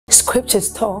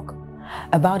Scriptures talk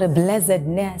about a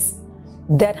blessedness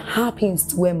that happens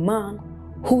to a man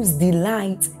whose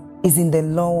delight is in the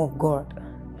law of God.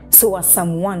 So as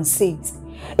Psalm 1 says,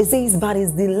 it says, but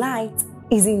his delight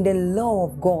is in the law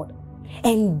of God,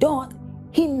 and doth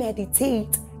he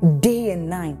meditate day and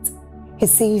night. He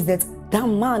says that that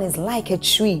man is like a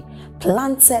tree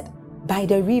planted by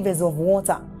the rivers of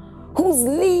water, whose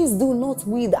leaves do not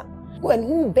wither, and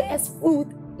who bears fruit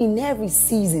in every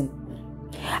season.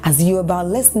 As you're about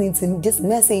listening to this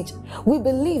message, we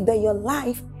believe that your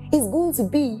life is going to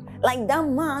be like that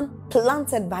man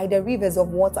planted by the rivers of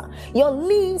water. Your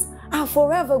leaves are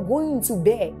forever going to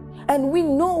bear. And we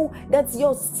know that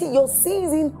your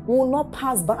season will not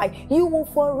pass by. You will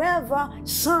forever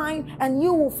shine and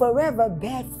you will forever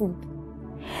bear fruit.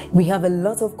 We have a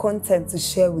lot of content to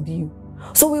share with you.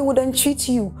 So we would entreat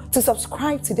you to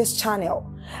subscribe to this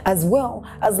channel, as well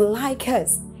as like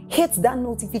us. Hit that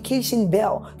notification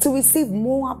bell to receive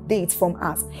more updates from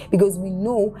us, because we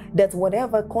know that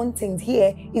whatever content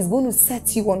here is going to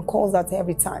set you on course at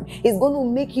every time. It's going to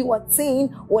make you attain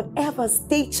whatever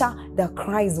stature that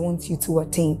Christ wants you to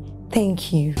attain.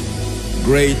 Thank you.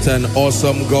 Great and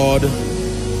awesome God,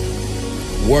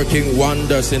 working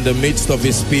wonders in the midst of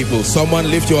his people.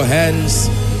 Someone lift your hands,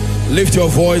 lift your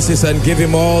voices, and give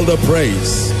him all the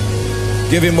praise.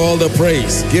 Give him all the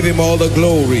praise. Give him all the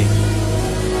glory.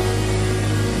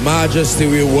 Majesty,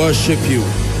 we worship you.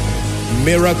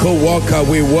 Miracle worker,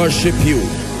 we worship you.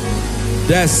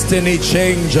 Destiny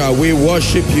changer, we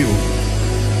worship you.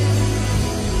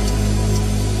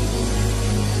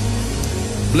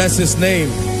 Bless his name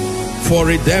for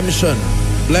redemption.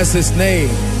 Bless his name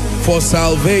for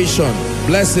salvation.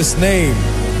 Bless his name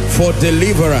for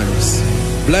deliverance.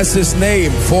 Bless his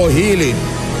name for healing.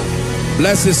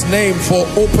 Bless his name for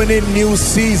opening new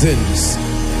seasons.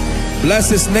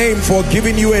 Bless his name for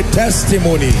giving you a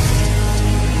testimony.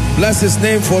 Bless his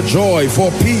name for joy, for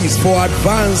peace, for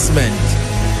advancement.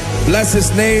 Bless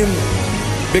his name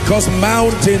because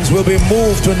mountains will be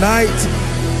moved tonight.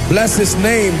 Bless his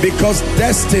name because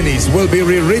destinies will be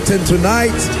rewritten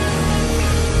tonight.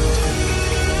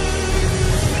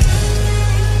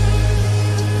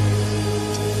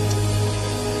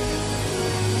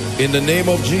 In the name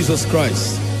of Jesus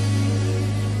Christ.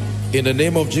 In the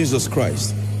name of Jesus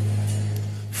Christ.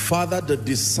 Father, the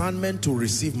discernment to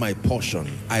receive my portion,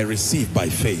 I receive by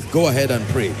faith. Go ahead and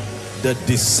pray. The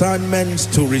discernment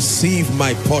to receive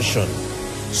my portion.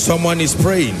 Someone is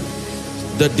praying.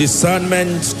 The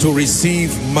discernment to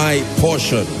receive my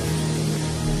portion.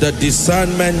 The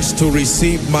discernment to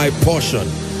receive my portion.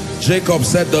 Jacob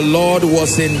said, the Lord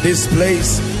was in this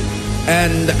place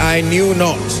and I knew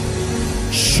not.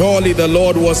 Surely the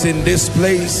Lord was in this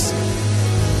place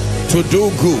to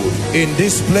do good, in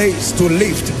this place to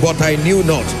lift, but I knew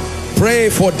not. Pray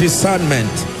for discernment,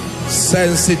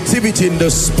 sensitivity in the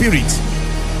spirit,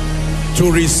 to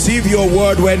receive your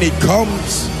word when it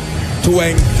comes, to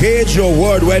engage your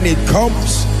word when it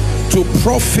comes, to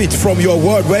profit from your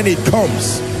word when it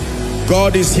comes.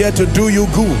 God is here to do you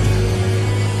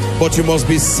good, but you must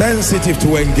be sensitive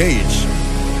to engage.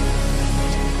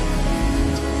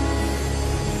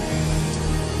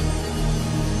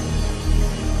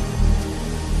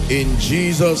 In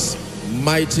Jesus'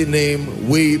 mighty name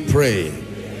we pray.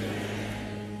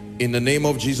 In the name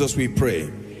of Jesus we pray.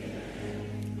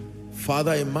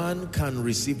 Father, a man can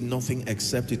receive nothing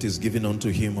except it is given unto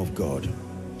him of God.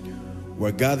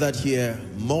 We're gathered here,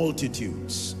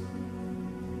 multitudes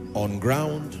on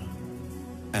ground,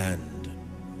 and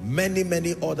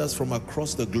many others from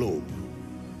across the globe.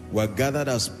 We're gathered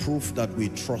as proof that we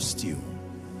trust you.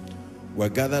 We're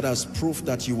gathered as proof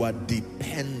that you are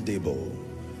dependable.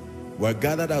 We're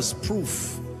gathered as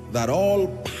proof that all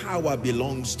power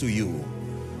belongs to you.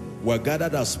 We're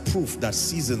gathered as proof that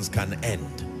seasons can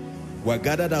end. We're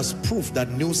gathered as proof that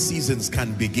new seasons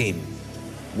can begin.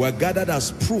 We're gathered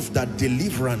as proof that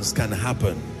deliverance can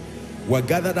happen. We're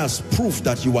gathered as proof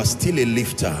that you are still a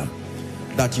lifter,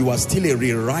 that you are still a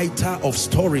rewriter of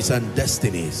stories and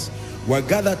destinies. We're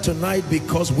gathered tonight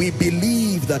because we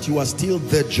believe that you are still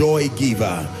the joy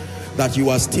giver, that you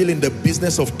are still in the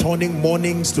business of turning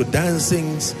mournings to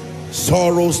dancings,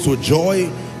 sorrows to joy,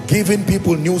 giving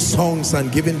people new songs and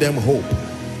giving them hope.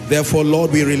 Therefore,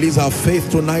 Lord, we release our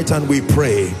faith tonight and we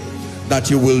pray that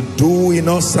you will do in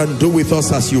us and do with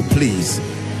us as you please.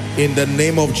 In the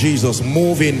name of Jesus,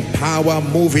 move in power,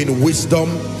 move in wisdom.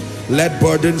 Let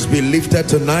burdens be lifted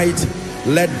tonight.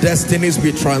 Let destinies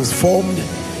be transformed.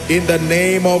 In the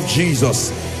name of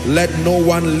Jesus, let no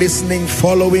one listening,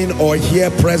 following, or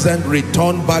here present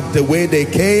return back the way they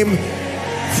came.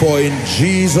 For in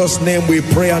Jesus' name we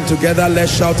pray, and together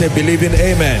let's shout a believing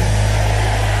amen.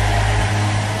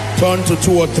 Turn to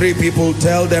 2 or 3 people,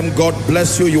 tell them, God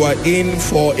bless you, you are in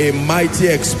for a mighty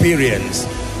experience.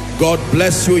 God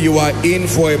bless you, you are in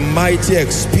for a mighty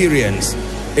experience.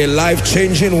 A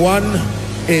life-changing one,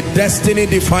 a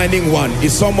destiny-defining one.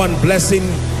 Is someone blessing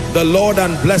the Lord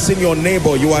and blessing your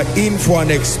neighbor? You are in for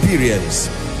an experience.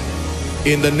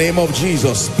 In the name of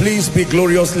Jesus, please be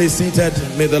gloriously seated.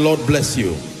 May the Lord bless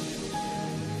you.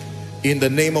 In the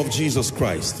name of Jesus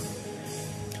Christ,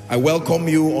 I welcome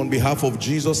you on behalf of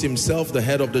Jesus himself, the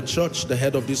head of the church, the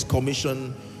head of this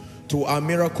commission, to our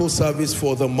miracle service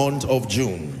for the month of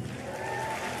June.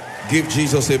 Give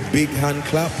Jesus a big hand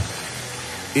clap.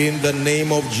 In the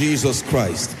name of Jesus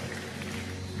Christ.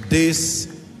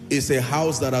 This is a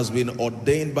house that has been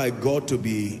ordained by God to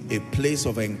be a place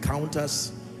of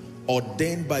encounters,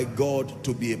 ordained by God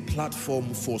to be a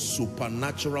platform for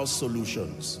supernatural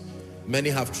solutions. Many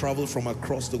have traveled from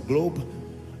across the globe.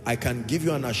 I can give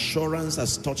you an assurance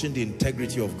as touching the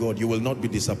integrity of God, you will not be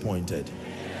disappointed.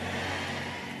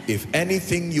 If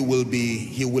anything, you will be,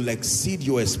 he will exceed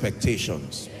your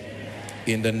expectations.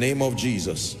 In the name of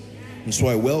Jesus. And so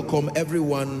I welcome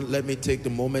everyone. Let me take the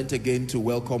moment again to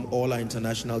welcome all our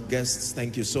international guests.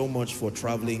 Thank you so much for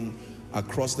traveling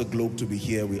across the globe to be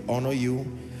here. We honor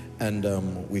you,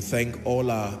 and we thank all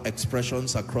our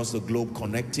expressions across the globe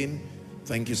connecting.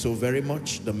 Thank you so very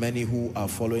much. The many who are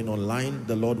following online,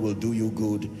 the Lord will do you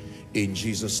good in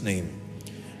Jesus' name.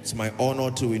 It's my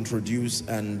honor to introduce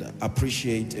and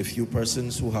appreciate a few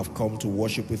persons who have come to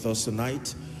worship with us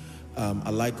tonight.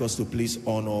 I'd like us to please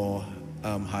honor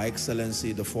Her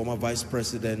Excellency, the former Vice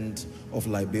President of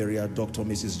Liberia, Dr.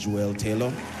 Mrs. Joelle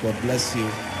Taylor. God bless you.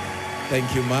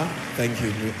 Thank you, ma. Thank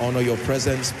you. We honor your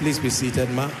presence. Please be seated,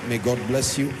 ma. May God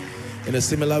bless you. In a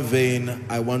similar vein,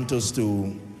 I want us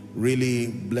to really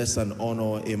bless and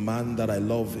honor a man that I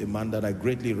love, a man that I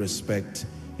greatly respect,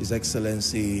 His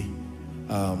Excellency,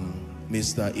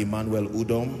 Mr. Emmanuel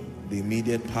Udom, the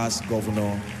immediate past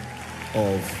governor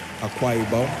of Akwa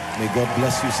Ibom. May God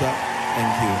bless you, sir.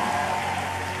 Thank you.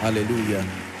 Hallelujah.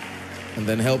 And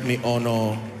then help me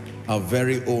honor our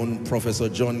very own Professor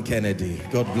John Kennedy.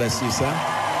 God bless you, sir.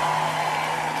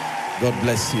 God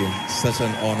bless you. Such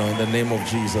an honor in the name of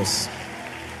Jesus.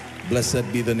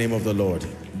 Blessed be the name of the Lord.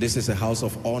 This is a house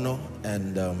of honor,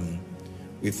 and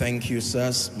we thank you,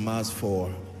 sirs, mas,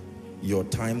 for your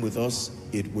time with us.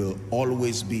 It will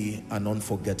always be an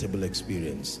unforgettable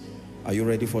experience. Are you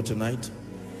ready for tonight?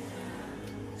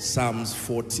 Psalms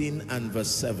 14 and verse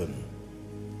 7.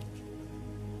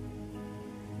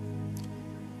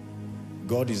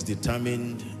 God is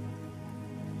determined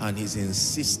and he's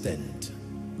insistent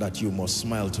that you must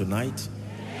smile tonight.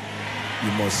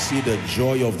 You must see the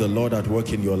joy of the Lord at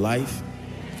work in your life.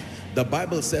 The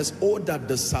Bible says, oh, that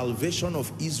the salvation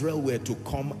of Israel were to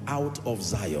come out of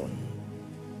Zion.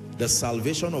 The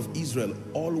salvation of Israel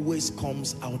always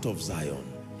comes out of Zion.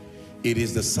 It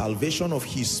is the salvation of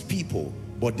his people,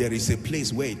 but there is a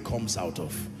place where it comes out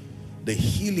of. The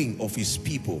healing of his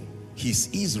people, his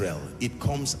Israel, it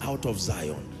comes out of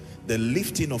Zion. The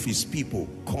lifting of his people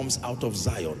comes out of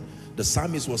Zion. The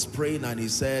psalmist was praying and he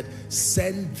said,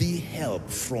 send thee help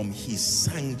from his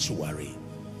sanctuary.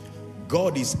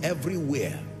 God is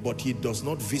everywhere, but he does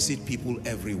not visit people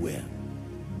everywhere.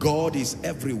 God is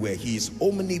everywhere. He is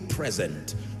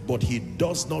omnipresent, but he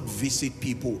does not visit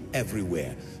people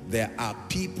everywhere. There are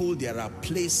people, there are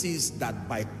places that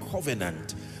by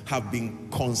covenant have been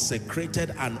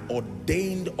consecrated and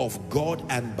ordained of God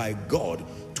and by God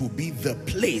to be the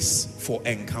place for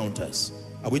encounters.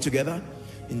 Are we together?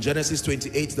 In Genesis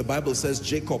 28, the Bible says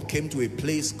Jacob came to a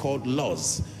place called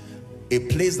Luz, a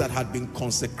place that had been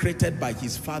consecrated by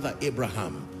his father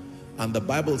Abraham. And the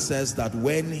Bible says that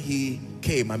when he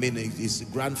came, his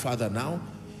grandfather now,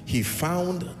 he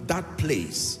found that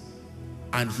place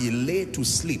and he lay to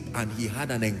sleep and he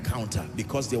had an encounter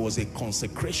because there was a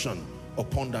consecration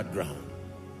upon that ground.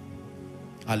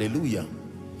 Hallelujah.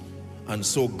 And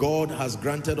so God has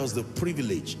granted us the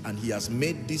privilege, and he has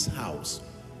made this house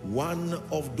one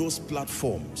of those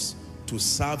platforms to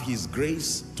serve his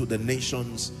grace to the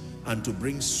nations and to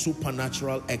bring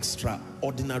supernatural,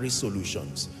 extraordinary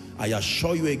solutions. I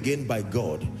assure you again by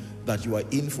God that you are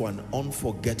in for an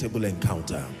unforgettable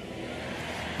encounter.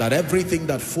 That everything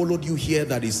that followed you here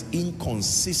that is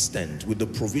inconsistent with the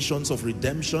provisions of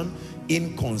redemption,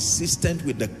 inconsistent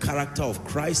with the character of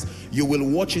Christ, you will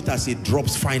watch it as it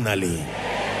drops finally.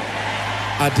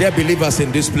 Are there believers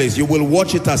in this place? You will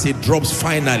watch it as it drops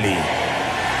finally.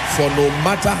 For no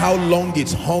matter how long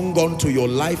it's hung on to your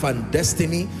life and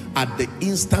destiny, at the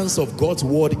instance of God's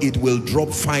word, it will drop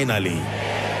finally.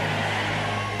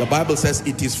 The Bible says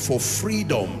it is for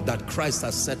freedom that Christ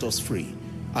has set us free.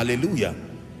 Hallelujah.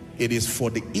 It is for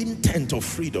the intent of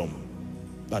freedom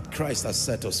that Christ has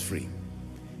set us free.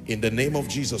 In the name of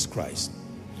Jesus Christ.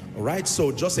 All right,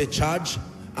 so just a charge,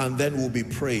 and then we'll be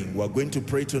praying. We're going to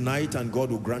pray tonight, and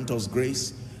God will grant us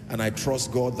grace. And I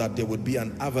trust God that there would be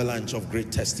an avalanche of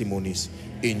great testimonies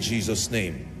in Jesus'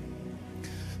 name.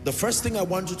 The first thing I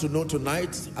want you to know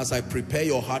tonight, as I prepare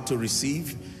your heart to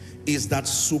receive, is that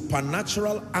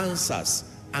supernatural answers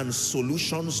and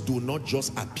solutions do not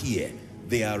just appear,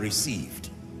 they are received.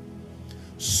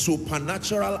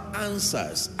 Supernatural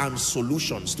answers and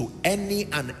solutions to any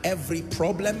and every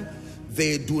problem,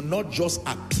 they do not just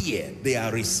appear, they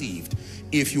are received.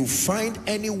 If you find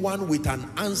anyone with an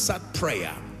answered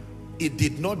prayer, it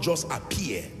did not just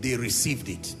appear, they received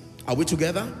it. Are we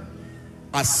together?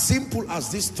 As simple as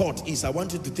this thought is, I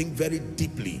want you to think very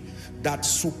deeply that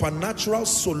supernatural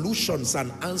solutions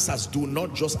and answers do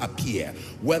not just appear.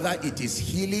 Whether it is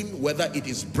healing, whether it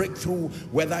is breakthrough,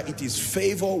 whether it is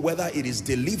favor, whether it is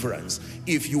deliverance.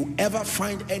 If you ever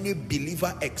find any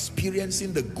believer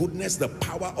experiencing the goodness, the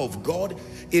power of God,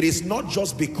 it is not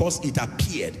just because it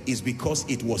appeared, it's because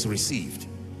it was received.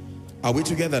 Are we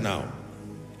together now?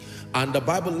 And the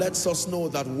Bible lets us know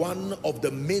that one of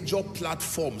the major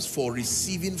platforms for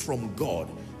receiving from God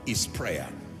is prayer.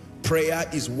 Prayer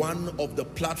is one of the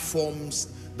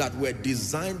platforms that were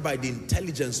designed by the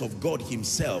intelligence of God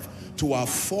himself to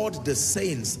afford the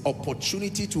saints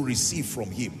opportunity to receive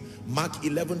from him. Mark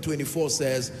 11:24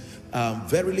 says,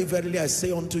 verily, verily, I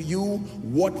say unto you,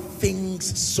 what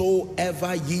things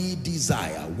soever ye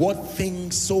desire, what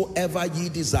things soever ye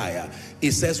desire.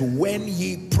 It says, when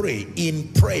ye pray,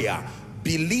 in prayer,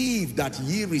 believe that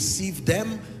ye receive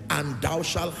them, and thou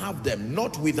shalt have them.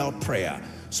 Not without prayer.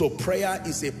 So prayer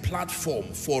is a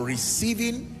platform for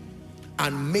receiving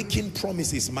and making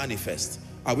promises manifest.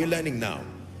 Are we learning now?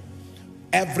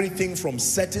 Everything from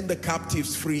setting the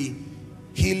captives free,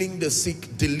 healing the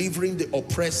sick, delivering the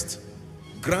oppressed,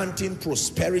 granting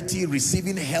prosperity,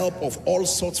 receiving help of all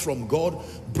sorts from God,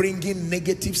 bringing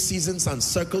negative seasons and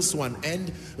circles to an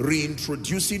end,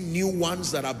 reintroducing new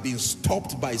ones that have been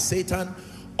stopped by Satan.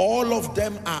 All of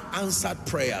them are answered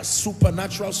prayers,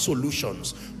 supernatural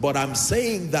solutions. But I'm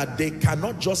saying that they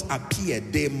cannot just appear,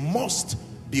 they must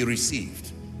be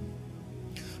received.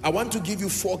 I want to give you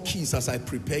 4 keys as I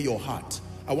prepare your heart.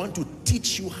 I want to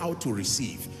teach you how to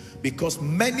receive, because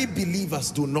many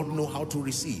believers do not know how to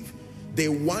receive. They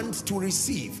want to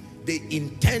receive, they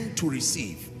intend to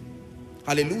receive.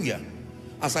 Hallelujah.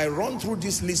 As I run through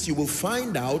this list, you will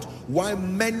find out why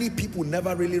many people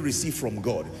never really receive from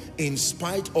God, in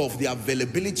spite of the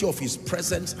availability of his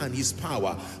presence and his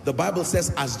power. The Bible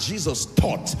says, as Jesus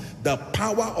taught, the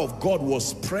power of God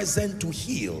was present to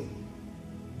heal,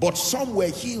 but some were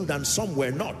healed and some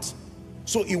were not.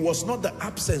 So it was not the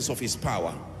absence of his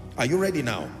power. Are you ready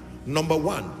now? Number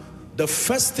 1, the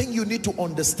first thing you need to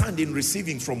understand in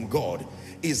receiving from God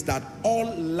is that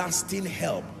all lasting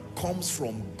help comes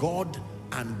from God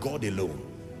and God alone.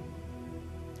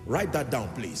 Write that down,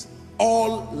 please.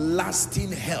 All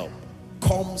lasting help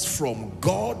comes from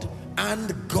God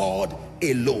and God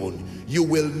alone. You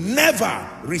will never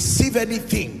receive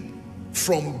anything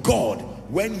from God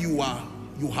when you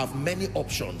have many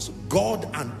options. God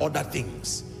and other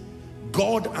things,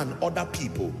 God and other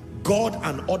people, God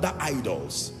and other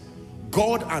idols,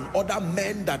 God and other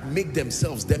men that make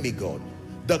themselves demigod.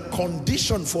 The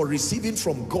condition for receiving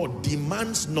from God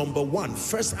demands, number 1,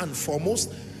 first and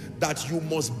foremost, that you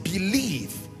must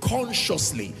believe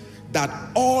consciously that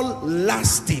all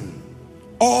lasting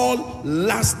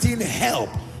help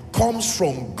comes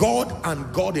from God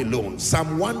and God alone.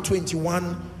 Psalm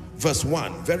 121 verse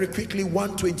 1. Very quickly,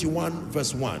 121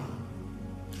 verse 1.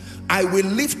 I will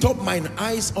lift up mine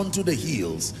eyes unto the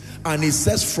hills, and it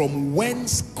says, from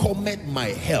whence cometh my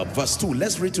help? Verse 2,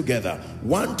 let's read together.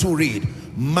 1, 2, read.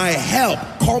 My help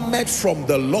cometh from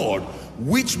the Lord,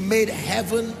 which made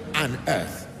heaven and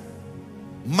earth.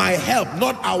 My help,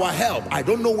 not our help. I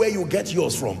don't know where you get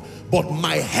yours from, but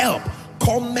my help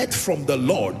cometh from the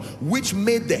Lord, which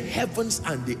made the heavens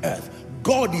and the earth.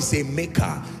 God is a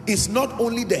maker. It's not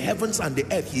only the heavens and the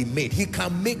earth he made. He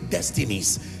can make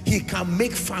destinies. He can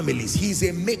make families. He's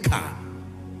a maker.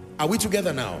 Are we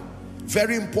together now?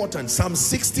 Very important. Psalm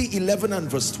 60, 11 and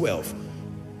verse 12.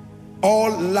 All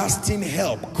lasting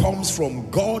help comes from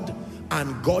God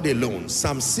and God alone.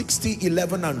 Psalm 60,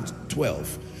 11 and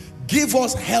 12. Give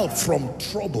us help from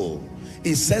trouble.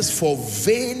 It says, for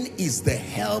vain is the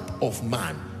help of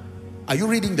man. Are you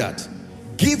reading that?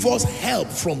 Give us help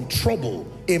from trouble.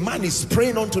 A man is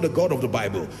praying unto the God of the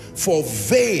Bible. For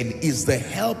vain is the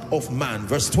help of man.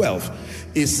 Verse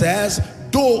 12, it says,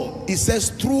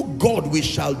 through God we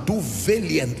shall do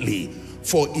valiantly,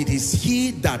 for it is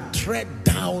he that tread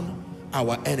down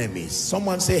our enemies.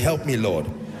 Someone say, help me, Lord.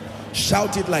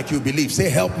 Shout it like you believe. Say,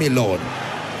 help me, Lord.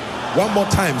 One more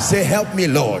time. Say, help me,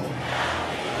 Lord.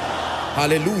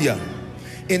 Hallelujah.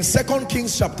 In 2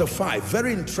 Kings chapter 5,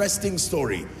 very interesting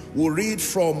story. We'll read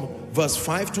from verse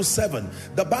 5 to 7.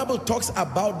 The Bible talks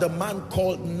about the man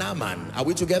called Naaman. Are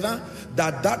we together?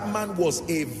 That man was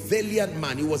a valiant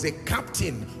man. He was a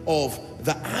captain of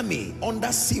the army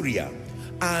under Syria,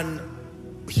 and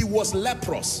he was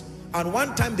leprous. And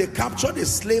one time they captured a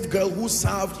slave girl who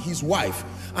served his wife,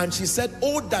 and she said,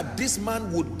 oh, that this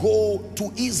man would go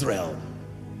to Israel,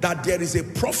 that there is a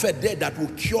prophet there that will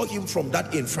cure him from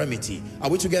that infirmity. Are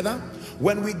we together?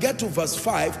 When we get to verse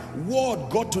 5, word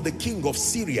got to the king of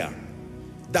Syria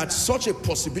that such a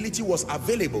possibility was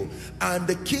available, and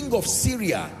the king of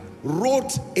Syria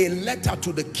wrote a letter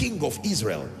to the king of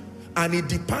Israel, and he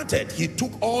departed. He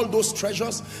took all those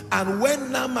treasures, and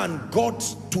when Naaman got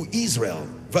to Israel,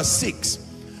 verse 6,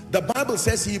 the Bible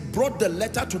says he brought the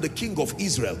letter to the king of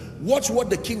Israel. Watch what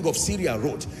the king of Syria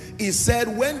wrote. He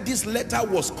said, when this letter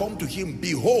was come to him,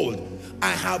 behold,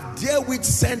 I have therewith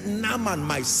sent Naaman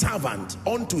my servant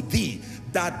unto thee,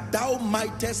 that thou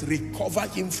mightest recover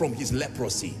him from his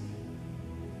leprosy.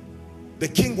 The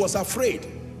king was afraid.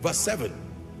 Verse 7.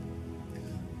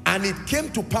 And it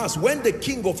came to pass, when the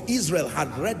king of Israel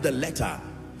had read the letter,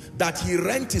 that he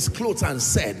rent his clothes and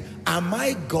said, am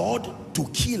I God to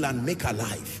kill and make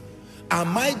alive?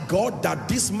 Am I God that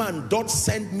this man doth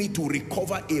send me to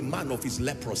recover a man of his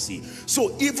leprosy?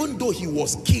 So even though he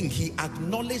was king, he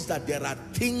acknowledged that there are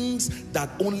things that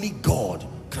only God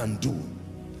can do.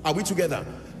 Are we together?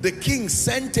 The king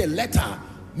sent a letter,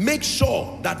 make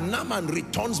sure that Naaman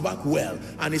returns back well.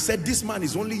 And he said, this man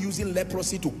is only using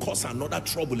leprosy to cause another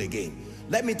trouble again.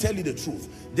 Let me tell you the truth.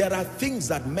 There are things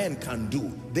that men can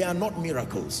do. They are not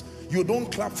miracles. You don't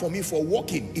clap for me for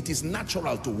walking. It is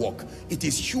natural to walk. It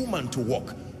is human to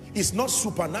walk. It's not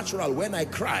supernatural when I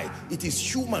cry. It is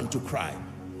human to cry.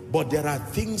 But there are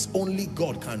things only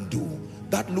God can do.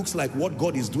 That looks like what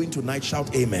God is doing tonight.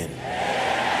 Shout amen.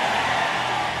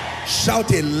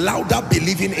 Shout a louder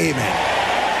believing amen.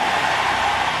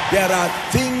 There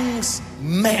are things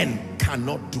men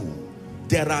cannot do.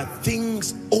 There are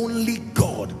things only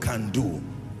God can do.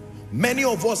 Many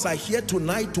of us are here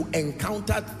tonight to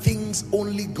encounter things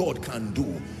only God can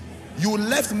do. You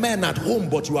left men at home,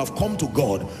 but you have come to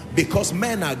God, because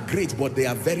men are great, but they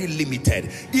are very limited.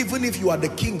 Even if you are the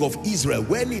king of Israel,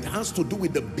 when it has to do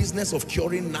with the business of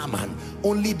curing Naaman,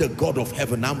 only the God of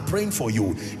heaven. I'm praying for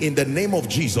you in the name of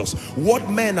Jesus. What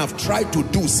men have tried to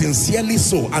do sincerely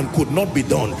so and could not be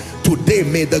done, today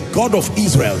may the God of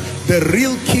Israel, the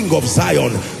real king of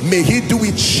Zion, may he do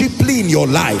it cheaply in your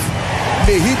life.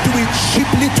 May he do it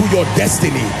cheaply to your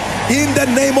destiny, in the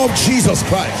name of Jesus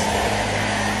Christ.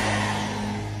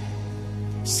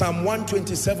 Psalm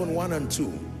 127, 1 and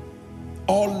 2.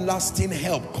 All lasting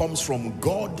help comes from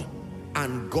God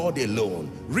and God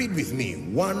alone. Read with me.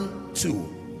 1,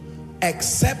 2.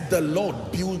 Except the Lord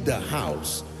build the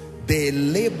house, they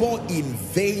labor in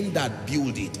vain that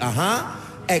build it.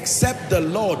 Except the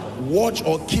Lord watch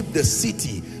or keep the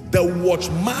city, the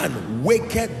watchman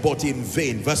waketh but in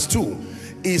vain. Verse 2.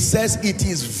 It says, it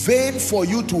is vain for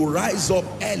you to rise up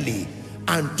early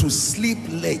and to sleep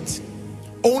late,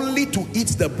 only to eat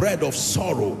the bread of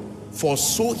sorrow, for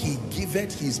so he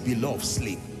giveth his beloved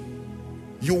sleep.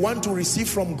 You want to receive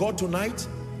from God tonight?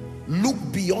 Look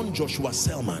beyond Joshua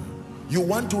Selman. You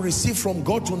want to receive from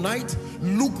God tonight?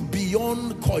 Look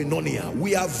beyond Koinonia.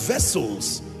 We are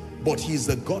vessels, but he is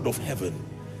the God of heaven.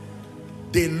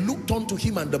 They looked unto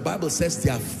him, and the Bible says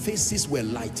their faces were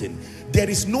lightened. There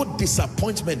is no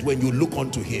disappointment when you look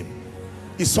unto him.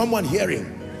 Is someone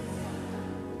hearing?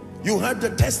 You heard the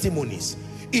testimonies.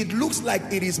 It looks like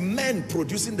it is men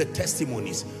producing the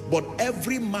testimonies, but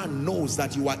every man knows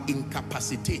that you are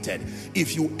incapacitated.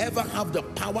 If you ever have the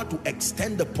power to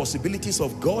extend the possibilities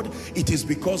of God, it is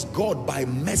because God by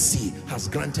mercy has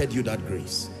granted you that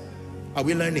grace. Are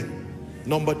we learning?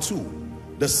 Number 2,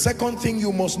 the second thing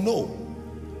you must know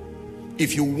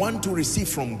if you want to receive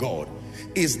from God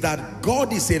is that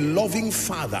God is a loving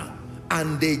father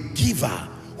and a giver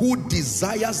who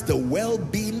desires the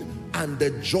well-being and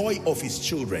the joy of his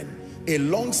children. A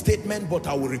long statement, but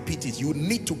I will repeat it. You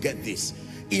need to get this.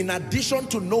 In addition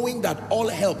to knowing that all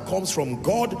help comes from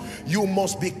God, you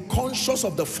must be conscious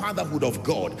of the fatherhood of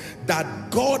God,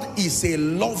 that God is a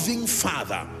loving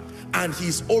father and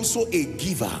he's also a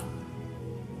giver.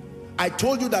 I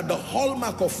told you that the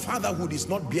hallmark of fatherhood is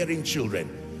not bearing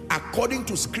children. According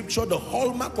to scripture, the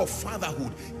hallmark of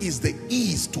fatherhood is the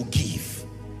ease to give.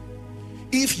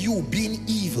 If you, being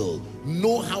evil,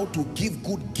 know how to give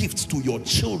good gifts to your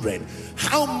children,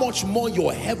 how much more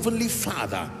your heavenly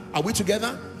Father, are we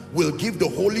together, will give the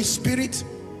Holy Spirit.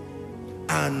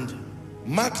 And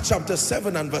Mark chapter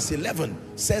 7 and verse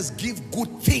 11 says, give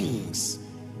good things,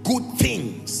 good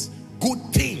things, good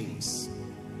things.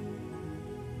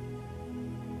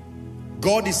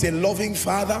 God is a loving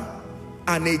Father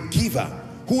and a giver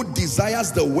who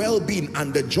desires the well-being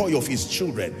and the joy of his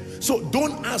children. So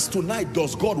don't ask tonight,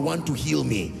 does God want to heal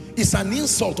me? It's an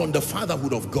insult on the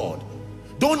fatherhood of God.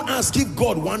 Don't ask if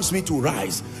God wants me to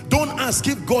rise. Don't ask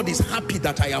if God is happy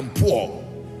that I am poor.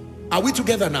 Are we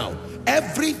together now?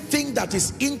 Everything that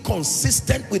is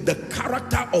inconsistent with the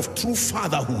character of true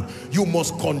fatherhood, you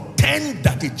must contend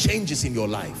that it changes in your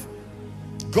life.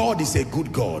 God is a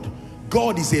good God.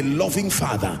 God is a loving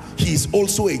Father. He is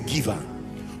also a giver.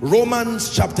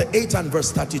 Romans chapter 8 and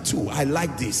verse 32. I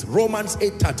like this. Romans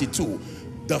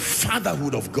 8:32. The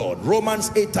fatherhood of God.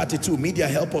 Romans 8:32. Media,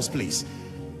 help us please.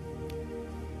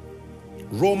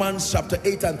 Romans chapter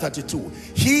 8 and 32.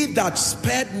 He that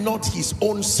spared not his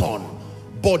own son,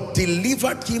 but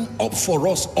delivered him up for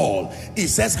us all. It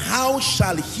says, how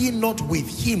shall he not with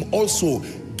him also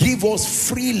give us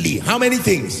freely? How many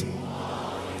things?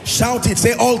 Shout it,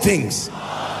 say all things.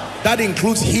 That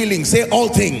includes healing, say all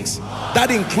things. That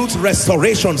includes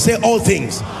restoration, say all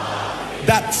things.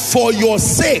 That for your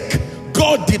sake,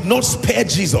 God did not spare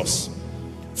Jesus.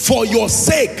 For your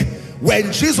sake,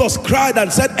 when Jesus cried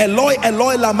and said, Eloi,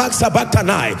 Eloi, lama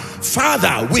sabachthani,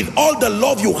 Father, with all the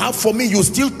love you have for me, you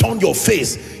still turn your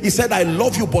face. He said, I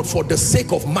love you, but for the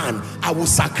sake of man, I will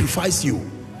sacrifice you.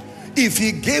 If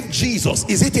he gave Jesus,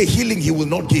 is it a healing he will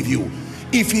not give you?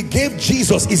 If he gave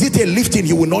Jesus, is it a lifting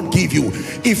he will not give you?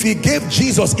 If he gave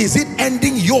Jesus, is it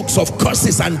ending yokes of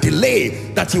curses and delay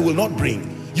that he will not bring?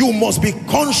 You must be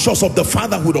conscious of the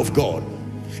fatherhood of God.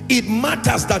 It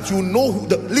matters that you know who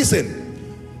listen,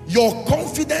 your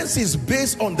confidence is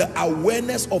based on the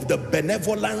awareness of the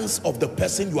benevolence of the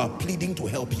person you are pleading to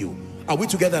help you. Are we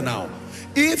together now?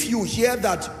 If you hear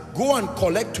that, go and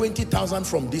collect 20,000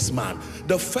 from this man,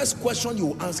 the first question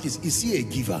you ask is he a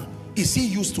giver? Is he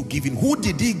used to giving? Who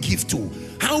did he give to?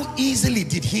 How easily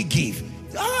did he give?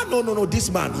 No, this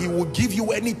man, he will give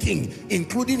you anything,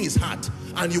 including his heart,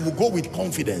 and you will go with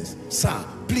confidence. Sir,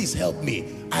 please help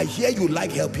me. I hear you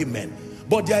like helping men.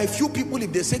 But there are a few people,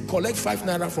 if they say collect 5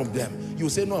 naira from them, you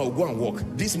say, no, I'll go and walk.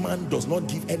 This man does not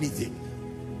give anything.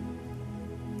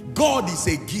 God is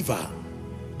a giver.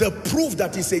 The proof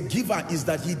that he's a giver is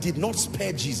that he did not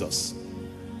spare Jesus.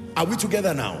 Are we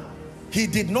together now? He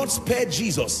did not spare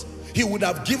Jesus. He would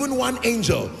have given one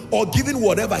angel or given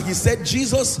whatever. He said,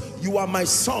 Jesus, you are my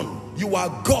son, you are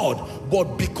God,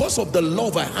 but because of the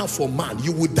love I have for man,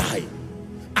 you will die.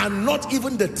 And not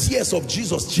even the tears of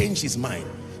Jesus changed his mind.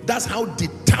 That's how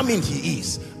determined he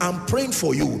is. I'm praying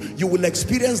for you. You will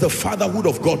experience the fatherhood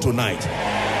of God tonight.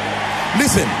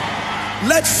 Listen,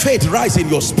 let faith rise in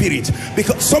your spirit,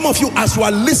 because some of you, as you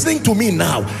are listening to me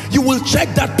now, you will check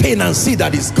that pain and see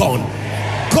that it's gone.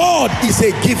 God is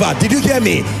a giver. Did you hear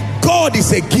me? God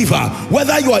is a giver.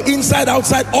 Whether you are inside,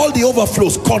 outside, all the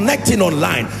overflows, connecting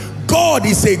online, God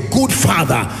is a good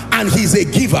father and he's a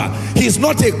giver. He's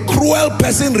not a cruel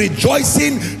person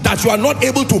rejoicing that you are not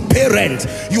able to pay rent.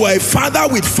 You are a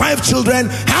father with 5 children.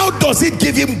 How does it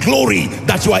give him glory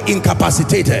that you are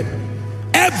incapacitated?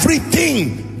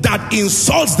 Everything that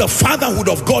insults the fatherhood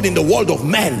of God in the world of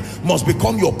men must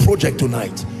become your project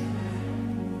tonight.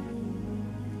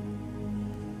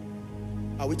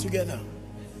 Are we together?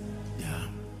 Yeah.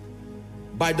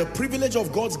 By the privilege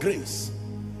of God's grace,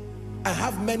 I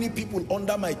have many people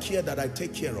under my care that I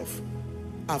take care of.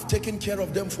 I've taken care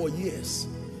of them for years.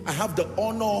 I have the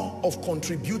honor of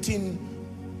contributing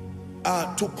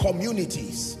to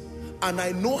communities, and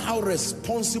I know how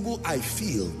responsible I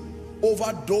feel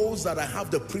over those that I have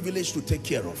the privilege to take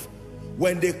care of.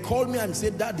 When they call me and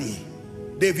say, Daddy,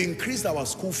 they've increased our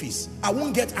school fees, I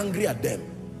won't get angry at them.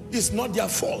 It's not their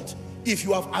fault. If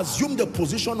you have assumed the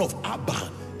position of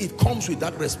Abba, it comes with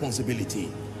that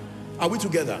responsibility. Are we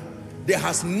together? There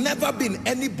has never been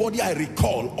anybody I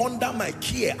recall under my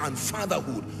care and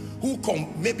fatherhood who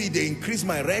maybe they increase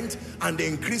my rent and they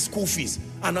increase school fees,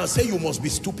 and I'll say you must be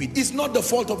stupid. It's not the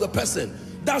fault of the person.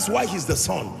 That's why he's the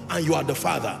son and you are the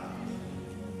father.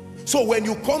 So when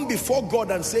you come before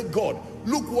God and say, God,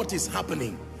 look what is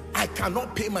happening, I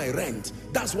cannot pay my rent,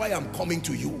 that's why I'm coming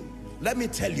to you. Let me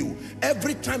tell you,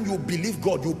 every time you believe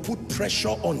God, you put pressure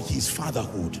on his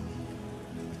fatherhood.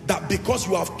 that because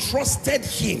you have trusted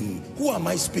him, who am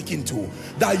I speaking to?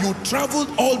 That you traveled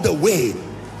all the way.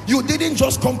 You didn't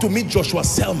just come to meet Joshua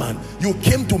Selman, you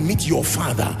came to meet your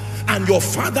father. And your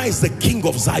father is the King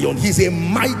of Zion. He's a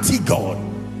mighty God.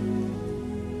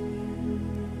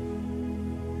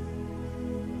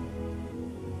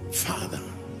 Father.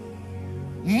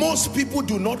 Most people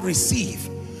do not receive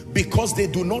because they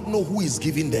do not know who is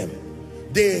giving them.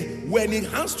 When it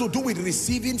has to do with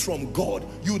receiving from God,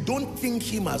 you don't think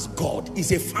him as God.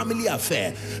 It's a family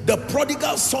affair. The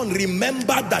prodigal son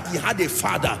remembered that he had a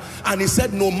father, and he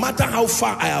said, no matter how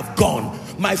far I have gone,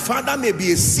 my father may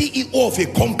be a CEO of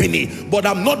a company, but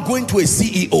I'm not going to a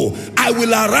CEO. I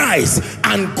will arise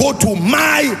and go to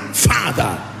my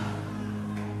father.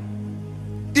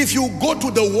 If you go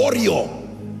to the warrior,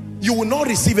 you will not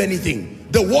receive anything.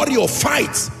 The warrior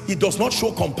fights, he does not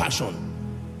show compassion.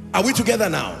 Are we together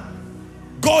now?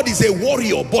 God is a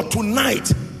warrior, but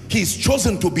tonight he's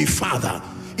chosen to be father.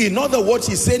 In other words,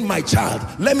 he's saying, my child,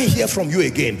 let me hear from you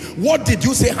again. What did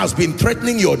you say has been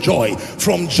threatening your joy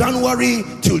from January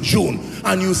till June?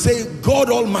 And you say,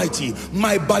 God Almighty,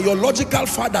 my biological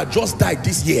father just died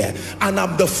this year, and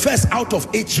I'm the first out of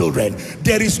 8 children.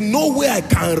 There is no way I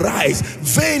can rise.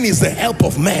 Vain is the help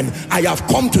of men. I have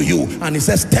come to you. And he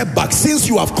says, step back. Since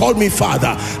you have called me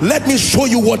father, let me show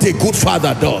you what a good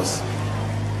father does.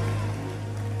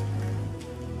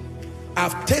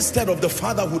 I've tasted of the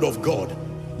fatherhood of God.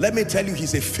 Let me tell you,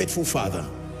 he's a faithful father.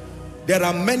 There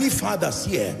are many fathers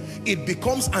here. It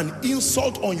becomes an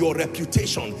insult on your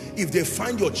reputation if they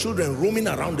find your children roaming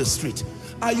around the street.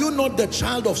 Are you not the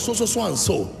child of so, so, so and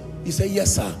so? You say,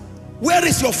 yes, sir. Where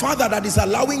is your father that is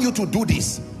allowing you to do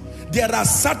this? There are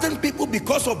certain people,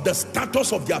 because of the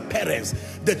status of their parents,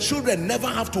 the children never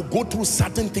have to go through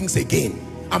certain things again.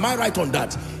 Am I right on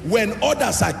that? When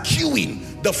others are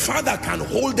queuing, the father can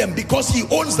hold them because he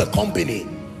owns the company.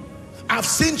 I've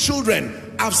seen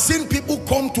children, I've seen people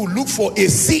come to look for a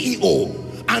CEO,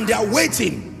 and they are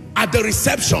waiting at the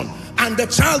reception, and the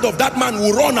child of that man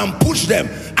will run and push them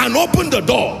and open the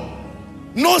door.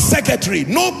 No secretary,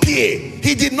 no PA.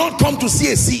 He did not come to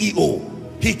see a CEO.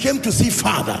 He came to see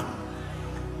father.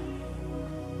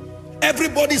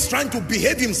 Everybody's trying to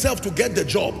behave himself to get the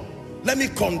job. Let me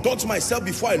conduct myself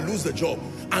before I lose the job.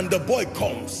 And the boy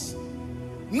comes,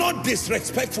 not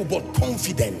disrespectful but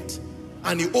confident.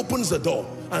 And he opens the door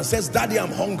and says, Daddy,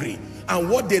 I'm hungry. And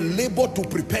what they labor to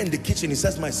prepare in the kitchen, he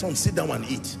says, my son, sit down and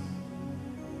eat.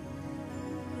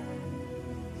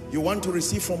 You want to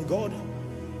receive from God?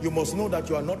 You must know that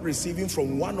you are not receiving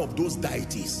from one of those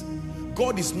deities.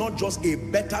 God is not just a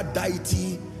better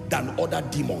deity than other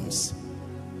demons.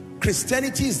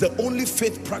 Christianity is the only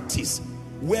faith practice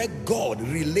where God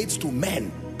relates to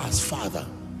men as father.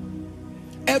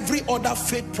 Every other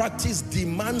faith practice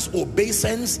demands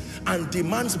obeisance and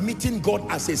demands meeting God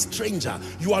as a stranger.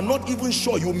 You are not even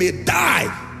sure, you may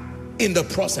die in the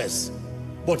process.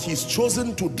 But he's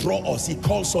chosen to draw us. He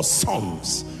calls us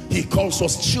sons. He calls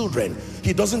us children.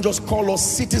 He doesn't just call us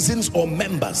citizens or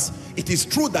members. It is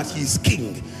true that he is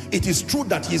king. It is true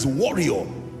that he is warrior.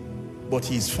 But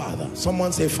he is father.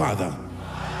 Someone say father.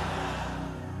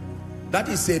 That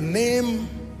is a name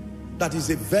that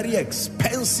is a very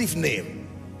expensive name.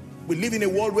 We live in a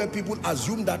world where people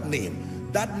assume that name.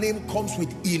 That name comes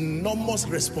with enormous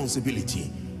responsibility.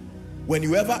 When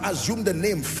you ever assume the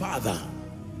name father,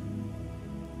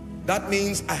 that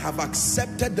means I have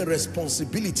accepted the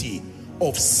responsibility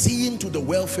of seeing to the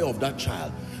welfare of that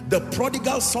child. The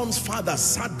prodigal son's father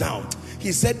sat down.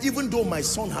 He said, even though my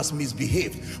son has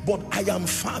misbehaved, but I am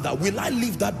father, will I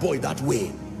leave that boy that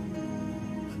way?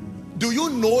 Do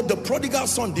you know the prodigal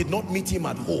son did not meet him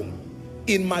at home?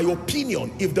 In my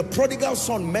opinion, if the prodigal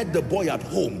son met the boy at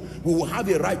home, we will have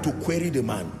a right to query the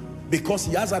man, because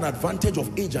he has an advantage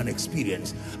of age and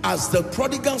experience. As the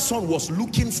prodigal son was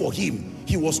looking for him,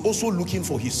 he was also looking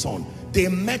for his son. They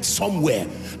met somewhere,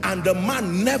 and the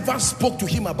man never spoke to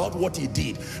him about what he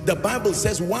did. The Bible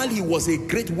says while he was a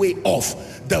great way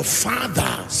off, the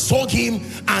father saw him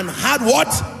and had what?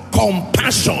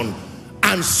 Compassion.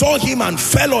 And saw him and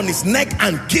fell on his neck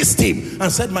and kissed him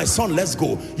and said, my son, let's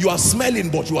go. You are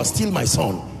smelling, but you are still my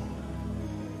son.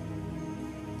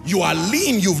 You are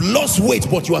lean, you've lost weight,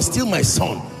 but you are still my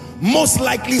son. Most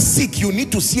likely sick, you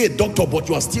need to see a doctor, but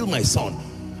you are still my son.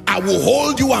 I will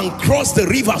hold you and cross the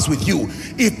rivers with you.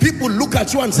 If people look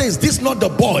at you and say, is this not the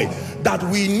boy that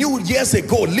we knew years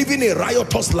ago living a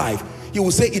riotous life? You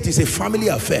will say, it is a family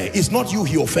affair. It's not you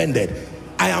he offended.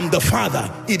 I am the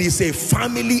father. It is a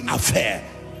family affair.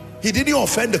 He didn't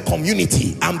offend the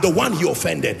community. I'm the one he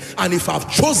offended. And if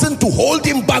I've chosen to hold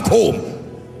him back home,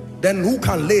 then who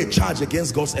can lay a charge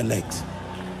against God's elect?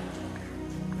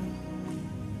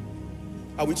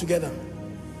 Are we together?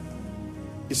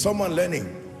 Is someone learning?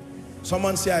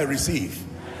 Someone say, I receive.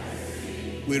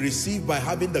 We receive by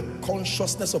having the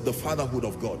consciousness of the fatherhood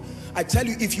of God. I tell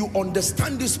you, if you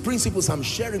understand these principles I'm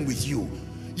sharing with you,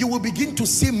 you will begin to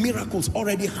see miracles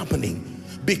already happening.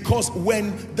 Because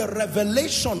when the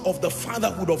revelation of the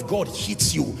fatherhood of God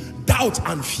hits you, doubt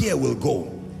and fear will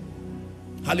go.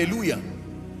 Hallelujah.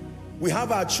 We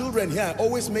have our children here. I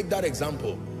always make that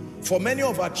example. For many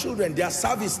of our children, their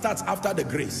service starts after the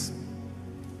grace.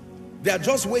 They are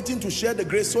just waiting to share the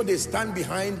grace, so they stand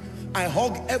behind. I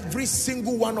hug every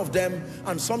single one of them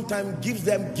and sometimes give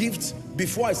them gifts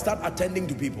before I start attending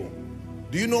to people.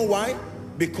 Do you know why?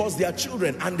 Because they are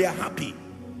children and they are happy.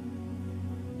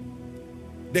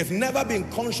 They've never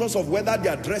been conscious of whether they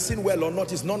are dressing well or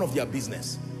not. It's none of their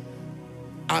business.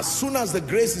 As soon as the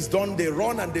grace is done, they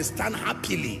run and they stand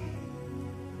happily.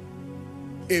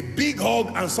 A big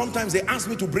hug, and sometimes they ask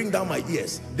me to bring down my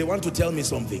ears. They want to tell me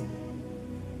something.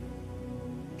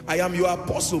 I am your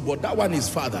apostle, but that one is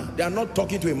father. They are not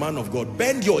talking to a man of God.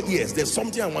 Bend your ears. There's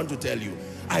something I want to tell you.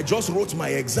 I just wrote my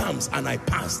exams and I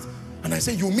passed. And I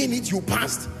say, you mean it? You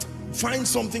passed? Find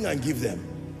something and give them.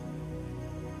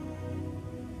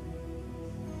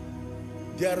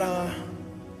 There are,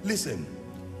 listen,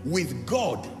 with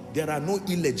God, there are no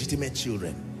illegitimate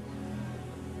children.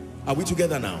 Are we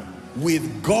together now?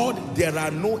 With God, there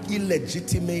are no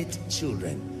illegitimate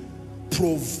children.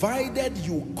 Provided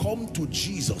you come to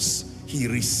Jesus, he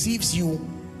receives you.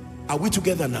 Are we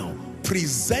together now?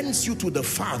 Presents you to the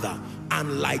Father,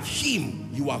 and like him,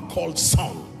 you are called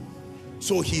son.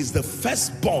 So he is the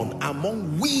firstborn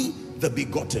among we the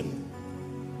begotten.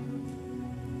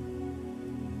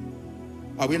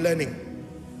 Are we learning?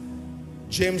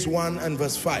 James 1 and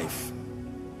verse 5.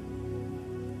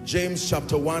 James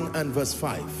chapter 1 and verse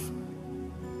 5.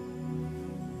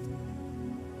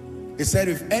 He said,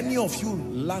 if any of you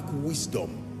lack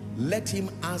wisdom, let him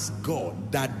ask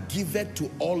God that giveth to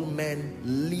all men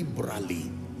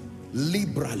liberally.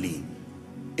 Liberally.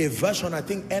 A version, I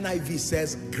think NIV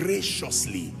says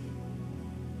graciously.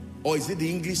 Or is it the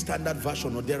English Standard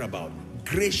Version or thereabout?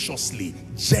 Graciously,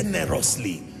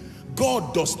 generously.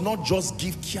 God does not just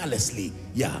give carelessly.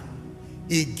 Yeah.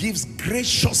 He gives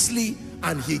graciously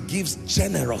and he gives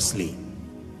generously.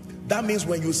 That means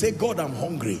when you say, God, I'm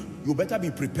hungry, you better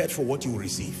be prepared for what you will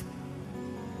receive.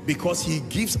 Because he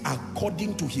gives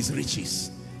according to his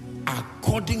riches.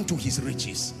 According to his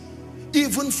riches.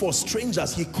 Even for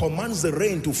strangers, he commands the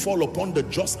rain to fall upon the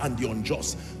just and the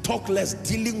unjust. Talk less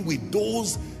dealing with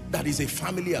those that is a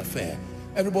family affair.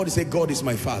 Everybody say, God is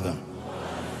my father.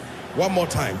 One more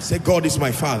time, say, God is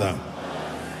my father.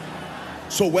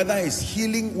 So whether it's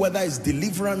healing, whether it's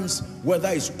deliverance, whether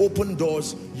it's open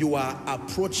doors, you are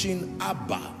approaching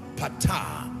Abba,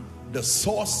 Patah, the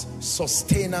source,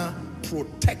 sustainer,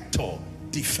 protector,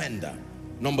 defender.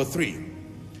 Number 3,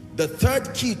 the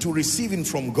third key to receiving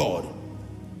from God.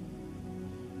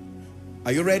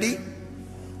 Are you ready?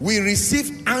 We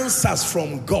receive answers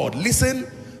from God. Listen,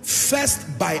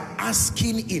 first by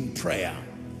asking in prayer.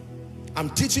 I'm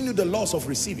teaching you the laws of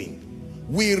receiving.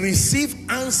 We receive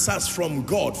answers from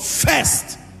God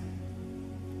first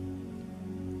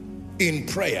in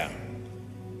prayer.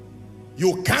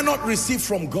 You cannot receive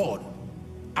from God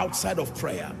outside of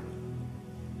prayer.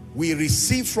 We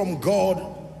receive from God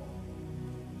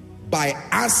by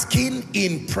asking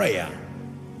in prayer.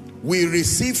 We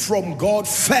receive from God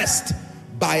first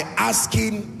by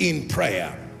asking in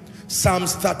prayer.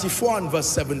 Psalms 34 and verse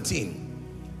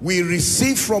 17. We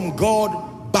receive from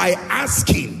God by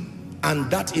asking,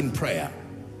 and that in prayer.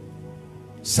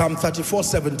 Psalm 34,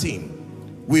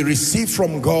 17. We receive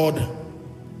from God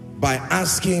by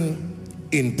asking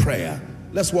in prayer.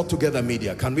 Let's walk together,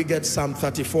 media. Can we get Psalm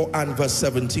 34 and verse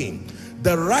 17?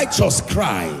 The righteous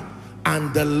cry,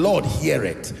 and the Lord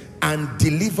heareth, and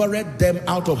delivereth them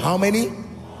out of how many?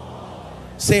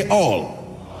 Say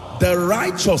all. The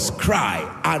righteous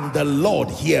cry, and the Lord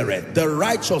heareth. The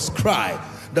righteous cry.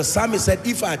 The psalmist said,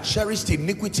 if I cherished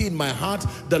iniquity in my heart,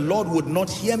 the Lord would not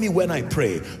hear me when I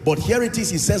pray. But here it is,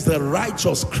 he says, the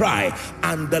righteous cry,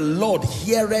 and the Lord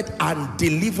heareth and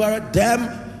delivereth them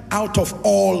out of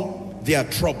all their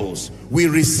troubles. We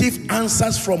receive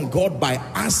answers from God by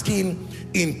asking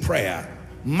in prayer.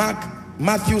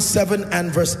 Matthew 7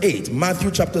 and verse 8.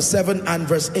 Matthew chapter 7 and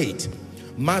verse 8.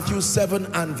 Matthew 7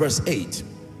 and verse 8.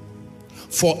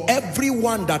 For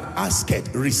everyone that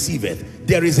asketh receiveth.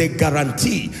 There is a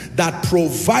guarantee that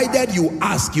provided you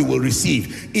ask, you will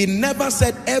receive. It never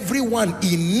said everyone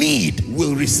in need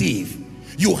will receive.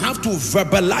 You have to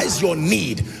verbalize your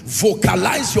need,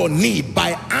 vocalize your need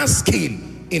by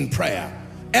asking in prayer.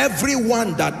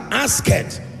 Everyone that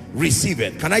asketh receive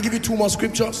it. Can I give you two more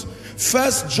scriptures?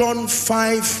 1 John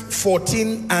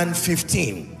 5:14 and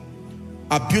 15.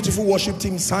 A beautiful worship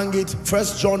team sang it.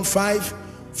 1 John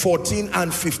 5:14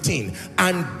 and 15.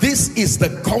 And this is the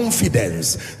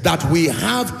confidence that we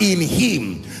have in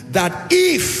him, that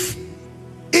if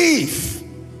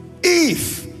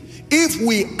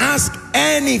we ask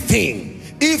anything,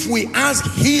 if we ask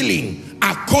healing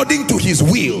according to his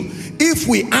will, if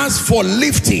we ask for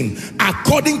lifting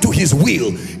according to his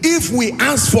will, if we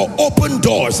ask for open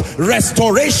doors,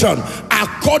 restoration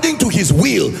according to his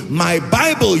will, my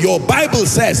Bible, your Bible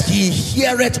says he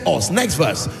heareth us. Next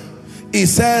verse. It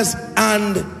says,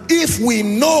 and if we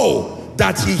know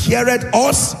that he heareth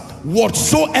us,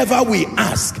 whatsoever we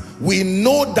ask, we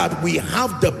know that we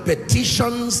have the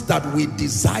petitions that we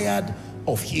desired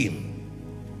of him.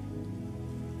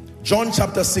 John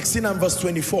chapter 16 and verse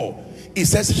 24. It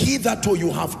says, hitherto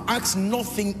you have asked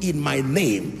nothing in my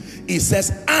name. It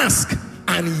says, ask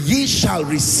and ye shall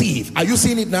receive. Are you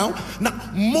seeing it now? Now,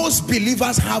 most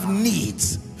believers have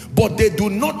needs, but they do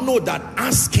not know that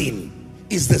asking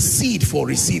is the seed for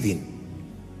receiving.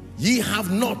 Ye have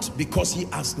not because ye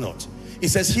ask not. It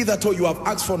says, hitherto you have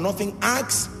asked for nothing.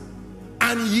 Ask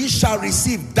and ye shall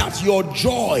receive, that your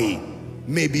joy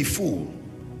may be full.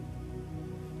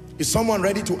 Is someone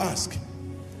ready to ask?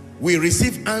 We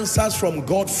receive answers from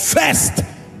God first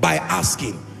by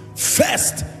asking.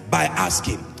 First by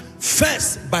asking.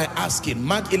 First by asking.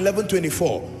 Mark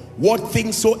 11:24. What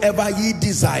things soever ye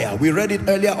desire. We read it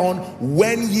earlier on.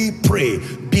 When ye pray,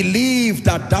 believe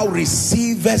that thou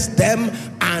receivest them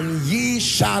and ye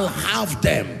shall have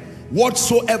them.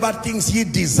 Whatsoever things ye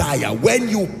desire. When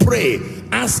you pray,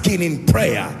 asking in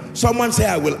prayer. Someone say,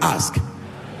 I will ask.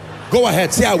 Go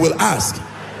ahead, say, I will ask.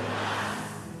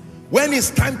 When it's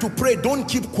time to pray, don't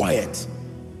keep quiet.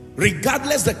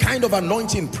 Regardless the kind of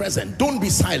anointing present, don't be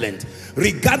silent.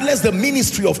 Regardless the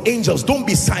ministry of angels, don't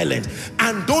be silent.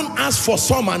 And don't ask for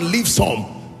some and leave some.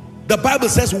 The Bible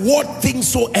says, what things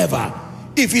soever.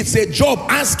 If it's a job,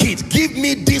 ask it. Give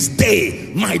me this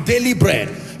day my daily bread.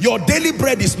 Your daily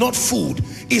bread is not food.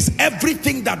 It's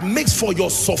everything that makes for your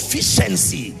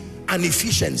sufficiency and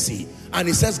efficiency. And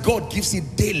it says God gives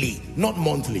it daily, not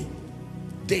monthly.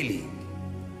 Daily.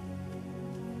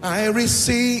 I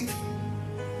receive,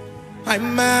 I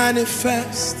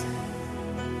manifest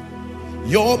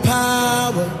your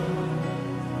power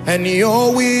and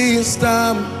your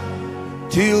wisdom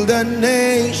till the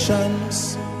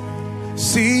nations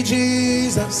see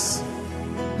Jesus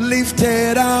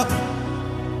lifted up,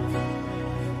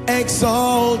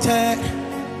 exalted.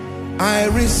 I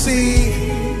receive,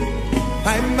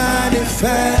 I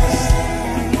manifest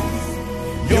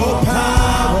your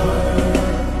power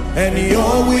and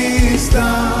your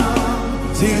wisdom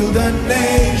till the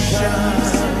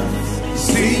nations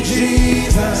see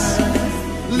Jesus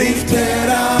lifted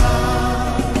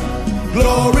up,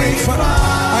 glorified.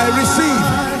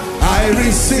 I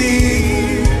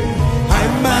receive, I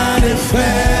manifest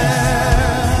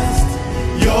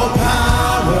your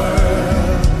power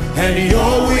and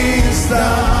your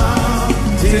wisdom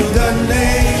till the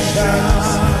nations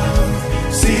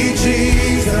see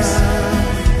Jesus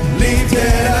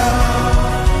lifted up.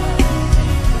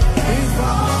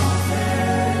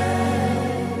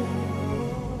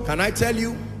 Can I tell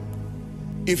you,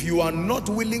 if you are not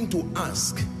willing to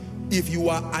ask, if you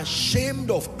are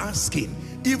ashamed of asking,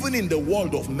 even in the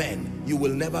world of men, you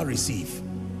will never receive.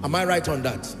 Am I right on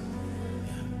that?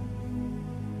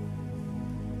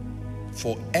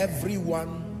 For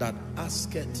everyone that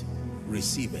asketh,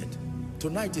 receiveth.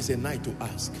 Tonight is a night to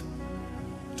ask.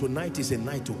 Tonight is a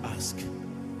night to ask.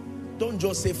 Don't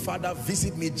just say, Father,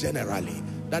 visit me generally.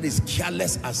 That is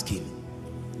careless asking.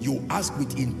 You ask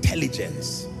with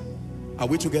intelligence. Are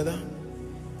we together?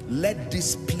 Let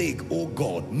this plague, oh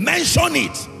God, mention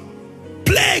it.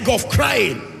 Plague of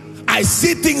crying. I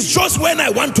see things just when I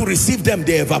want to receive them,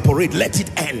 they evaporate. Let it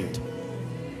end.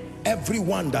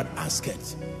 Everyone that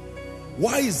asketh.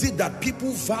 Why is it that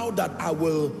people vow that I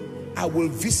will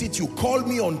visit you? Call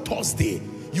me on Thursday.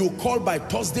 You call by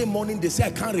Thursday morning, they say,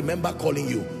 I can't remember calling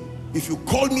you. If you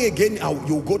call me again,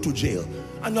 you'll go to jail.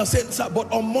 And you're saying, sir,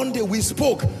 but on Monday we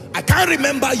spoke. I can't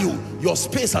remember you. Your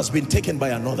space has been taken by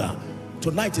another.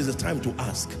 Tonight is the time to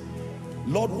ask.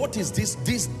 Lord, what is this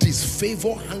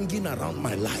disfavor hanging around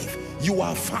my life? You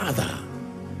are Father.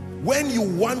 When you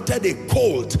wanted a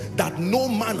colt that no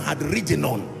man had ridden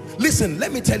on. Listen,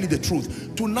 let me tell you the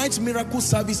truth. Tonight's miracle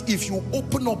service, if you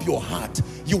open up your heart,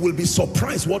 you will be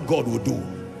surprised what God will do.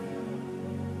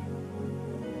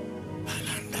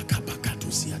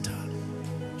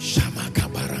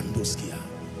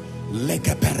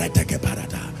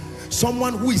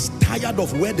 someone who is tired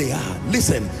of where they are.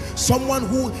 Listen, someone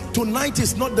who tonight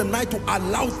is not the night to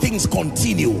allow things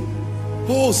continue.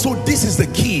 Oh, so this is the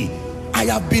key. I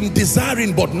have been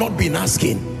desiring but not been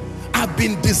asking. I've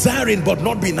been desiring but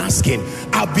not been asking.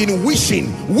 I've been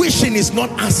wishing. Wishing is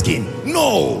not asking.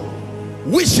 No,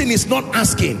 wishing is not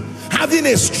asking. Having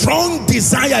a strong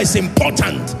desire is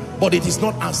important, but it is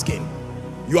not asking.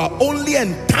 You are only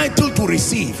entitled to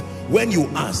receive when you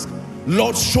ask.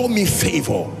 Lord, show me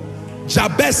favor.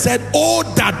 Jabez said, oh,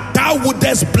 that thou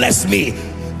wouldest bless me.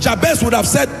 Jabez would have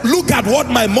said, look at what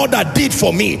my mother did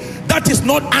for me. That is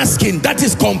not asking, that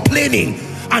is complaining.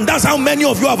 And that's how many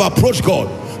of you have approached God.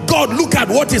 God, look at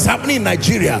what is happening in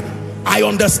Nigeria. I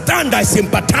understand, I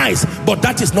sympathize, but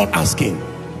that is not asking.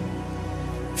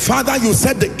 Father, you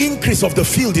said the increase of the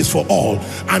field is for all,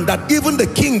 and that even the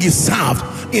king is served.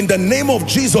 In the name of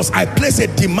Jesus, I place a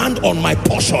demand on my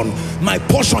portion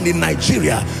in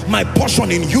Nigeria, my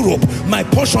portion in Europe, my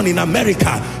portion in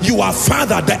America. You are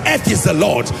Father, the earth is the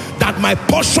Lord, that my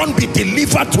portion be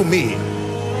delivered to me.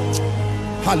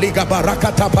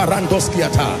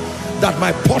 That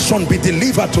my portion be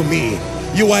delivered to me.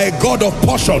 You are a God of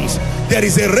portions. There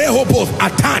is a Rehoboth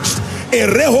attached, a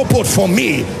Rehoboth for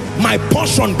me. My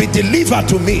portion be delivered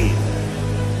to me.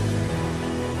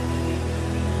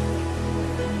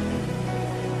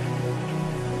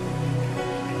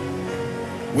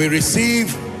 We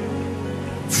receive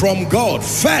from God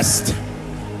first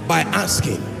by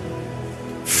asking.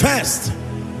 First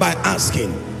by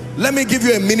asking. Let me give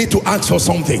you a minute to ask for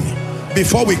something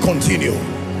before we continue.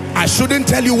 I shouldn't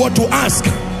tell you what to ask.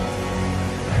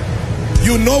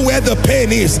 You know where the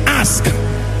pain is, ask.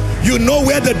 You know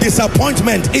where the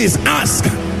disappointment is, ask.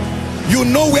 You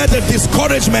know where the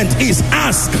discouragement is,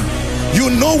 ask. You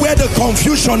know where the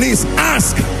confusion is,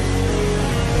 ask.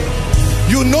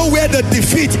 You know where the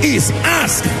defeat is,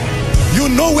 ask. You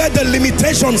know where the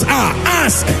limitations are,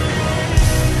 ask.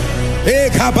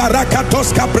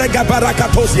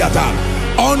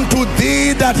 Unto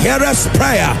thee that hearest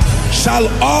prayer shall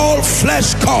all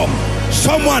flesh come.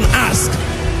 Someone ask.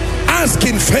 Ask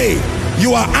in faith.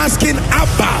 You are asking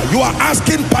Abba. You are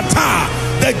asking Pata,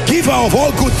 the giver of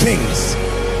all good things.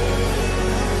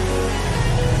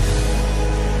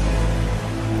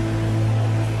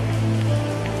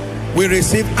 We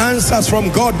receive answers from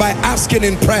God by asking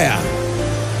in prayer.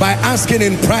 By asking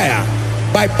in prayer.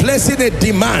 By placing a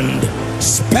demand.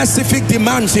 Specific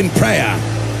demands in prayer.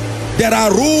 There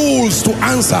are rules to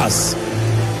answers.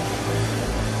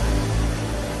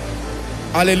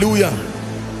 Hallelujah.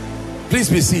 Please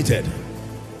be seated.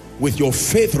 With your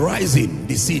faith rising,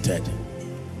 be seated.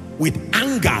 With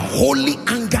anger, holy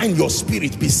anger in your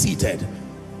spirit, be seated.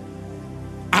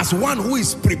 As one who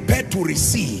is prepared to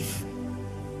receive.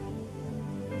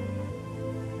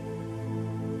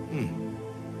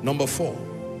 Number 4.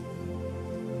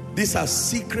 These are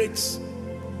secrets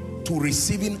to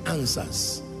receiving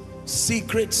answers.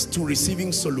 Secrets to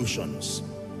receiving solutions.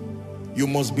 You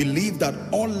must believe that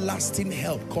all lasting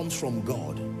help comes from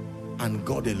God and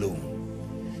God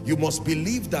alone. You must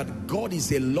believe that God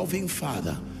is a loving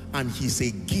Father and He's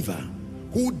a giver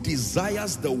who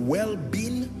desires the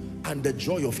well-being and the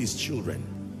joy of His children.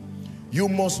 You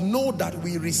must know that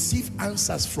we receive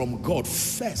answers from God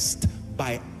first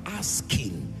by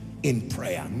asking in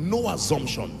prayer. No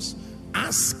assumptions.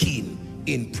 Asking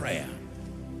in prayer.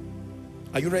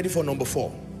 Are you ready for number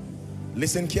 4?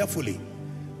 Listen carefully.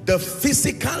 The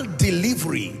physical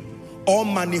delivery or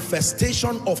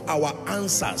manifestation of our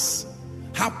answers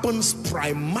happens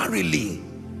primarily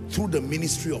through the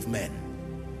ministry of men.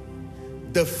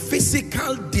 The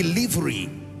physical delivery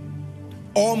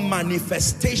or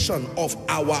manifestation of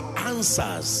our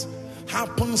answers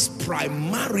happens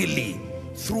primarily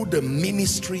through the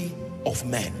ministry of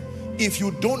men. If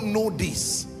you don't know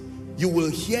this, you will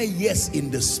hear yes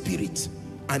in the spirit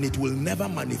and it will never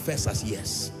manifest as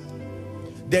yes.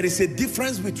 There is a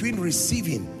difference between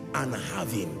receiving and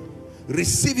having.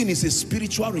 Receiving is a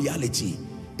spiritual reality.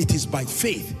 It is by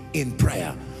faith in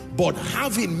prayer. But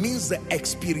having means the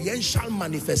experiential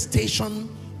manifestation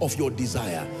of your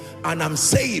desire. And I'm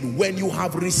saying, when you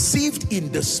have received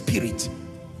in the spirit,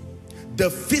 the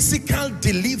physical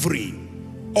delivery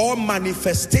or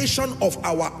manifestation of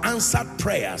our answered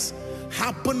prayers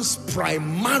happens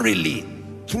primarily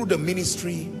through the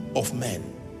ministry of men.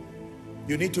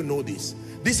 You need to know this.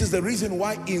 This is the reason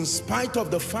why, in spite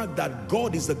of the fact that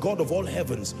God is the God of all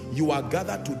heavens, you are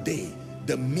gathered today,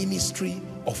 the ministry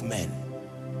of men.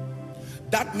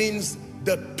 That means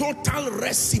the total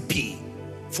recipe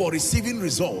for receiving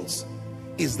results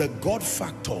is the God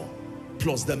factor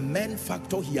plus the men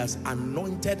factor He has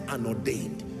anointed and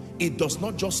ordained. It does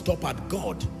not just stop at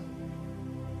God.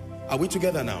 Are we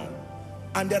together now?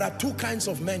 And there are two kinds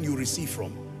of men you receive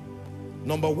from.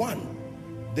 Number one,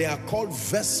 they are called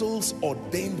vessels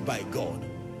ordained by God,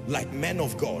 like men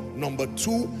of God. Number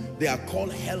two, they are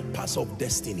called helpers of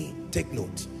destiny. Take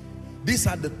note. These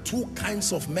are the two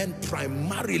kinds of men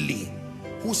primarily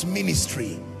whose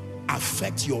ministry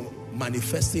affects your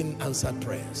manifesting answered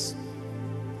prayers.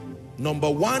 Number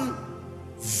one,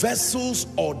 vessels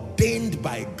ordained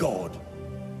by God.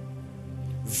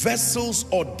 Vessels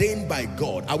ordained by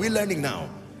God. Are we learning now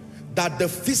that the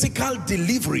physical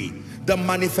delivery, the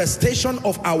manifestation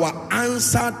of our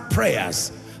answered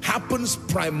prayers happens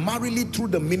primarily through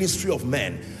the ministry of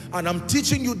men? And I'm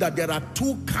teaching you that there are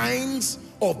two kinds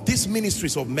of these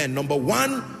ministries of men. Number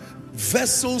one,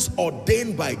 vessels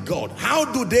ordained by God. How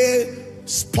do they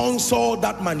sponsor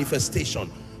that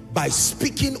manifestation? By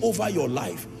speaking over your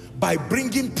life, by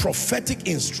bringing prophetic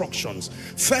instructions.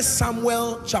 1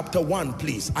 Samuel chapter 1,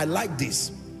 please. I like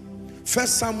this. 1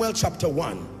 Samuel chapter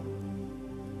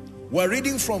 1. We're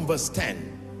reading from verse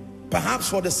 10. Perhaps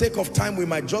for the sake of time, we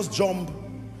might just jump.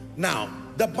 Now,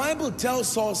 the Bible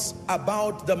tells us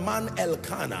about the man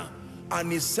Elkanah,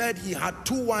 and he said he had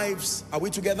two wives. Are we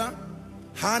together?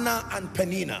 Hannah and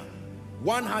Peninnah.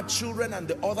 One had children and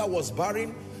the other was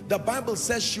barren. The Bible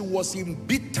says she was in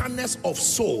bitterness of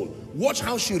soul. Watch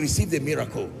how she received a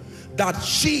miracle. That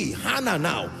she, Hannah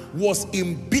now, was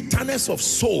in bitterness of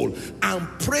soul and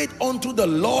prayed unto the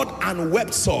Lord and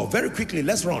wept sore. Very quickly,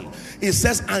 let's run. It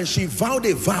says, and she vowed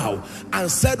a vow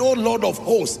and said, O Lord of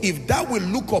hosts, if thou will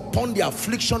look upon the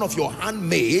affliction of your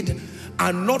handmaid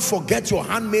and not forget your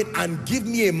handmaid and give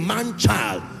me a man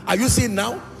child. Are you seeing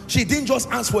now? She didn't just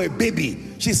ask for a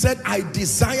baby. She said, I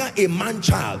desire a man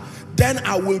child. Then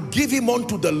I will give him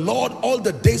unto the Lord all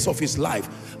the days of his life,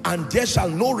 and there shall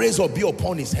no razor be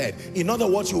upon his head. In other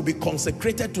words, he will be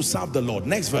consecrated to serve the Lord.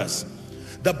 Next verse.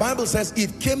 The Bible says,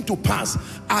 it came to pass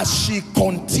as she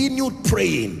continued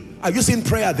praying. Are you seeing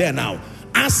prayer there now?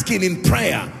 Asking in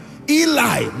prayer.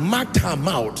 Eli marked her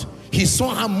mouth. He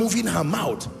saw her moving her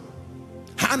mouth.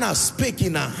 Hannah spake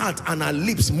in her heart and her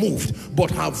lips moved,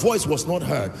 but her voice was not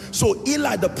heard. So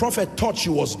Eli the prophet thought she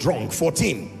was drunk.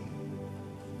 14.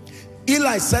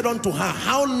 Eli said unto her,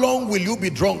 how long will you be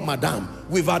drunk, madam?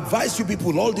 We've advised you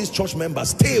people, all these church members,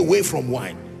 stay away from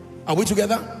wine. Are we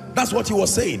together? That's what he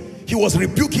was saying. He was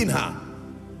rebuking her.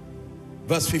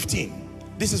 Verse 15.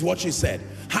 This is what she said.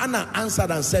 Hannah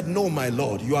answered and said, no, my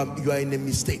Lord, you are in a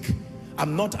mistake.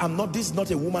 This is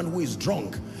not a woman who is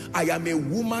drunk. I am a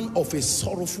woman of a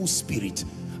sorrowful spirit.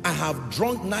 I have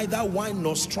drunk neither wine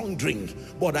nor strong drink,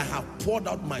 but I have poured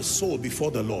out my soul before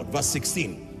the Lord. Verse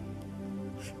 16.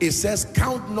 It says,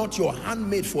 count not your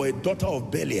handmaid for a daughter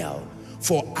of Belial,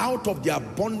 for out of the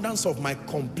abundance of my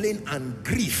complaint and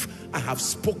grief I have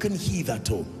spoken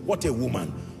hitherto. What a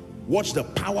woman. Watch the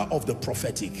power of the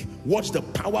prophetic. Watch the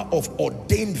power of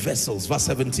ordained vessels. Verse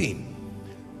 17.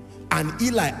 And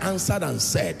Eli answered and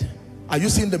said, are you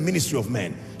seeing the ministry of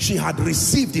men? She had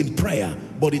received in prayer,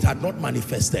 but it had not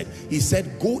manifested. He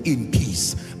said, go in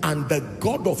peace, and the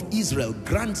God of Israel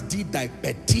grant thee thy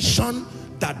petition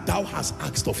that thou hast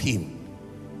asked of him.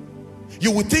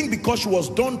 You would think because she was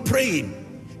done praying,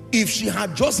 if she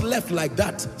had just left like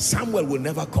that, Samuel will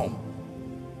never come.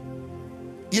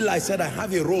 Eli said, I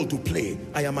have a role to play.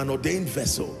 I am an ordained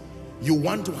vessel. You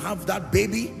want to have that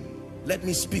baby? Let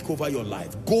me speak over your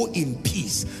life. Go in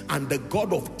peace, and the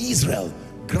God of Israel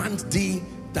grant thee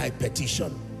thy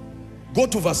petition. Go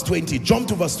to verse 20. Jump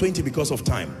to verse 20 because of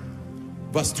time.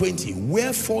 Verse 20.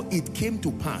 Wherefore it came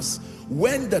to pass,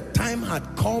 when the time had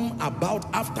come about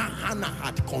after Hannah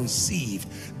had conceived,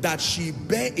 that she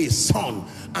bare a son,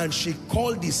 and she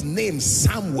called his name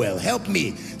Samuel. Help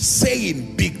me.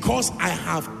 Saying, because I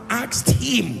have asked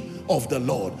him of the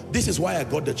Lord. This is why I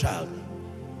got the child.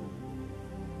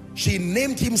 She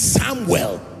named him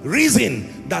Samuel.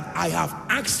 Reason that I have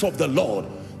asked of the Lord.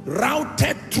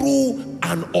 Routed through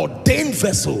an ordained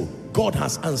vessel, God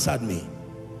has answered me.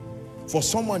 For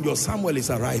someone, your Samuel is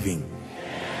arriving.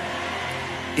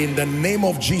 In the name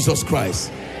of Jesus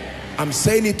Christ. I'm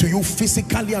saying it to you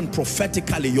physically and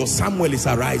prophetically. Your Samuel is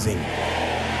arising.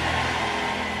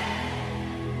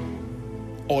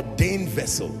 Ordained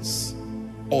vessels.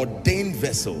 Ordained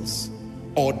vessels.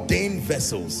 Ordained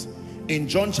vessels. In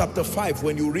John chapter 5,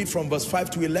 when you read from verse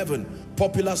 5 to 11,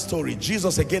 popular story,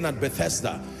 Jesus again at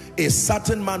Bethesda. A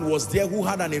certain man was there who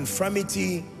had an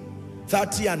infirmity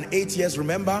 30 and 8 years,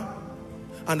 remember?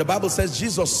 And the Bible says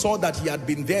Jesus saw that he had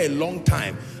been there a long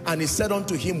time, and he said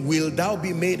unto him, will thou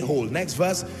be made whole? Next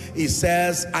verse, he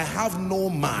says, I have no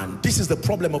man. This is the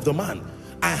problem of the man.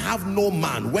 I have no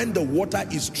man when the water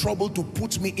is troubled to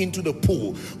put me into the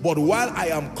pool. But while I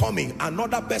am coming,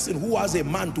 another person who has a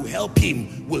man to help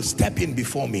him will step in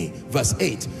before me. Verse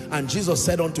 8, and Jesus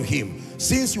said unto him,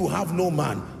 since you have no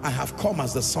man, I have come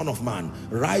as the Son of Man.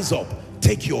 Rise up,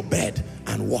 take your bed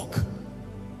and walk.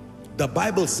 The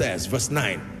Bible says, verse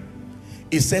 9,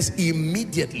 it says,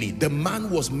 immediately the man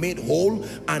was made whole,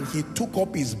 and he took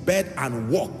up his bed and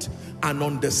walked. And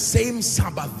on the same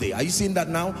Sabbath day, are you seeing that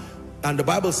now? And the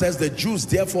Bible says the Jews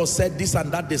therefore said this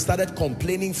and that. They started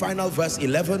complaining. Final verse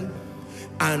 11.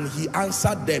 And he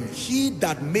answered them, he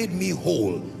that made me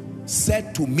whole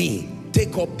said to me,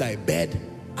 take up thy bed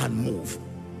and move.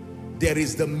 There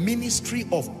is the ministry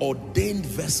of ordained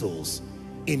vessels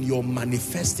in your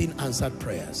manifesting answered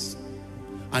prayers.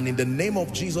 And in the name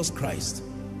of Jesus Christ,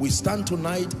 we stand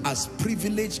tonight as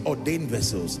privileged ordained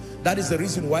vessels. That is the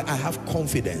reason why I have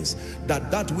confidence that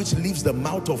that which leaves the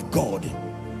mouth of God,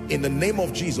 in the name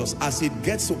of Jesus, as it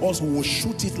gets to us, we will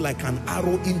shoot it like an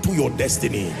arrow into your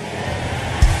destiny.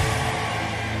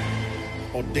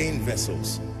 Ordained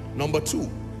vessels. Number two,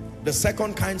 the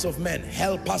second kinds of men,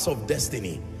 helpers of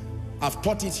destiny. I've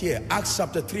taught it here. Acts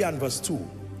chapter 3 and verse 2.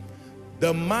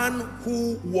 The man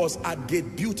who was at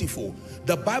Gate Beautiful,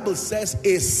 the Bible says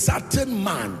a certain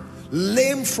man,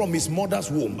 lame from his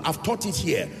mother's womb. I've taught it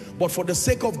here, but for the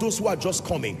sake of those who are just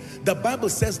coming, the Bible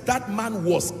says that man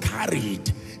was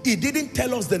carried. It didn't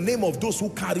tell us the name of those who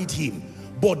carried him,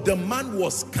 but the man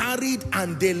was carried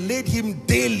and they laid him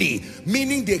daily,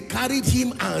 meaning they carried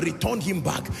him and returned him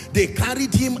back. They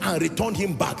carried him and returned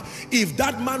him back. If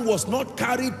that man was not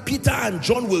carried, Peter and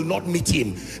John will not meet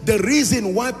him. The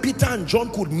reason why Peter and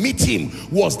John could meet him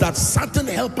was that certain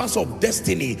helpers of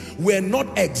destiny were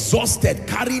not exhausted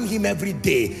carrying him every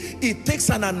day. It takes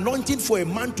an anointing for a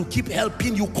man to keep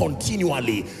helping you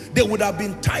continually. They would have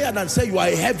been tired and said, you are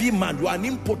a heavy man, you are an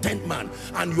impotent man,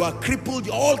 and you are crippled,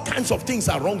 all kinds of things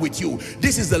are wrong with you.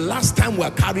 This is the last time we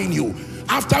are carrying you.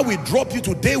 After we drop you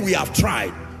today, we have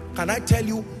tried. Can I tell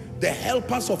you, the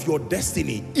helpers of your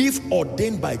destiny, if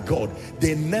ordained by God,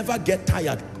 they never get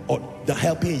tired of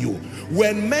helping you.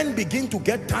 When men begin to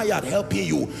get tired helping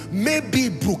you, maybe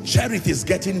Brook Cherith is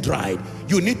getting dried.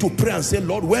 You need to pray and say,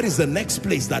 Lord, where is the next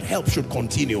place that help should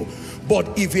continue?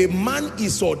 But if a man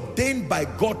is ordained by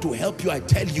God to help you, I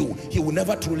tell you, he will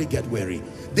never truly get weary.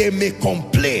 They may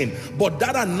complain, but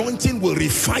that anointing will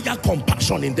refire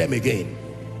compassion in them again.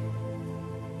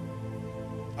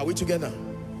 Are we together?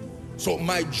 So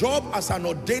my job as an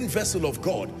ordained vessel of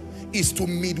God is to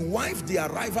midwife the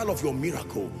arrival of your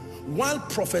miracle, while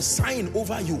prophesying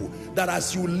over you that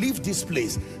as you leave this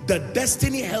place, the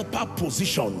destiny helper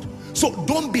positioned. So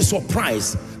don't be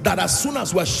surprised that as soon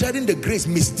as we're sharing the grace,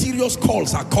 mysterious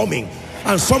calls are coming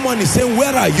and someone is saying,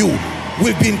 where are you?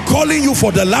 We've been calling you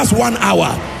for the last 1 hour.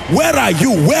 Where are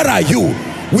you? Where are you?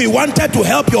 We wanted to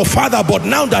help your father, but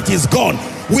now that he's gone,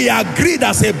 we agreed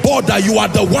as a board that you are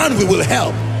the one we will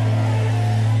help.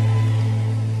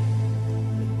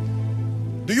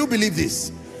 Do you believe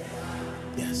this?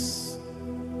 Yes.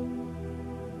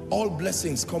 All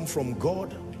blessings come from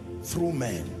God through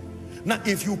men. Now,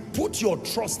 if you put your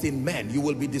trust in men, you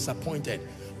will be disappointed.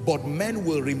 But men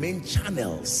will remain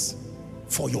channels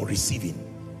for your receiving.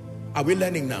 Are we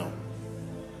learning now?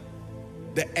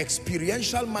 The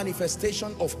experiential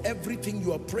manifestation of everything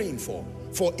you are praying for.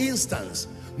 For instance,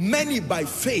 many by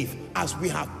faith, as we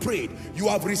have prayed, you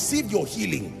have received your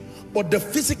healing, but the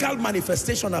physical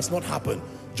manifestation has not happened.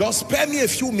 Just spare me a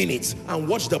few minutes and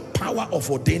watch the power of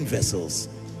ordained vessels.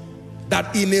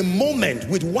 That in a moment,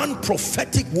 with one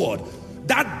prophetic word,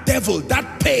 that devil,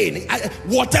 that pain,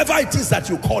 whatever it is that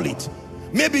you call it,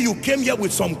 maybe you came here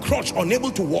with some crutch,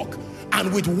 unable to walk,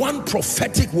 and with one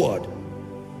prophetic word,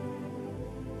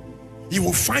 you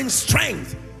will find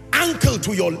strength,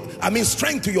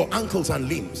 strength to your ankles and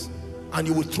limbs, and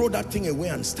you will throw that thing away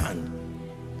and stand.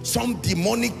 Some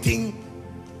demonic thing.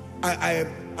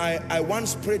 I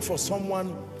once prayed for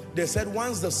someone. They said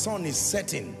once the sun is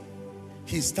setting,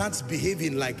 he starts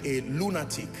behaving like a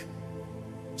lunatic.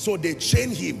 So they chain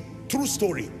him. True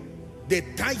story. They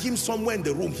tie him somewhere in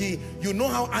the room. You know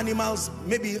how animals,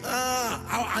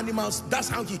 that's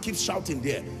how he keeps shouting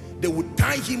there. They would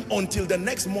tie him until the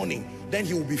next morning. Then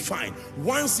he will be fine.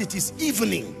 Once it is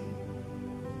evening,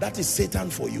 that is Satan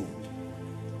for you.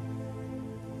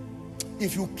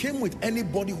 if you came with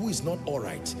anybody who is not all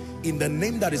right, in the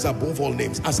name that is above all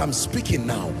names, as I'm speaking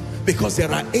now, because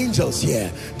there are angels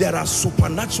here, there are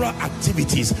supernatural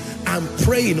activities, I'm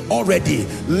praying already,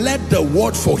 let the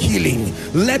word for healing,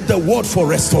 let the word for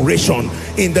restoration,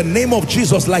 in the name of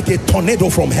Jesus, like a tornado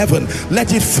from heaven,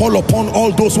 let it fall upon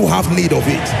all those who have need of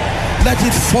it. Let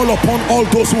it fall upon all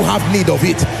those who have need of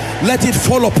it. Let it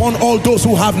fall upon all those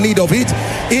who have need of it,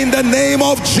 in the name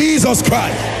of Jesus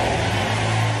Christ.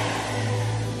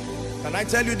 Can I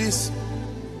tell you this?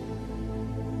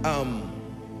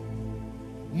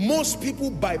 Most people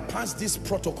bypass this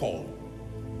protocol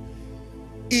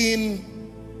in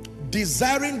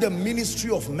desiring the ministry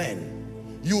of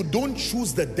men. You don't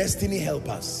choose the destiny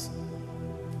helpers.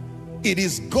 It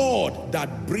is God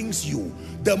that brings you.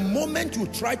 The moment you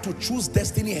try to choose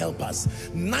destiny helpers,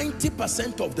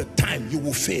 90% of the time you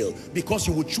will fail, because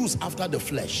you will choose after the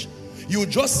flesh. You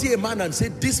just see a man and say,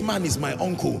 this man is my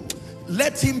uncle,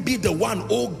 let him be the one,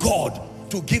 oh God,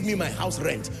 to give me my house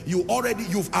rent. You've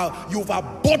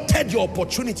aborted your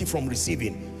opportunity from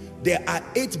receiving. There are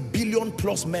 8 billion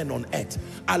plus men on earth.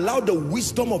 Allow the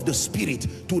wisdom of the Spirit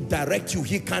to direct you.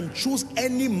 He can choose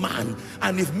any man,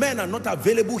 and if men are not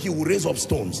available, he will raise up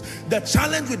stones. The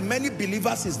challenge with many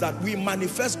believers is that we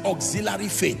manifest auxiliary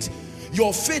faith.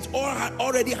 Your faith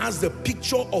already has the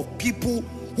picture of people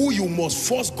who you must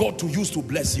force God to use to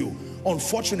bless you.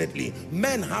 Unfortunately,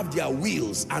 men have their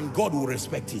wills and God will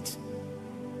respect it.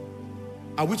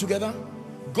 Are we together?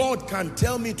 God can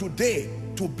tell me today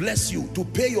to bless you, to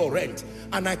pay your rent,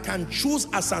 and I can choose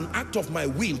as an act of my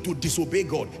will to disobey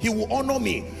God. He will honor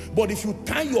me. But if you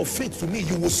tie your faith to me,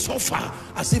 you will suffer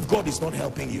as if God is not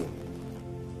helping you.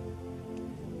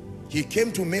 He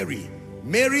came to Mary.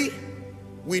 Mary,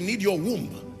 we need your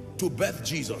womb to birth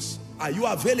Jesus. Are you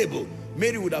available?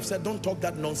 Mary would have said, don't talk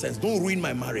that nonsense. Don't ruin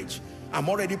my marriage. I'm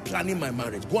already planning my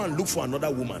marriage. Go and look for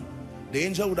another woman. The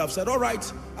angel would have said, all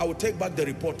right, I will take back the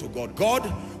report to God.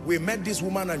 God, we met this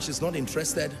woman and she's not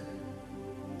interested.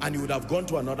 And he would have gone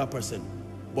to another person.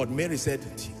 But Mary said,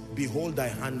 behold thy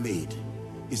handmaid.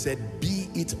 He said, be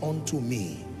it unto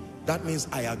me. That means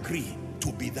I agree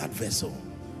to be that vessel.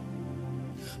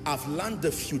 I've learned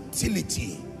the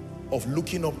futility of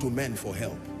looking up to men for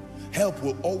help. Help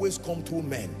will always come through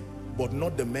men, but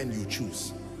not the men you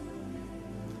choose.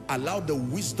 Allow the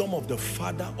wisdom of the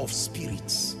Father of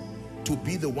spirits to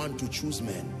be the one to choose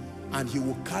men, and he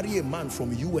will carry a man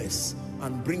from US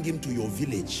and bring him to your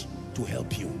village to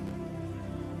help you.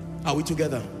 Are we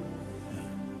together?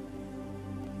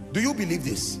 Do you believe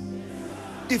this?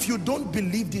 If you don't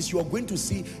believe this, you are going to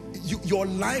see your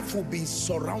life will be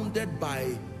surrounded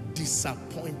by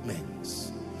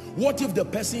disappointments. What if the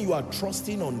person you are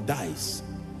trusting on dies?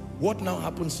 What now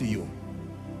happens to you?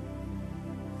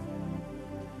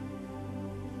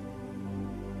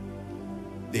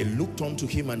 They looked unto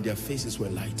him and their faces were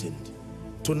lightened.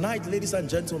 Tonight, ladies and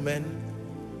gentlemen,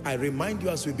 I remind you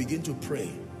as we begin to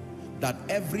pray that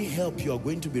every help you are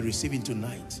going to be receiving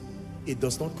tonight, it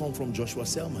does not come from Joshua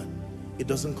Selman. It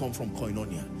doesn't come from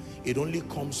Koinonia. It only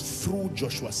comes through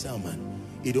Joshua Selman.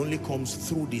 It only comes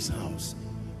through this house.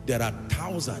 There are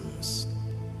thousands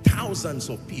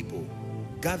of people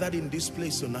gathered in this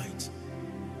place tonight.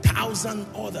 1,000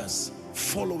 others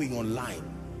following online.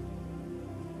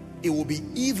 It will be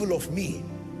evil of me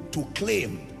to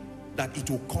claim that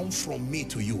it will come from me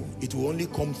to you. It will only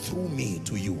come through me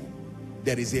to you.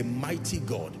 There is a mighty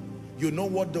God. You know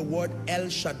what the word El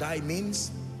Shaddai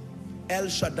means? El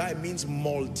Shaddai means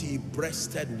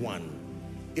multi-breasted one.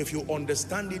 If you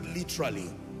understand it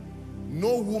literally,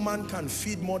 no woman can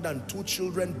feed more than 2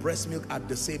 children breast milk at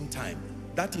the same time.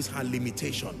 That is her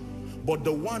limitation. But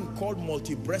the one called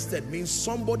multi-breasted means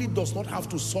somebody does not have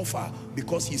to suffer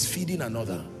because he's feeding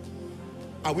another.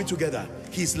 Are we together?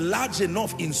 He's large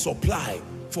enough in supply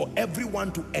for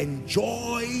everyone to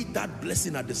enjoy that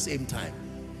blessing at the same time.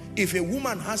 If a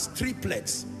woman has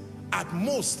triplets, at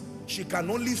most she can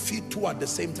only feed 2 at the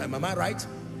same time. Am I right?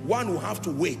 One will have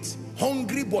to wait,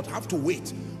 hungry but have to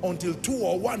wait until 2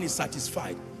 or 1 is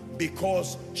satisfied,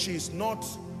 because she's not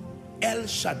El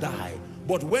Shaddai.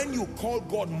 But when you call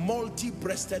God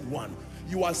multi-breasted one,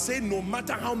 you are saying no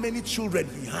matter how many children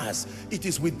he has, it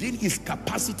is within his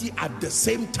capacity at the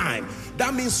same time.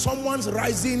 That means someone's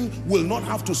rising will not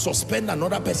have to suspend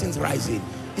another person's rising.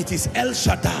 It is El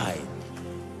Shaddai.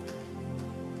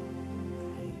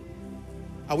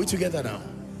 Are we together now?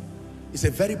 It's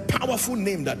a very powerful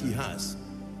name that he has.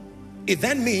 It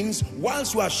then means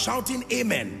whilst you are shouting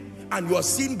amen and you are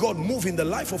seeing God move in the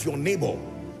life of your neighbor,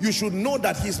 you should know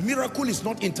that his miracle is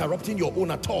not interrupting your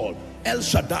own at all. El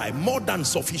Shaddai, more than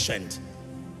sufficient.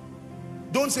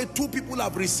 Don't say two people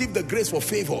have received the grace for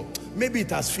favor, maybe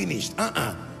it has finished.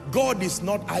 God is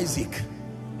not Isaac,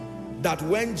 that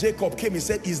when Jacob came, he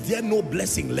said, is there no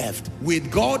blessing left?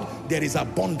 With God, there is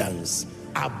abundance.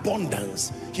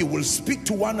 Abundance. He will speak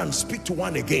to one and speak to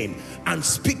one again, and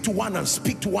speak to one and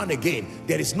speak to one again.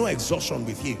 There is no exhaustion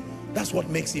with him. That's what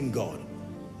makes him God.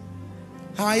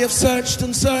 I have searched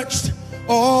and searched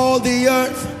all the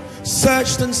earth,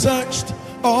 searched and searched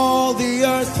all the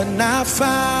earth, and I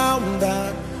found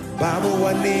that I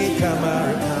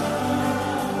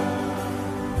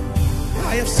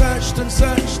have searched and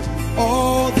searched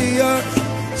all the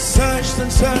earth, searched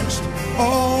and searched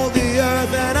all the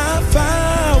earth, and I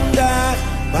found that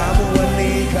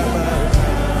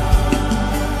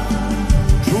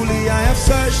truly I have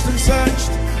searched and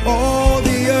searched all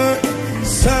the earth,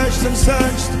 searched and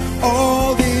searched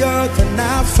all the earth, and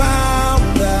I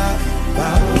found that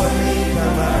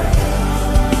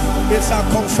it's our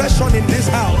confession in this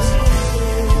house.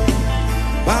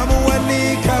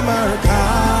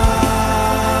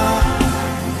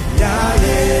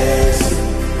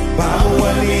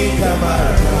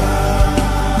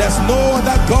 There's no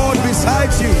other God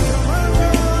besides you.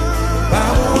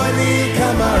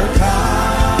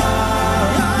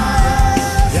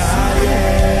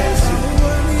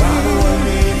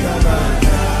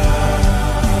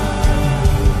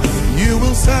 You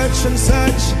will search and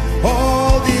search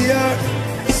all the earth,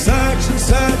 search and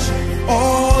search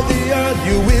all the earth,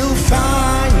 you will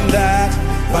find that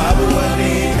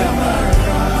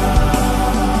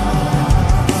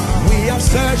we have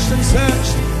searched and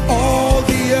searched all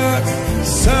the earth,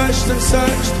 searched and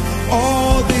searched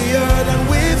all the earth, and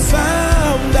we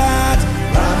found that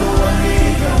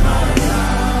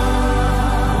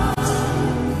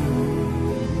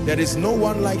there is no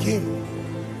one like him.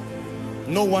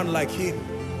 No one like him.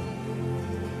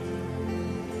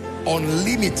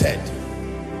 Unlimited,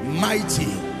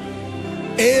 mighty,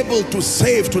 able to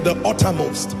save to the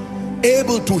uttermost,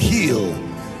 able to heal,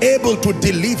 able to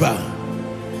deliver.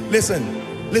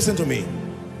 Listen to me.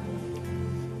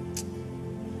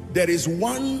 There is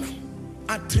one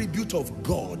attribute of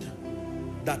God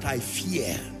that I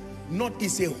fear. Not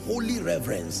is a holy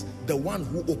reverence, the one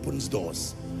who opens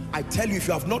doors. I tell you, if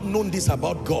you have not known this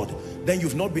about God, then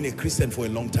you've not been a Christian for a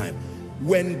long time.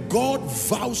 When God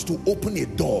vows to open a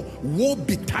door, woe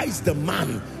betides the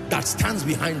man that stands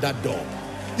behind that door.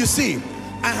 You see,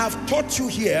 I have taught you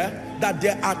here that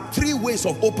there are three ways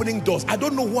of opening doors. I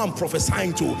don't know who I'm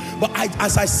prophesying to, but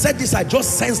as I said this, I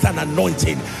just sensed an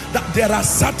anointing that there are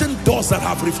certain doors that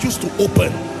have refused to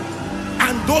open,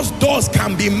 and those doors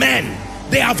can be men.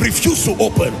 They have refused to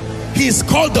open. He is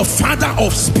called the Father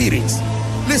of Spirits.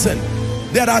 Listen,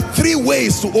 there are three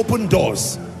ways to open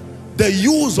doors. The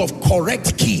use of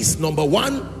correct keys, number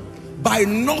one. By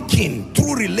knocking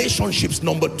through relationships,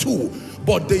 number two.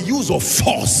 But the use of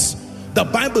force. The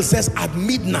Bible says at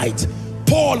midnight,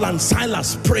 Paul and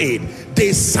Silas prayed.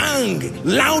 They sang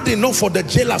loud enough for the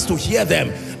jailers to hear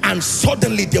them, and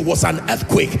suddenly there was an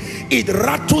earthquake. It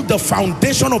rattled the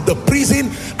foundation of the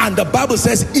prison, and the Bible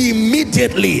says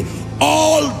immediately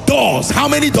all doors, how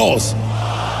many doors?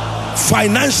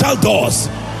 Financial doors,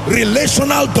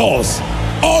 relational doors,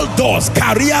 all doors,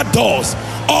 career doors,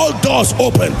 all doors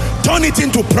open. Turn it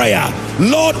into prayer.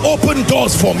 Lord, open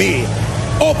doors for me.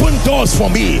 Open doors for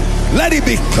me. Let it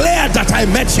be clear that I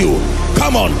met you.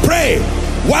 Come on, pray.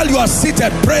 While you are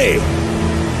seated, pray.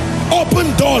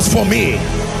 Open doors for me.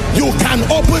 You can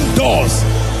open doors.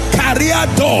 Career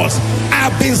doors. I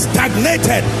have been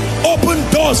stagnated. Open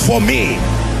doors for me.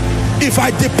 If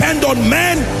I depend on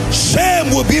men,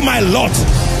 shame will be my lot.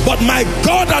 But my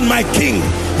God and my King,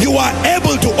 you are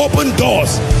able to open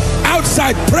doors.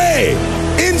 Outside, pray.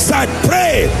 Inside,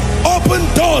 pray. Open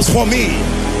doors for me.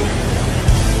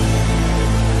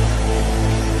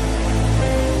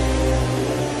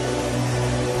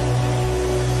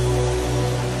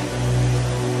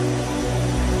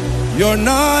 You're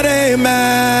not a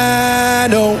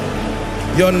man, oh.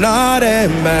 You're not a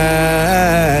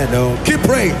man, oh. Keep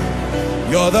praying.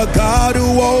 You're the God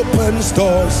who opens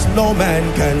doors no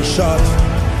man can shut.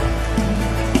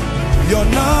 You're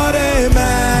not a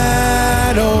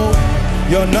man, oh.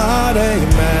 You're not a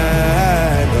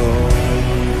man, oh.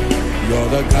 You're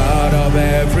the God of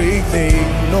everything.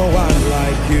 No one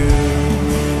like you.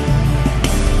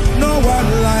 No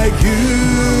one like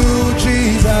you,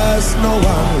 Jesus. No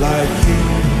one like you.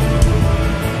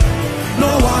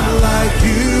 No one like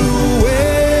you.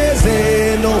 Is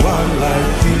there no one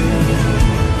like you?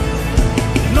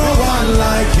 No one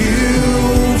like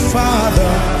you,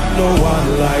 Father. No one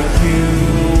like you,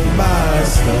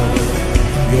 Master.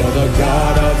 You're the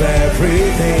God of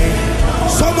everything.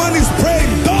 Someone is praying.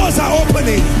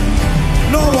 opening.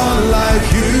 No one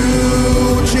like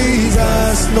you,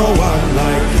 Jesus. No one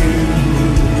like you.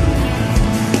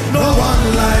 No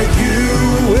one like you.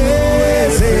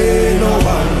 Say no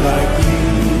one like you.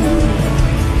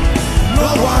 No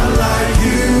one like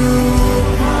you.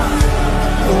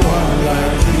 No one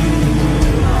like you.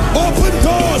 Open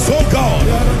doors, oh God.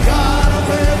 You're the God of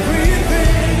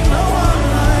everything. No one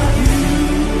like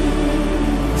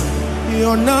you.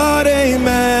 You're not a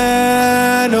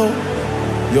man, oh.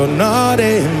 You're not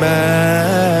a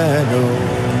man, oh.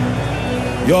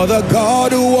 You're the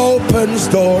God who opens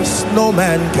doors no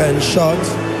man can shut.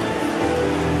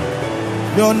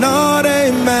 You're not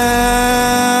a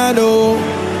man, oh.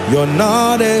 You're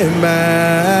not a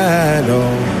man,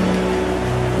 oh.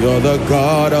 You're the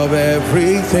God of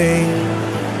everything.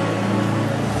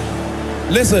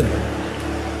 Listen.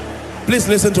 Please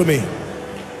listen to me.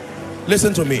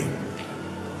 Listen to me.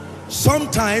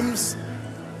 Sometimes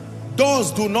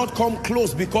doors do not come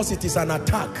close because it is an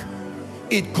attack.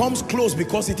 It comes close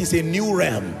because it is a new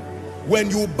realm.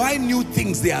 When you buy new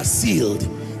things, they are sealed.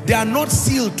 They are not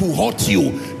sealed to hurt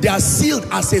you. They are sealed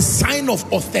as a sign of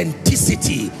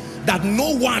authenticity, that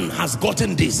no one has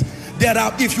gotten this. There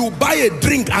are, if you buy a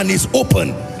drink and it's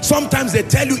open, sometimes they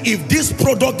tell you if this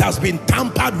product has been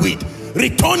tampered with,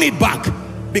 return it back,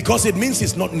 because it means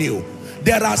it's not new.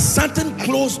 There are certain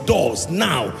closed doors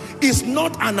now. It's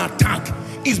not an attack.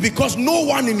 It's because no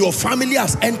one in your family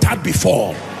has entered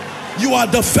before. You are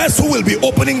the first who will be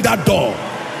opening that door.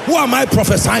 Who am I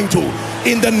prophesying to?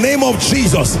 In the name of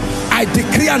Jesus, I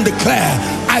decree and declare,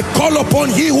 I call upon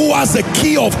he who has the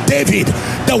key of David,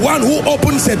 the one who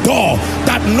opens a door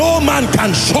that no man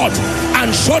can shut, and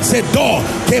shuts a door.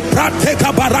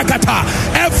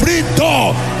 Every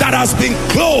door that has been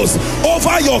closed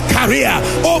over your career,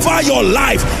 over your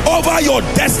life, over your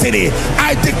destiny,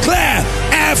 I declare,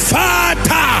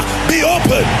 Ephata, be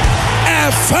open.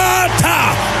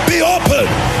 Ephata, be open.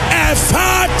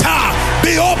 Ephata,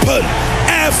 be open.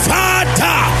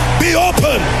 Ephata, be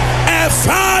open.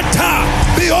 Ephata,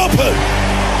 be open.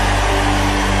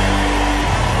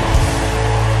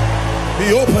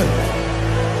 Be open.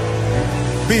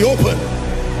 Be open.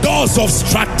 Doors of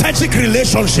strategic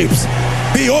relationships,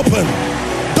 be open.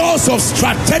 Doors of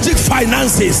strategic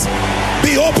finances,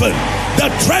 be open. The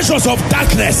treasures of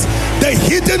darkness, the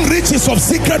hidden riches of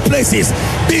secret places,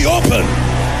 be open.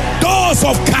 Doors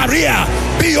of career,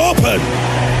 be open.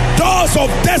 Doors of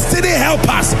destiny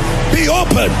helpers, be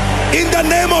open. In the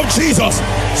name of Jesus,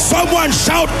 someone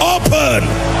shout open.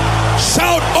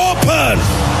 Shout open.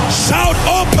 Shout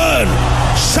open.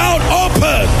 Shout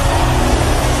open.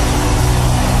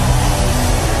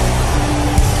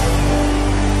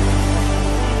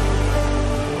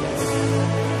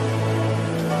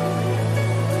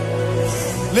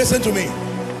 Listen to me.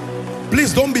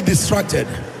 Please don't be distracted.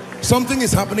 Something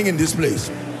is happening in this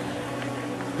place.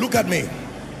 Look at me.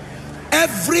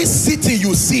 Every city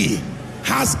you see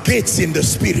has gates in the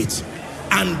spirit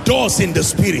and doors in the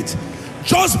spirit.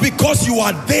 Just because you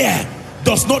are there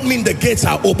does not mean the gates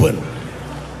are open.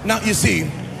 Now you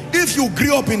see, if you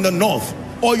grew up in the north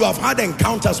or you have had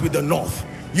encounters with the north,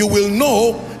 you will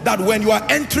know that when you are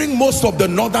entering most of the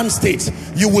northern states,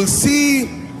 you will see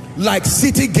like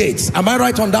city gates. Am I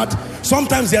right on that?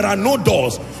 Sometimes there are no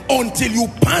doors. Until you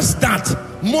pass that,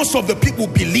 most of the people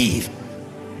believe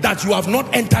that you have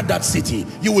not entered that city.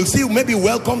 You will see maybe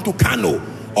welcome to Kano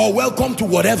or welcome to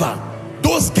whatever.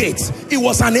 Those gates, it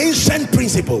was an ancient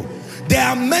principle. There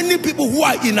are many people who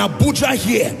are in Abuja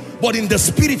here, but in the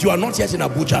spirit you are not yet in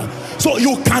Abuja. So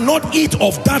you cannot eat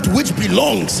of that which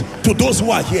belongs to those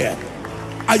who are here.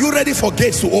 Are you ready for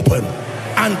gates to open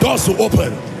and doors to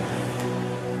open?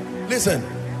 Listen,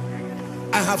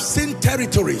 I have seen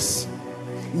territories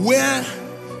where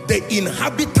the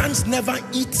inhabitants never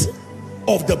eat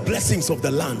of the blessings of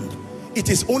the land. It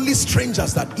is only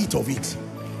strangers that eat of it.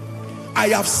 I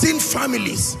have seen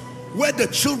families where the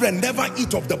children never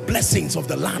eat of the blessings of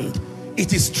the land.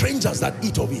 It is strangers that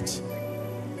eat of it.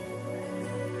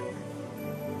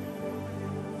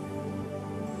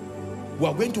 We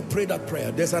are going to pray that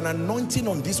prayer. There's an anointing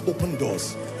on these open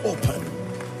doors. Open.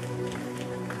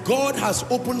 God has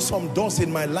opened some doors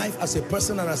in my life as a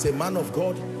person and as a man of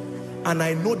God, and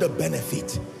I know the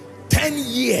benefit. 10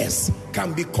 years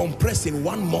can be compressed in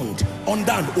 1 month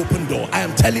under an open door. I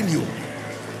am telling you.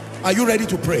 Are you ready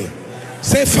to pray?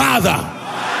 Say, Father.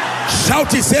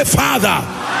 Shout it. Say, Father.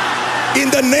 In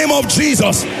the name of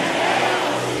Jesus,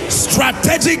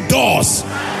 strategic doors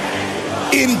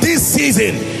in this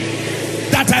season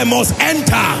that I must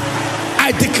enter,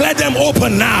 I declare them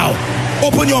open now.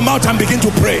 Open your mouth and begin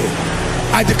to pray.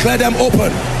 I declare them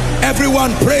open.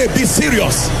 Everyone pray. Be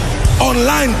serious.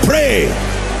 Online, pray.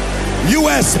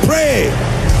 US, pray.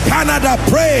 Canada,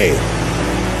 pray.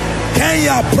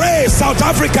 Kenya, pray. South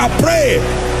Africa, pray.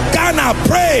 Ghana,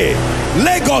 pray.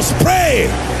 Lagos, pray.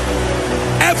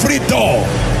 Every door,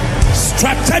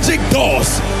 strategic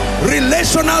doors,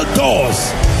 relational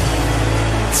doors,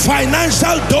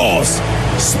 financial doors,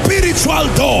 spiritual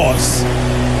doors.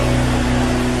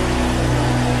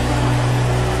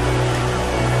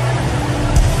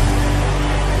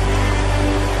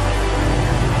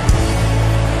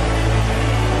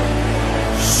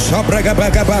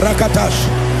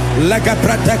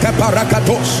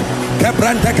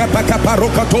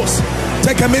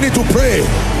 Take a minute to pray.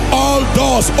 All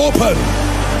doors open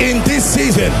in this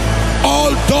season.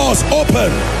 All doors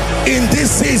open in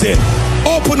this season.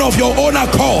 Open of your own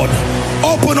accord.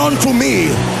 Open unto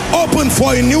me. Open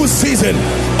for a new season.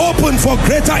 Open for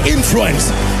greater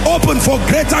influence. Open for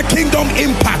greater kingdom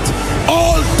impact.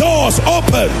 All doors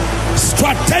open.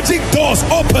 Strategic doors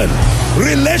open.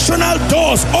 Relational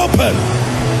doors open.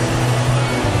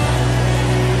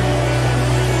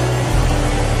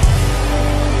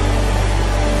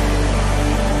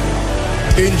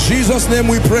 In Jesus' name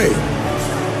we pray.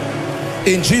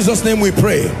 In Jesus' name we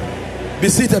pray. Be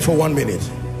seated for 1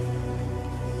 minute.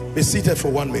 Be seated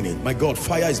for 1 minute. My God,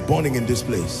 fire is burning in this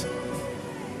place.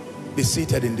 Be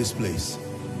seated in this place.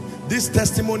 This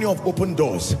testimony of open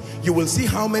doors, you will see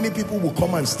how many people will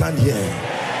come and stand here.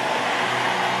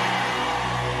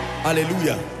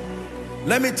 Hallelujah.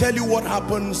 Let me tell you what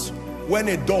happens when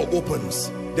a door opens.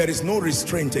 There is no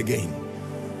restraint again.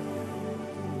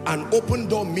 An open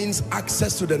door means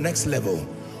access to the next level.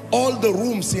 All the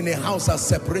rooms in a house are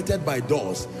separated by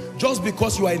doors. Just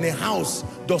because you are in a house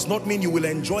does not mean you will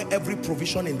enjoy every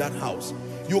provision in that house.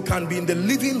 You can be in the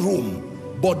living room,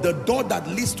 but the door that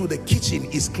leads to the kitchen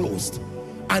is closed.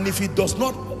 And if it does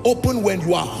not open when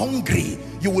you are hungry,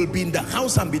 you will be in the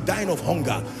house and be dying of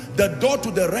hunger. The door to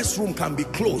the restroom can be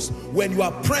closed. When you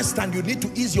are pressed and you need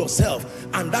to ease yourself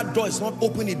and that door is not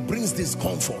open, it brings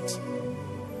discomfort.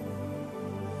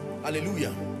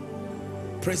 Hallelujah.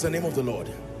 Praise the name of the Lord.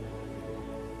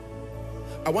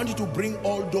 I want you to bring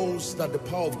all those that the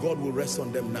power of God will rest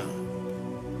on them now.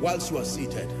 Whilst you are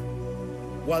seated,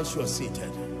 whilst you are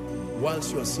seated,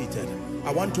 whilst you are seated,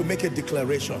 I want to make a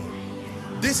declaration.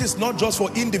 This is not just for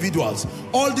individuals.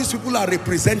 All these people are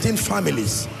representing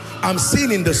families. I'm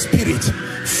seeing in the spirit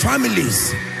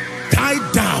families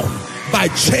tied down by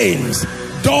chains,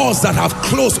 doors that have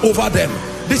closed over them.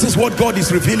 This is what God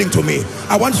is revealing to me.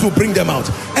 I want you to bring them out.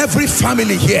 Every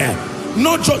family here,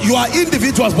 not just you are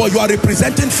individuals, but you are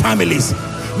representing families.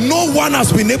 No one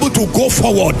has been able to go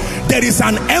forward. There is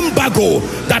an embargo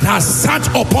that has sat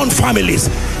upon families.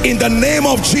 In the name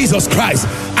of Jesus Christ,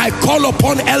 I call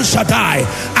upon El Shaddai.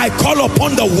 I call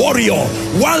upon the warrior.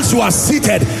 Whilst you are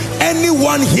seated,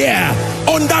 anyone here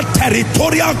under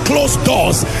territorial closed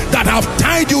doors that have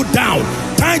tied you down,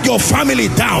 tied your family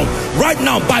down, right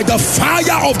now, by the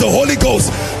fire of the Holy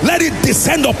Ghost, let it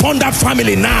descend upon that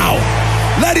family now.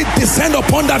 Let it descend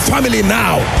upon that family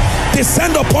now.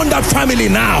 Descend upon that family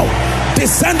now.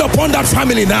 Descend upon that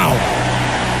family now.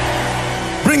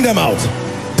 Bring them out.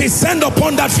 Descend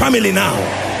upon that family now.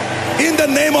 In the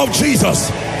name of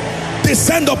Jesus,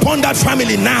 descend upon that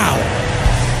family now.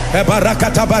 My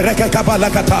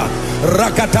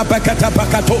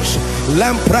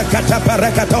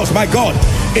God,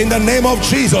 in the name of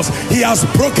Jesus, he has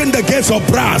broken the gates of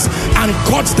brass and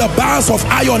cut the bars of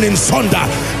iron in sunder.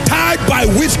 Tied by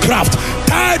witchcraft,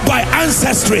 tied by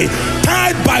ancestry,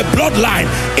 tied by bloodline,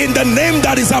 in the name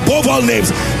that is above all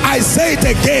names, I say it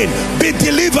again, be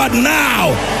delivered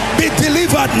now. Be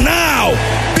delivered now.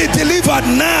 Be delivered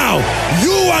now.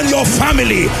 You and your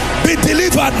family, be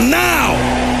delivered now.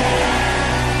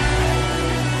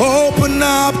 Open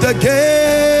up the gate.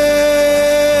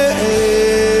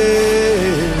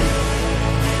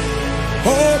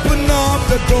 Open up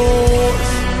the doors.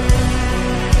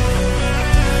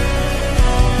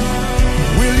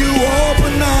 Will you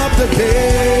open up the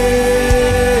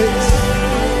gates?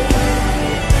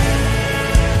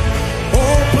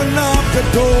 Open up the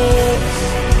doors.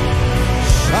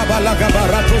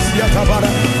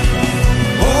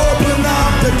 Open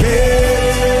up the gates.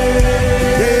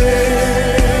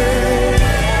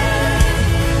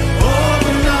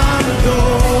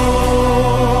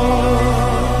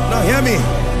 Me.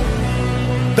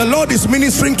 The Lord is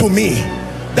ministering to me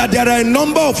that there are a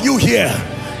number of you here,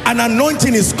 an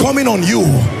anointing is coming on you.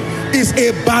 It's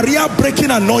a barrier breaking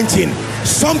anointing,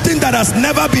 something that has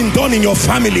never been done in your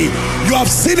family. You have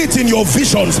seen it in your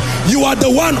visions. You are the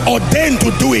one ordained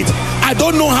to do it. I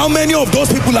don't know how many of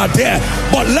those people are there,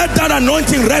 but let that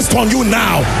anointing rest on you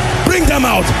now. Bring them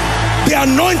out. the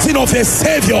anointing of a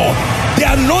savior, the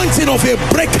anointing of a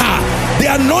breaker, the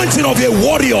anointing of a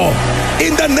warrior,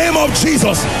 in the name of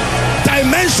Jesus.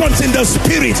 Dimensions in the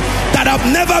spirit that have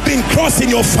never been crossed in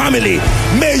your family,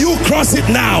 may you cross it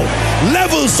now.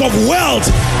 Levels of wealth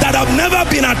that have never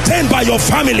been attained by your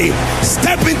family,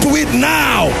 step into it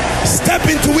now. Step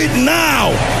into it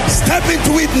now. Step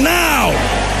into it now.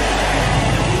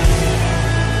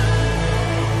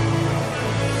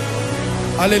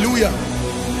 Hallelujah.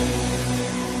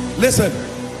 Listen,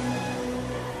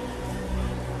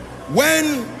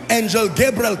 when angel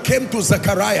Gabriel came to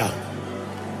Zechariah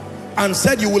and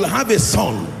said, you will have a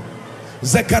son,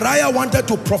 Zechariah wanted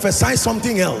to prophesy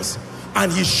something else,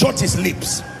 and he shut his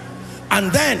lips.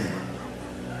 And then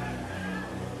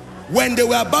when they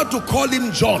were about to call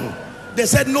him John, they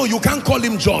said, no, you can't call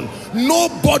him John.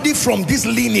 Nobody from this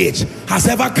lineage has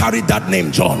ever carried that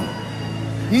name, John.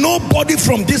 Nobody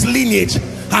from this lineage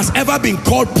has ever been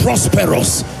called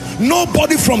prosperous.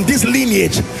 Nobody from this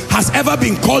lineage has ever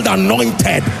been called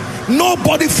anointed.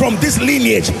 Nobody from this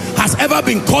lineage has ever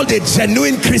been called a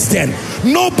genuine Christian.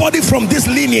 Nobody from this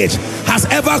lineage has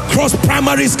ever crossed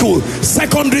primary school,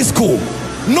 secondary school.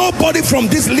 Nobody from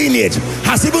this lineage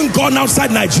has even gone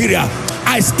outside Nigeria.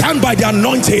 I stand by the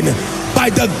anointing,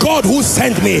 by the God who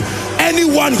sent me.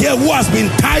 Anyone here who has been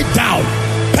tied down,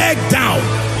 pegged down,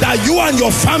 that you and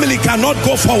your family cannot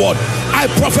go forward, I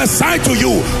prophesy to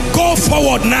you, go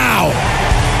forward now.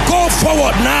 Go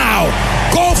forward now.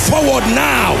 Go forward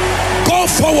now. Go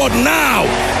forward now.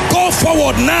 Go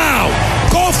forward now.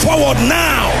 Go forward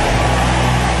now.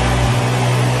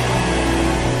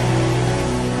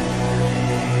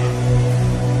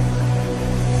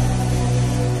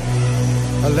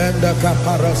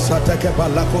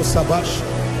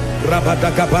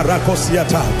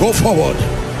 Go forward.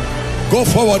 Go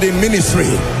forward in ministry.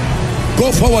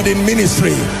 Go forward in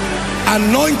ministry.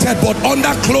 Anointed but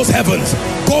under closed heavens.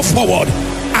 Go forward.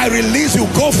 I release you.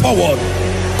 Go forward.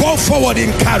 Go forward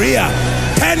in career.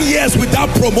 10 years without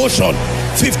promotion,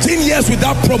 15 years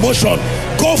without promotion.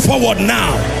 Go forward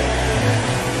now.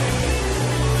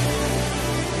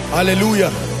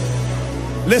 Hallelujah.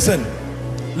 Listen,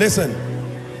 listen.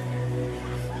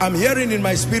 I'm hearing in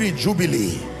my spirit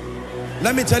jubilee.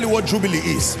 Let me tell you what jubilee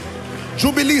is.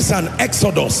 Jubilee is an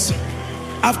exodus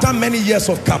after many years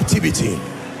of captivity.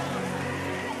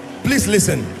 Please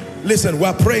listen. Listen,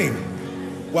 we're praying.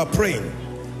 We're praying.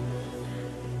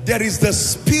 There is the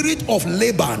spirit of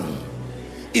Laban.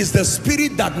 Is the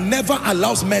spirit that never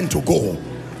allows men to go.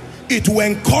 It will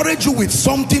encourage you with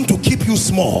something to keep you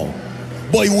small,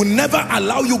 but it will never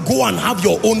allow you go and have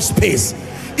your own space.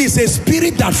 It's a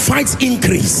spirit that fights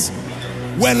increase.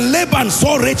 When Laban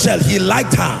saw Rachel, he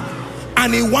liked her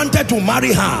and he wanted to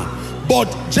marry her, but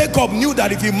Jacob knew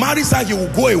that if he marries her, he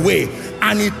will go away,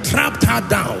 and he trapped her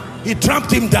down. He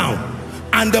trapped him down,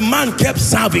 and the man kept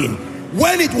serving.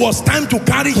 When it was time to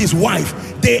carry his wife,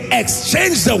 they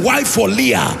exchanged the wife for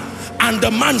Leah, and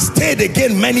the man stayed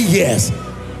again many years.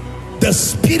 The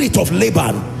spirit of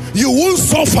Laban. You won't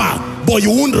suffer, but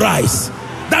you won't rise.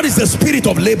 That is the spirit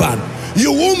of Laban.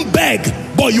 You won't beg,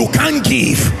 but you can't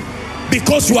give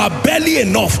because you are barely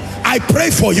enough. I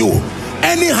pray for you.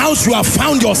 Any house you have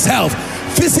found yourself,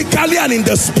 physically and in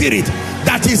the spirit,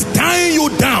 that is tying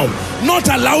you down, not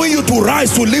allowing you to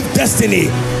rise to live destiny,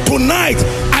 tonight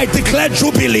I declare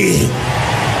jubilee.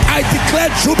 I declare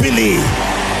jubilee.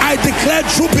 I declare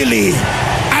jubilee.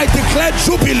 I declare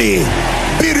jubilee.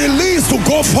 Be released to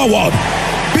go forward.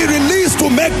 Be released to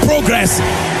make progress.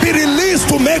 Be released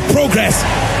to make progress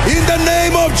in the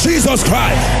name of Jesus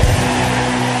Christ.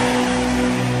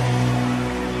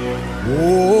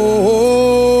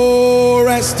 Oh,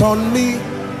 rest on me.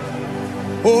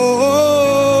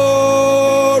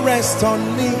 Oh, rest on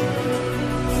me.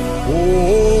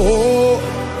 Oh,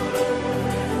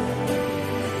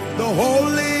 the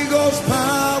Holy Ghost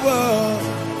power.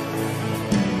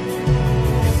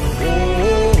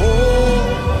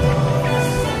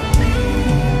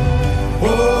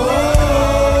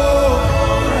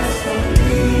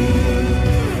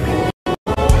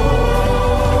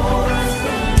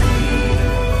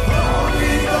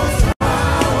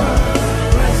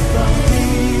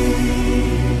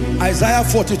 Isaiah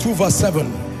 42 verse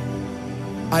 7.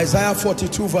 Isaiah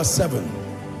 42 verse 7.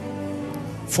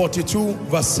 42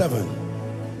 verse 7.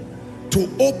 To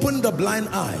open the blind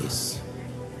eyes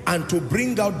and to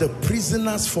bring out the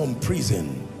prisoners from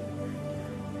prison,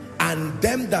 and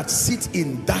them that sit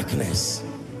in darkness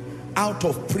out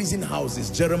of prison houses.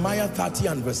 Jeremiah 30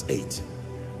 and verse 8.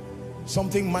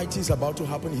 Something mighty is about to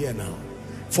happen here now.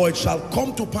 For it shall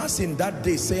come to pass in that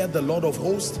day, saith the Lord of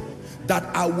hosts, that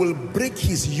I will break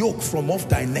his yoke from off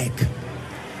thy neck,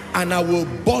 and I will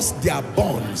burst their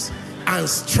bonds, and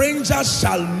strangers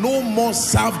shall no more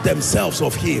serve themselves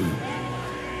of him.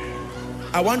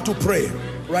 I want to pray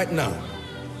right now.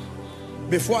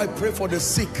 Before I pray for the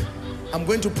sick, I'm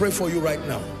going to pray for you right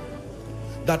now.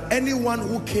 That anyone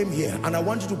who came here, and I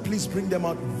want you to please bring them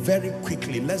out very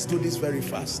quickly. Let's do this very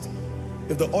fast.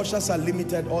 If the ushers are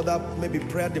limited, or that maybe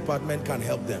prayer department can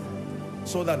help them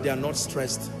so that they are not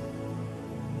stressed.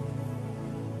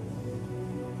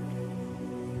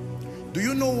 Do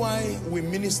you know why we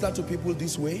minister to people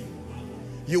this way?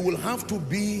 You will have to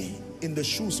be in the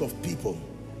shoes of people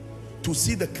to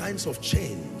see the kinds of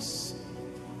chains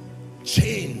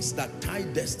that tie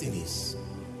destinies,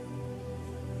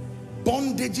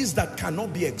 bondages that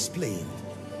cannot be explained.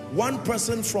 One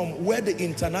person from where the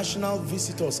international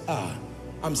visitors are,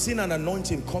 I'm seeing an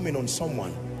anointing coming on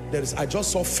someone. I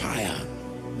just saw fire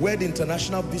where the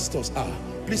international visitors are.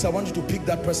 Please, I want you to pick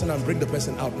that person and bring the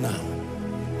person out now.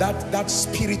 That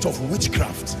spirit of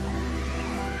witchcraft.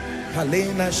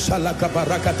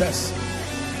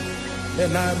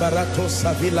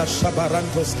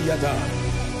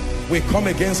 We come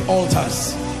against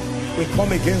altars. We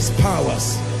come against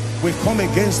powers. We come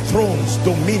against thrones,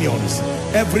 dominions,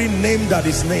 every name that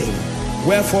is named.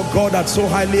 Wherefore God hath so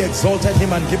highly exalted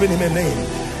him and given him a name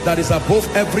that is above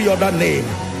every other name.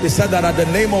 He said that at the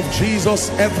name of Jesus,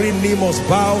 every knee must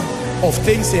bow, of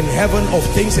things in heaven, of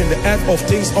things in the earth, of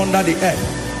things under the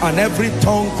earth. And every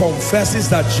tongue confesses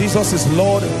that Jesus is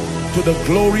Lord, to the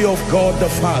glory of God the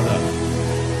Father.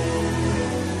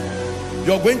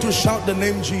 You're going to shout the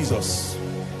name Jesus.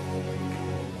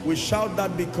 We shout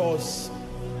that because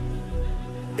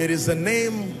it is a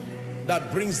name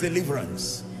that brings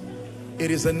deliverance. It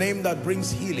is a name that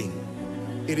brings healing.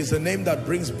 It is a name that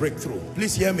brings breakthrough.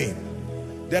 Please hear me.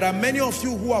 There are many of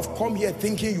you who have come here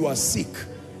thinking you are sick.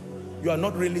 You are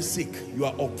not really sick. You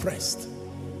are oppressed.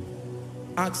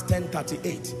 Acts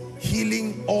 10:38.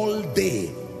 Healing all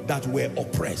they that were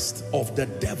oppressed of the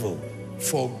devil,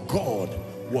 for God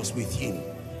was with him.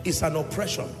 It's an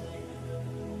oppression.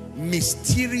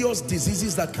 Mysterious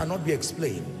diseases that cannot be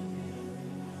explained.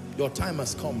 Your time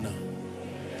has come now.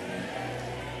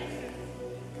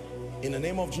 In the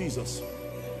name of Jesus.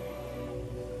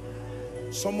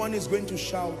 Someone is going to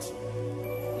shout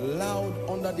loud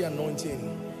under the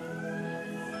anointing.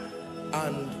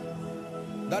 And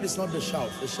that is not the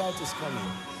shout. The shout is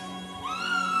coming.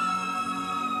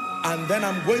 And then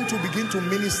I'm going to begin to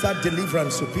minister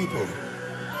deliverance to people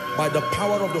by the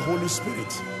power of the Holy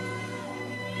Spirit.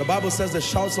 The Bible says the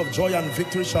shouts of joy and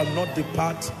victory shall not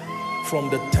depart from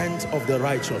the tent of the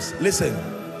righteous. Listen,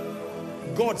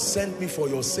 God sent me for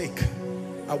your sake.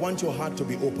 I want your heart to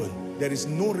be open. There is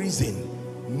no reason.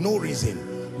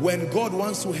 When God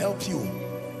wants to help you,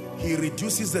 he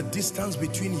reduces the distance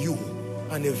between you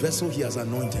and a vessel he has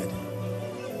anointed.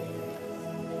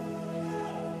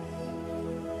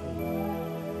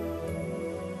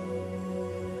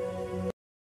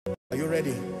 Are you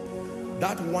ready?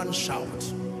 That one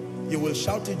shout, you will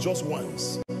shout it just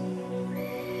once,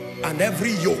 and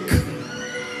every yoke,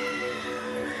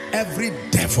 every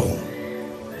devil,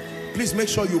 please make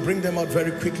sure you bring them out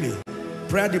very quickly.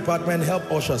 Prayer department, help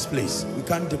ushers, please. We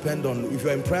can't depend on, if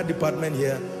you're in prayer department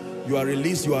here, you are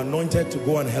released, you are anointed to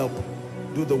go and help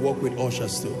do the work with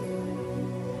ushers too.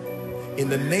 In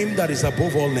the name that is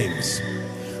above all names,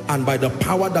 and by the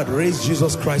power that raised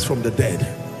Jesus Christ from the dead,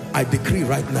 I decree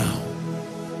right now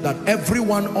that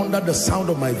everyone under the sound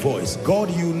of my voice,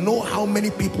 God, you know how many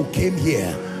people came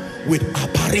here with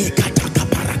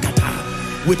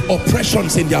with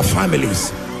oppressions in their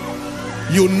families.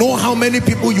 You know how many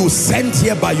people you sent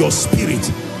here by your spirit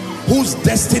whose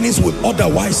destinies would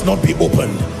otherwise not be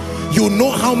opened. You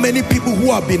know how many people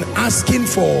who have been asking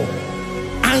for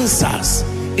answers.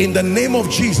 In the name of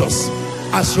Jesus,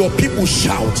 as your people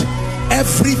shout,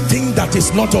 everything that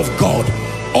is not of God,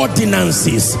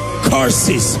 ordinances,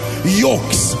 curses,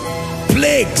 yokes,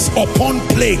 plagues upon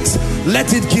plagues,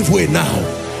 let it give way now.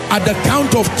 At the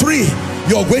count of 3,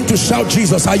 you're going to shout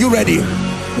Jesus. Are you ready?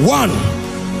 1,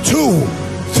 2,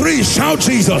 3. Shout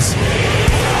Jesus.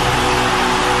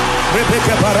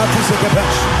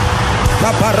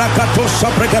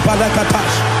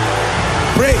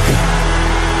 Break,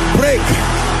 break,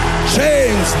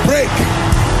 chains break,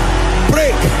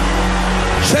 break,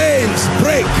 chains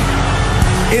break.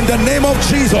 In the name of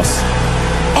Jesus,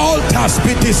 altars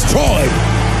be destroyed,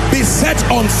 be set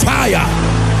on fire.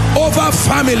 Over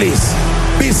families,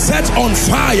 be set on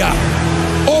fire.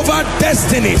 Over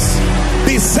destinies,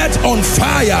 be set on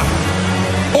fire.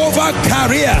 Over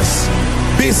careers,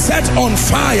 be set on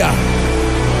fire.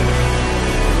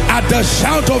 At the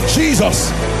shout of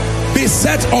Jesus, be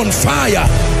set on fire.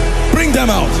 Bring them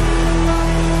out.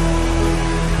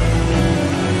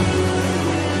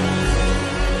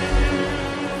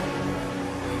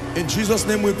 In Jesus'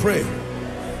 name we pray.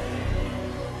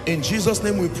 In Jesus'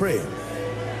 name we pray.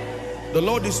 The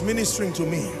Lord is ministering to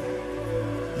me.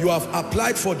 You have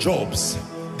applied for jobs.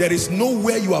 There is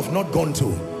nowhere you have not gone to.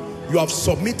 You have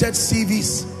submitted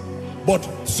CVs, but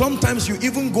sometimes you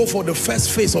even go for the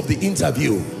first phase of the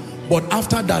interview, but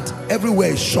after that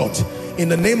everywhere is shut. In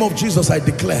the name of Jesus, I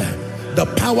declare the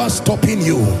power stopping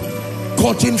you,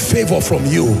 cutting favor from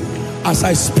you, as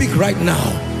I speak right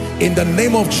now, in the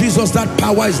name of Jesus, that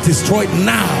power is destroyed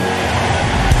now.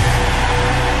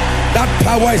 That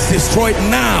power is destroyed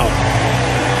now.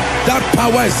 That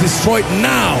power is destroyed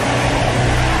now.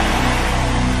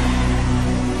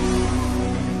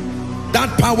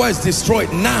 That power is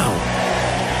destroyed now.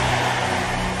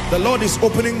 The Lord is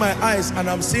opening my eyes and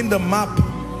I'm seeing the map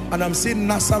and I'm seeing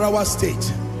Nasarawa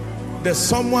State. There's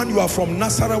someone, you are from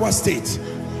Nasarawa State.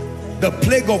 The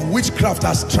plague of witchcraft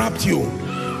has trapped you.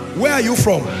 Where are you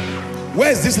from? Where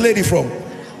is this lady from?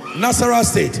 Nasarawa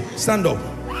State. Stand up.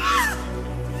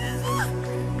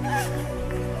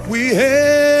 We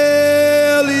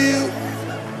hail you,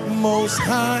 Most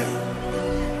High.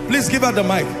 Please give her the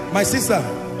mic. My sister,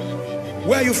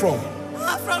 where are you from?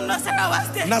 I'm from Nasarawa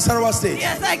State. Nasarawa State?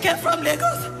 Yes, I came from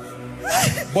Lagos.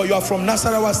 But you are from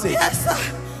Nasarawa State? Yes, sir.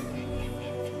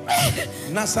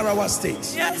 Nasarawa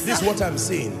State. Yes, sir. This is what I'm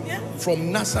saying. Yeah.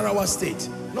 From Nasarawa State.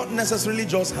 Not necessarily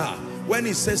just her. When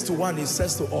he says to one, he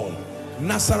says to all.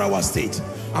 Nasarawa State.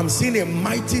 I'm seeing a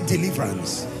mighty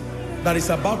deliverance that is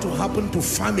about to happen to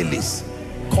families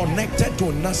connected to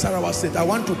Nasarawa State. I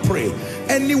want to pray.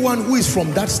 Anyone who is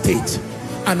from that state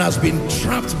and has been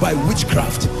trapped by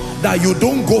witchcraft, that you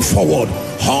don't go forward,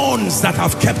 horns that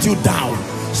have kept you down,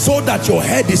 so that your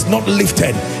head is not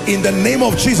lifted. In the name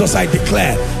of Jesus, I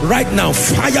declare right now,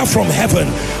 fire from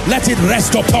heaven, let it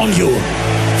rest upon you.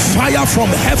 Fire from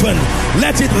heaven,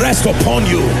 let it rest upon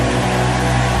you.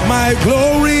 My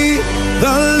glory,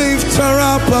 the lifter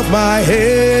up of my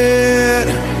head,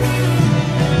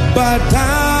 but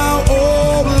thou,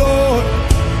 oh Lord,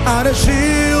 art a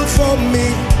shield for me.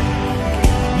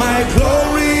 My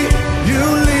glory, you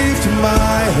lift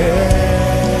my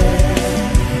head,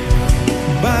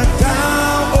 but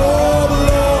thou, oh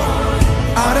Lord,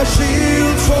 art a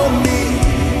shield for me.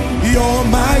 You're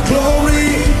my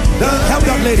glory, the help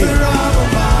that lady.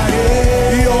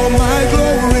 You're my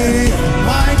glory,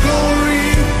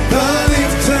 the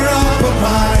lifter up of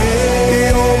my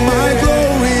head. You're my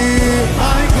glory,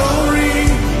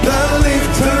 the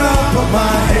lifter up of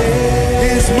my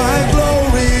head. Is my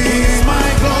glory,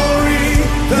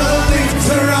 the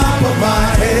lifter up of my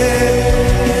head.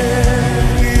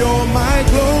 You're my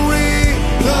glory,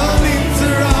 the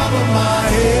lifter up of my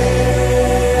head.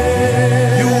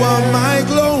 You are my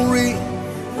glory,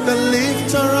 the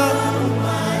lifter up of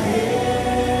my head.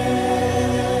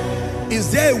 Is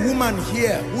there a woman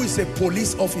here who is a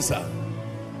police officer?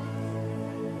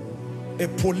 A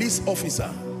police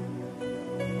officer.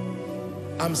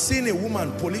 I'm seeing a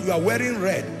woman, police, you are wearing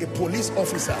red, a police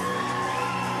officer.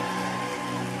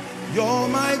 You're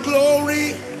my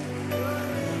glory.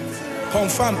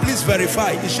 Confirm, please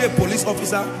verify. Is she a police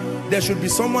officer? There should be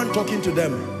someone talking to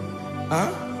them.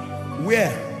 Huh?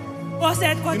 Where?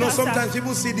 You know, sometimes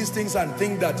people see these things and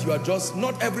think that you are just,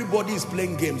 not everybody is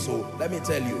playing games. So let me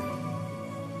tell you,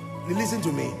 listen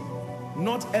to me.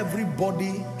 Not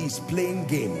everybody is playing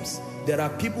games. There are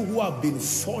people who have been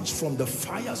forged from the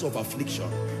fires of affliction.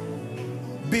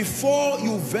 Before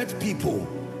you vet people,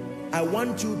 I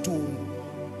want you to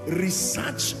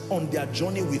research on their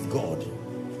journey with God.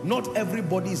 Not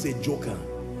everybody is a joker.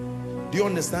 Do you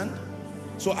understand?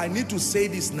 So I need to say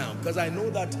this now, because I know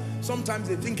that sometimes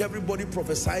they think everybody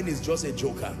prophesying is just a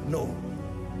joker. No.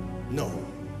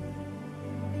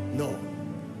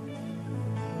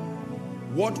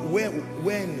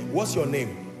 What's your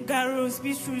name? Garros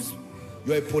Bitrus.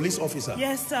 You're a police officer?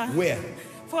 Yes, sir. Where?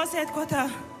 Force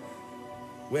headquarters.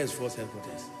 Where's force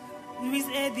headquarters? Louis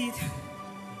Edith.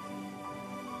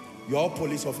 You're all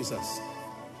police officers.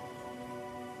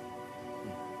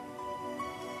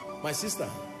 My sister,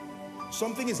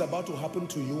 something is about to happen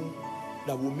to you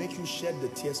that will make you shed the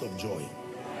tears of joy.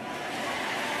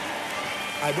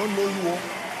 I don't know you all,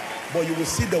 but you will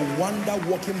see the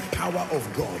wonder-working power of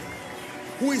God.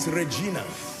 Who is Regina?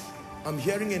 I'm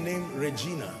hearing a name,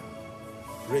 Regina.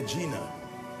 Regina.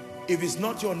 If it's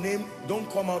not your name, don't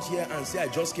come out here and say, I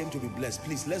just came to be blessed.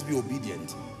 Please, let's be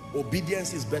obedient.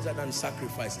 Obedience is better than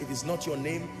sacrifice. If it's not your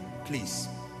name, please,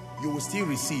 you will still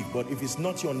receive. But if it's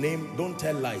not your name, don't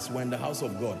tell lies. We're in the house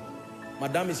of God.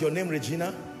 Madam, is your name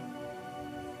Regina?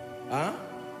 Huh?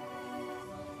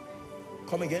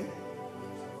 Come again?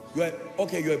 You're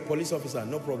a police officer,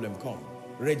 no problem, come.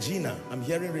 Regina, I'm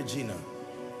hearing Regina.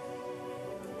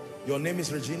 Your name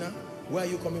is Regina? Where are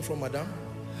you coming from, madam?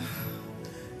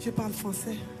 Je parle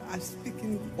français. I speak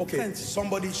in Okay, French.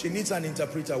 somebody, she needs an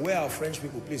interpreter. Where are French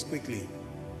people? Please, quickly.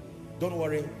 Don't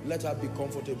worry, let her be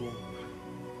comfortable.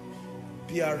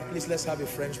 PR, please, let's have a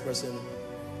French person.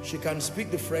 She can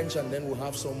speak the French and then we'll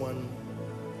have someone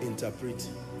interpret.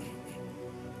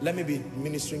 Let me be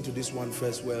ministering to this one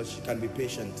first where she can be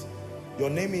patient. Your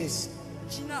name is?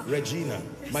 Gina. Regina.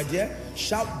 Yes. My dear,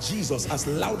 shout Jesus as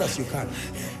loud as you can.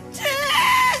 Jesus!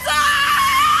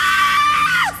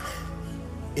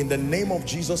 In the name of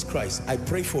Jesus Christ, I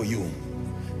pray for you.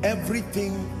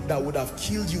 Everything that would have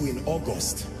killed you in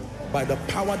August, by the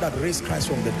power that raised Christ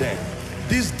from the dead,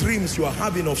 these dreams you are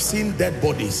having of seeing dead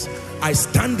bodies, I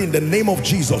stand in the name of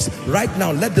Jesus right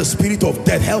now. Let the spirit of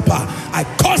death help her. I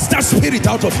cast that spirit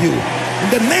out of you in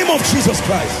the name of Jesus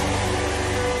Christ.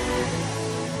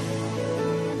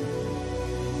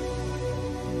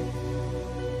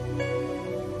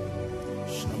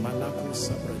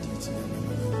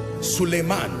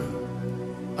 Suleiman.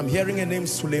 I'm hearing a name,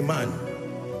 Suleiman.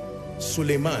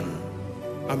 Suleiman.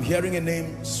 I'm hearing a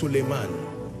name, Suleiman.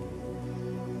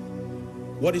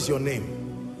 What is your name?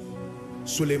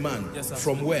 Suleiman. Yes, sir.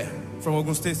 From where? From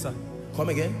Ogun State, sir. Come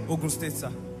again? Ogun State,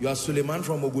 sir. You are Suleiman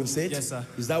from Ogun State? Yes, sir.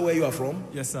 Is that where you are from?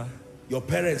 Yes, sir. Your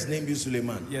parents named you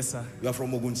Suleiman? Yes, sir. You are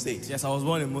from Ogun State? Yes, I was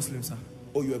born a Muslim, sir.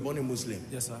 Oh, you were born a Muslim?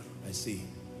 Yes, sir. I see.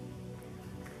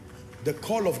 The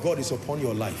call of God is upon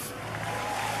your life.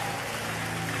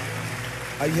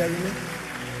 Are you hearing me?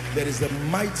 There is the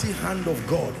mighty hand of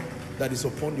God that is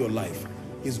upon your life.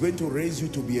 He's going to raise you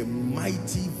to be a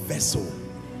mighty vessel.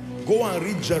 Go and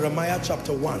read Jeremiah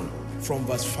chapter 1 from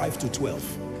verse 5 to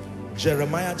 12.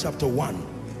 Jeremiah chapter 1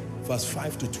 verse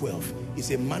 5 to 12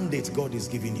 is a mandate God is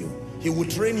giving you. He will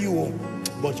train you,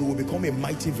 but you will become a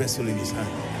mighty vessel in his hand.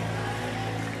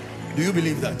 Do you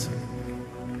believe that?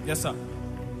 Yes, sir.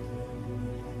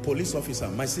 Police officer,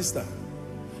 my sister,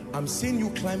 I'm seeing you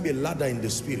climb a ladder in the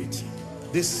spirit.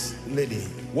 This lady,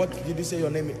 what did you say your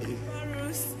name is?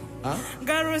 Garros. Huh?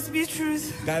 Garros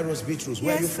Beatrice. Garros Beatrice.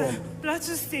 Where Yes, are you sir. from?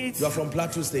 Plateau State. You are from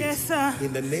Plateau State. Yes, sir.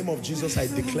 In the name of Jesus, I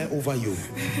declare over you,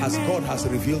 as God has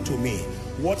revealed to me,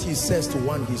 what he says to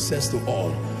one, he says to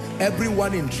all.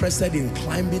 Everyone interested in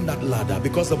climbing that ladder,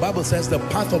 because the Bible says the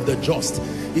path of the just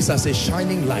is as a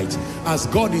shining light. As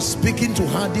God is speaking to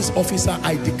her, this officer,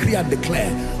 I decree and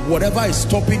declare, whatever is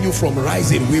stopping you from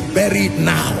rising, we bury it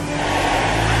now.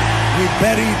 We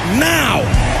bury it now.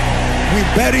 We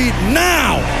bury it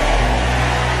now.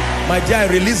 My dear, I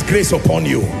release grace upon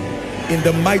you in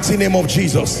the mighty name of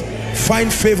Jesus.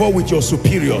 Find favor with your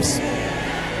superiors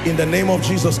in the name of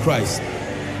Jesus Christ.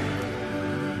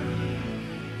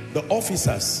 The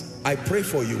officers, I pray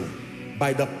for you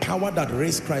by the power that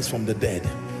raised Christ from the dead,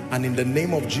 and in the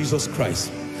name of Jesus Christ,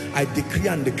 I decree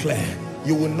and declare,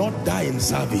 you will not die in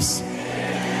service.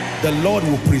 The Lord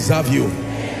will preserve you.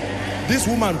 This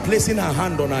woman placing her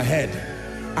hand on her head,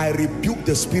 I rebuke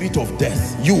the spirit of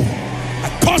death.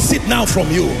 I curse it now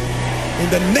from you. In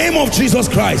the name of Jesus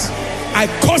Christ, I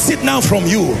curse it now from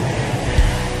you.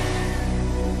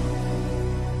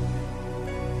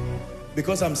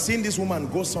 Because I'm seeing this woman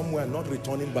go somewhere, not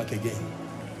returning back again.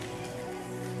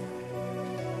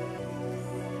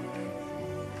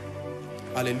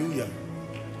 Hallelujah.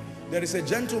 There is a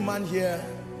gentleman here.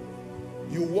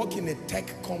 You work in a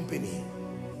tech company.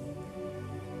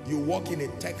 You work in a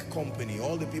tech company.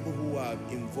 All the people who are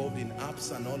involved in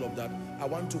apps and all of that, I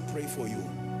want to pray for you,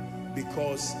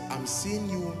 because I'm seeing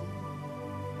you.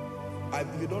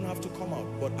 You don't have to come out,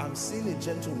 but I'm seeing a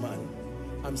gentleman.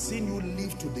 I'm seeing you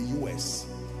leave to the US,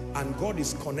 and God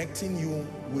is connecting you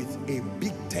with a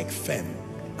big tech firm,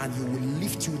 and he will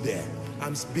lift you there.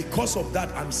 And because of that,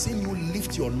 I'm seeing you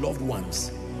lift your loved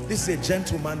ones. This is a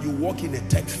gentleman. You work in a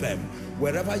tech firm.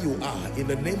 Wherever you are, in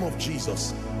the name of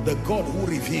Jesus, the God who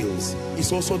reveals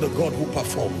is also the God who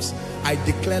performs. I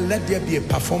declare, let there be a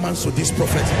performance to this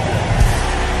prophetic word.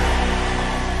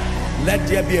 Let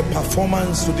there be a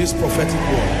performance to this prophetic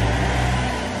word.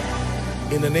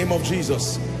 In the name of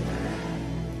Jesus.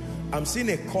 I'm seeing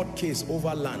a court case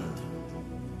over land.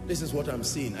 This is what I'm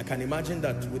seeing. I can imagine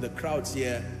that with the crowds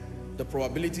here, the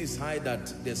probability is high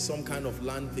that there's some kind of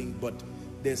land thing, but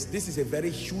this is a very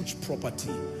huge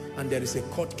property, and there is a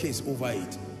court case over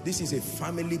it. This is a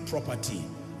family property,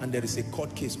 and there is a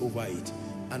court case over it.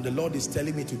 And the Lord is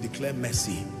telling me to declare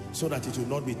mercy so that it will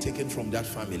not be taken from that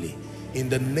family. In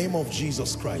the name of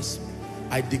Jesus Christ,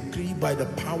 I decree by the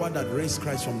power that raised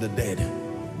Christ from the dead,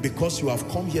 Because you have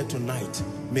come here tonight,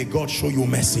 may God show you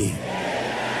mercy.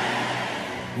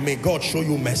 May God show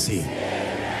you mercy.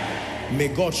 May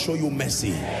God show you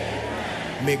mercy.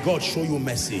 May God show you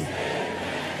mercy.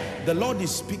 The Lord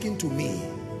is speaking to me.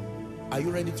 Are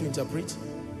you ready to interpret?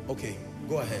 Okay,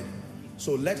 go ahead.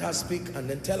 So let her speak and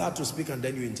then tell her to speak and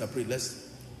then you interpret. Let's.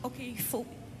 Ok, il faut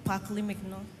parler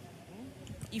maintenant.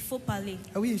 Il faut parler.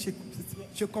 Ah oui,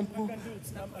 je comprends.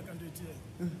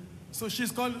 So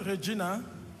she's called Regina,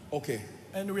 Okay.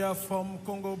 and we are from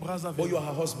Congo, Brazzaville. Oh, you are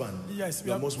her husband? Yes.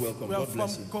 You are most welcome. We are God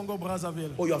bless from you. Congo,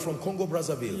 Brazzaville. Oh, you are from Congo,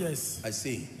 Brazzaville? Yes. I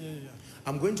see. Yeah.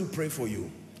 I'm going to pray for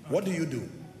you. What do you do?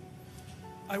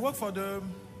 I work for the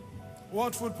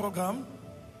World Food Program.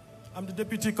 I'm the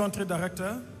Deputy Country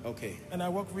Director. Okay. And I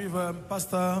work with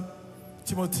Pastor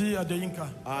Timothy Adeyinka.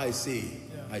 I see.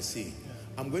 I see. Yeah.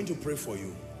 I'm going to pray for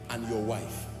you and your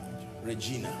wife,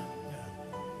 Regina.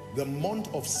 Yeah. The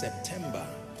month of September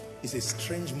is a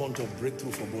strange month of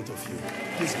breakthrough for both of you.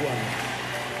 Please go on.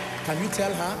 Can you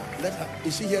tell her? Let her.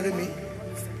 Is she hearing me?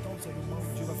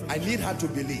 I need her to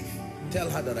believe. Tell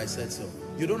her that I said so.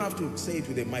 You don't have to say it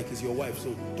with a mic. It's your wife,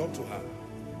 so talk to her.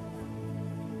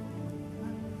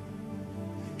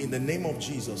 In the name of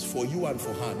Jesus, for you and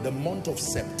for her, the month of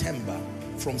September,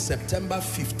 from September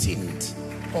 15th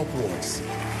upwards,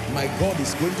 my God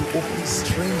is going to open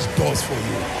strange doors for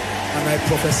you. And I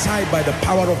prophesy by the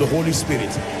power of the Holy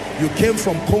Spirit. You came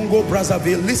from Congo,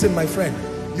 Brazzaville. Listen, my friend,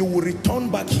 you will return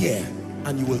back here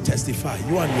and you will testify,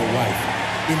 you and your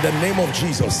wife. In the name of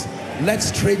Jesus, let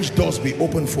strange doors be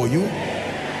opened for you.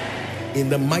 In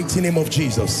the mighty name of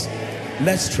Jesus,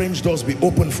 let strange doors be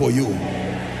opened for you.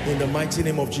 In the mighty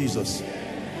name of Jesus.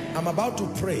 I'm about to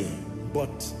pray,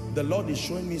 but the Lord is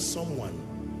showing me someone.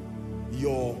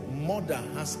 Your mother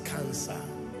has cancer.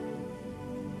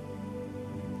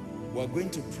 We're going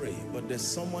to pray, but there's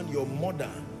someone, your mother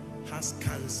has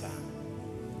cancer.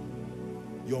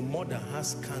 Your mother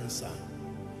has cancer.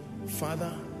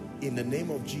 Father, in the name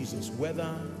of Jesus,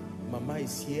 whether Mama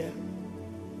is here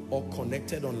or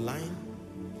connected online,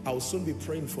 I'll soon be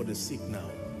praying for the sick now.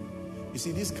 You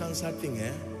see, this cancer thing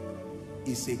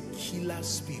is a killer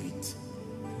spirit.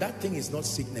 That thing is not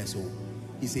sickness,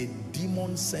 it's a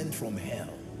demon sent from hell.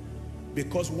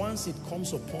 Because once it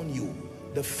comes upon you,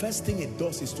 the first thing it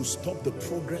does is to stop the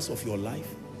progress of your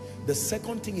life. The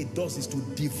second thing it does is to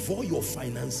devour your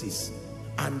finances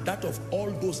and that of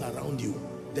all those around you,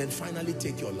 then finally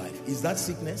take your life. Is that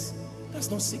sickness?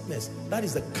 That's not sickness. That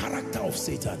is the character of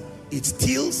Satan. It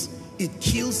steals, it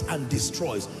kills and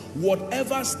destroys.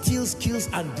 Whatever steals, kills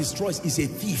and destroys is a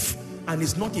thief, and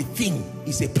it's not a thing,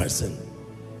 it's a person.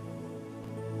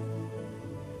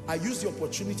 I use the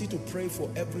opportunity to pray for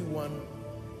everyone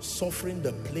suffering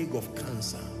the plague of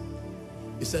cancer.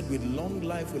 He said, with long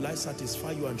life will I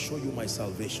satisfy you and show you my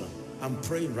salvation. I'm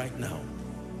praying right now.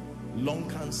 Lung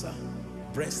cancer,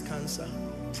 breast cancer,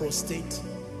 prostate,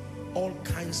 all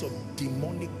kinds of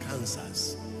demonic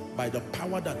cancers, by the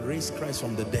power that raised Christ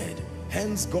from the dead.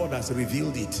 Hence God has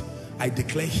revealed it. I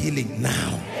declare healing now.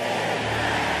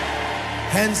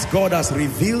 Hence God has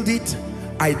revealed it.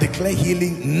 I declare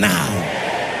healing now.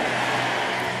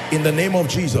 In the name of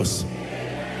Jesus.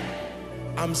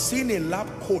 I'm seeing a lab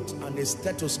coat and a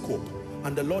stethoscope,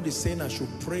 and the Lord is saying I should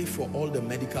pray for all the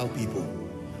medical people.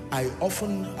 I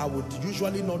would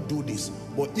usually not do this,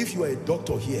 but if you are a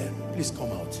doctor here, please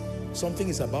come out. Something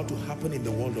is about to happen in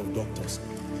the world of doctors.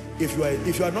 If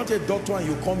you are not a doctor and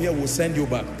you come here, we'll send you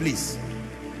back, please.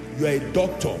 You are a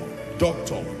doctor,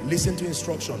 listen to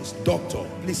instructions. Doctor,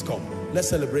 please come. Let's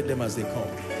celebrate them as they come.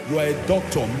 You are a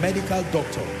doctor, medical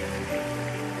doctor.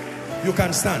 You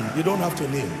can stand, you don't have to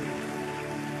kneel.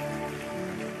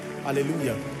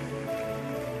 Hallelujah.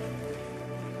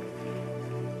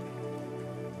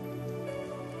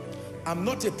 I'm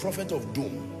not a prophet of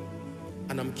doom,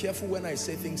 and I'm careful when I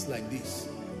say things like this,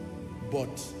 but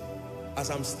as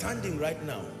I'm standing right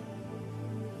now,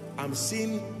 I'm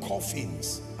seeing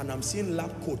coffins and I'm seeing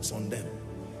lab coats on them.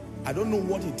 I don't know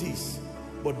what it is,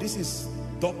 but this is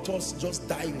doctors just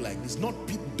dying like this. Not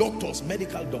doctors,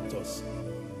 medical doctors.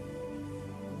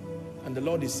 And the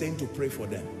Lord is saying to pray for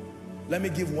them. Let me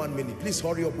give 1 minute. Please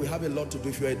hurry up. We have a lot to do.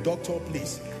 If you're a doctor,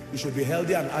 please, you should be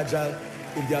healthy and agile.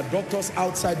 If there are doctors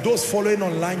outside, those following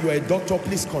online, you're a doctor,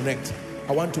 please connect.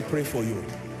 I want to pray for you.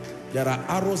 There are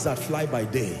arrows that fly by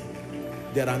day.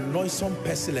 There are noisome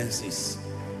pestilences.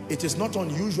 It is not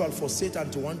unusual for Satan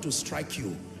to want to strike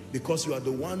you because you are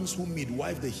the ones who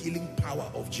midwife the healing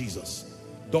power of Jesus.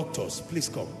 Doctors, please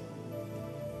come.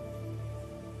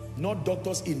 Not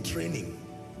doctors in training,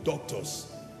 doctors.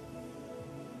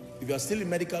 If you are still in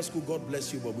medical school, God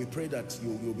bless you, but we pray that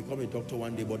you'll become a doctor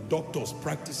one day. But doctors,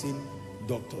 practicing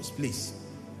doctors, please.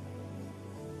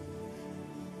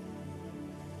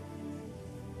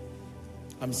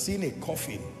 I'm seeing a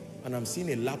coffin and I'm seeing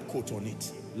a lab coat on it.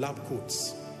 Lab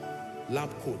coats. Lab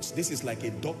coats. This is like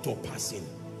a doctor passing.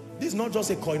 This is not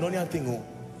just a koinonia thing. Oh.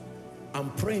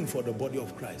 I'm praying for the body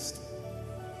of Christ.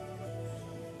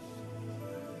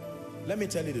 Let me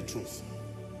tell you the truth.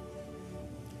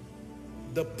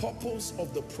 The purpose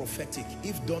of the prophetic,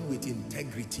 if done with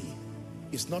integrity,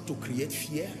 is not to create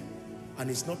fear, and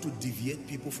it's not to deviate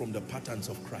people from the patterns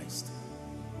of Christ.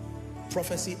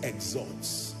 Prophecy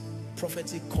exhorts.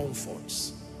 Prophecy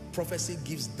comforts. Prophecy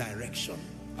gives direction.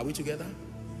 Are we together?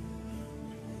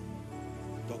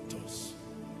 Doctors.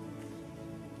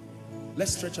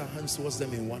 Let's stretch our hands towards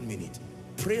them in 1 minute.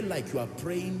 Pray like you are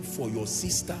praying for your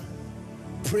sister.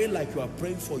 Pray like you are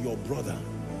praying for your brother.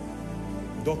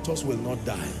 Doctors will not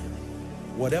die.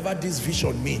 Whatever this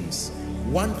vision means,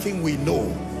 one thing we know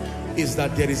is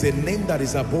that there is a name that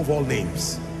is above all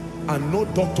names, and no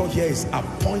doctor here is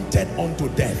appointed unto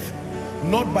death,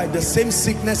 not by the same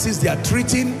sicknesses they are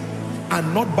treating,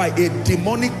 and not by a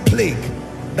demonic plague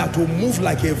that will move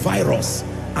like a virus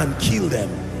and kill them.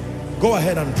 Go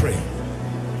ahead and pray.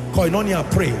 Koinonia,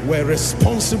 pray. We're a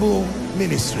responsible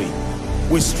ministry.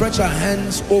 We stretch our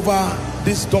hands over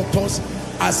these doctors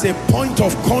as a point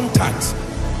of contact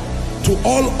to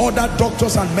all other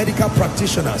doctors and medical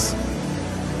practitioners.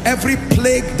 Every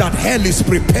plague that hell is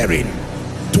preparing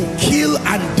to kill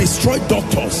and destroy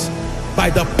doctors, by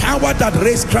the power that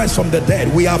raised Christ from the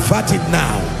dead, we avert it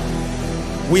now.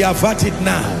 We avert it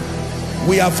now.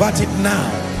 We avert it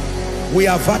now. We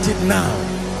avert it now.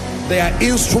 They are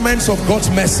instruments of God's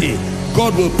mercy.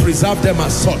 God will preserve them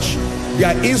as such. They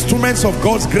are instruments of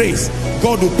God's grace.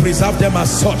 God will preserve them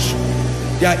as such.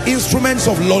 They are instruments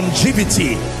of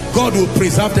longevity. God will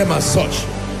preserve them as such.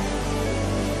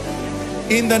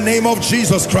 In the name of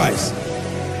Jesus Christ,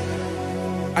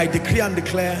 I decree and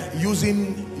declare,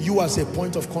 using you as a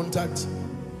point of contact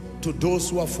to those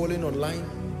who are following online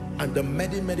and the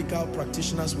medical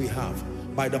practitioners we have,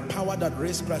 by the power that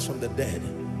raised Christ from the dead,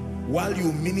 while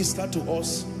you minister to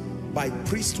us by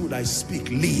priesthood, I speak,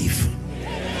 live.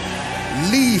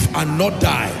 Live and not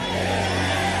die.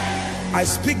 I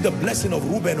speak the blessing of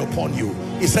Reuben upon you.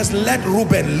 It says, let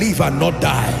Reuben live and not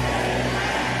die,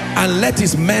 and let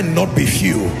his men not be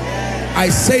few. I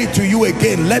say to you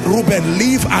again, let Reuben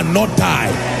live and not die,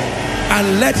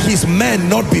 and let his men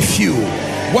not be few.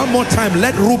 One more time,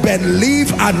 let Reuben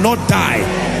live and not die,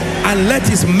 and let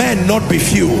his men not be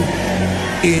few.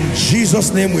 In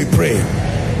Jesus' name we pray.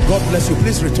 God bless you.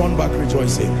 Please return back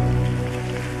rejoicing.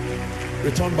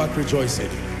 Return back rejoicing.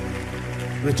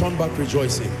 Return back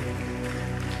rejoicing.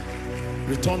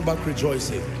 Return back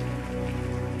rejoicing.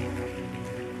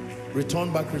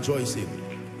 Return back rejoicing.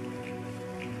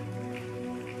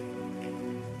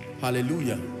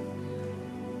 Hallelujah.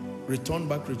 Return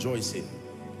back rejoicing.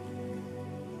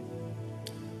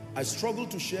 I struggle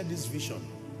to share this vision,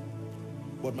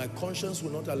 but my conscience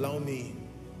will not allow me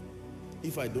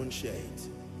if I don't share it.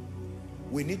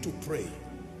 We need to pray.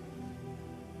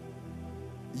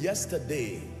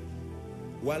 Yesterday,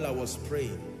 while I was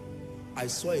praying, I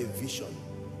saw a vision,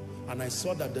 and I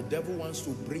saw that the devil wants to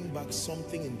bring back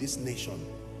something in this nation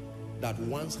that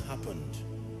once happened.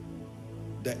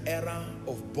 The era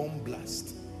of bomb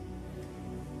blast.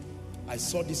 I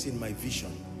saw this in my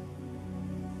vision,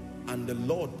 and the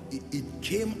Lord, it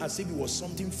came as if it was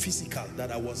something physical,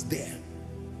 that I was there,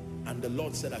 and the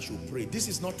Lord said I should pray. This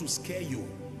is not to scare you.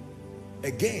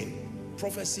 Again,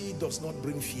 prophecy does not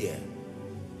bring fear.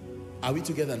 Are we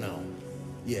together now?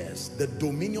 Yes. The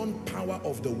dominion power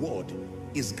of the word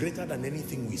is greater than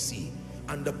anything we see,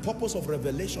 and the purpose of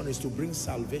revelation is to bring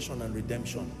salvation and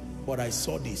redemption. But I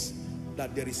saw this,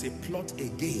 that there is a plot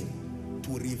again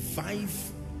to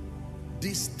revive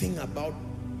this thing about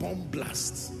bomb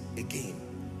blasts again.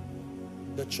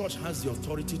 The church has the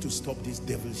authority to stop this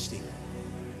devilish thing.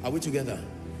 Are we together?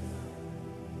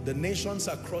 The nations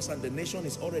across, and the nation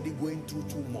is already going through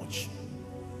too much.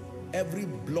 Every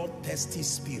bloodthirsty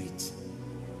spirit.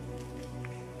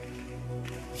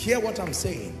 Hear what I'm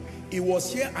saying. It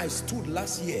was here I stood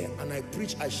last year and I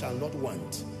preached, I shall not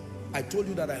want. I told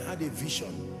you that I had a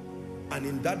vision, and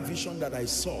in that vision that I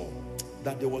saw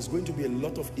that there was going to be a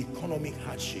lot of economic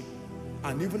hardship,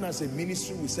 and even as a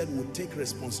ministry we said we'll take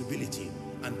responsibility,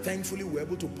 and thankfully we're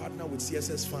able to partner with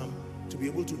CSS Farm to be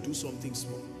able to do something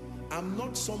small. I'm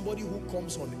not somebody who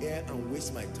comes on air and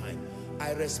wastes my time.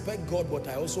 I respect God, but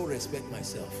I also respect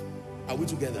myself. Are we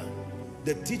together?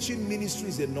 The teaching ministry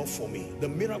is enough for me. The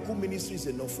miracle ministry is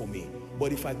enough for me.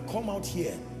 But if I come out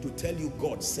here to tell you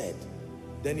God said,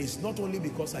 then it's not only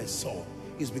because I saw,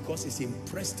 is because He's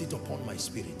impressed it upon my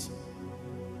spirit.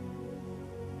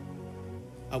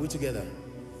 Are we together?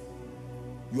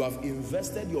 You have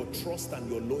invested your trust and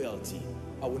your loyalty.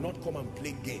 I will not come and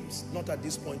play games, not at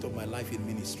this point of my life in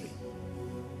ministry.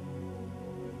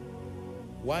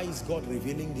 Why is God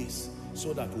revealing this?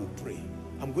 So that we'll pray.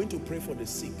 I'm going to pray for the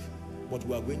sick, but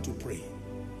we are going to pray.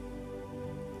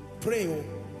 Pray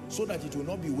so that it will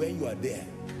not be when you are there.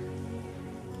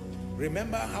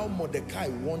 Remember how Mordecai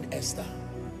warned Esther.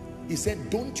 He said,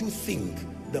 don't you think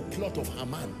the plot of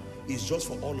Haman is just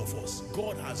for all of us?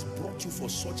 God has brought you for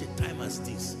such a time as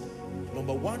this.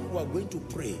 Number one, we are going to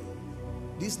pray.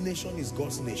 This nation is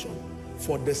God's nation.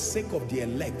 For the sake of the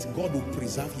elect, God will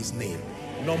preserve His name.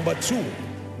 Number two,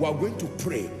 we are going to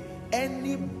pray.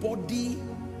 Anybody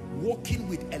working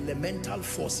with elemental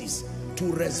forces to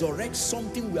resurrect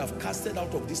something we have casted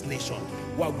out of this nation,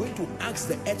 we are going to ask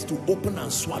the earth to open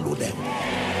and swallow them.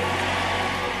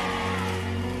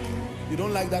 You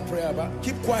don't like that prayer, but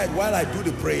keep quiet while I do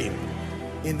the praying.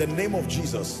 In the name of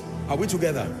Jesus. Are we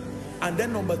together? And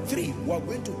then number three, we are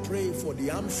going to pray for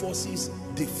the armed forces,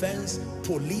 defense,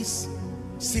 police,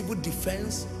 civil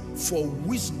defense, for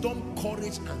wisdom,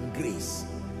 courage, and grace.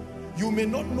 You may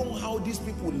not know how these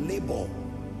people labor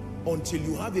until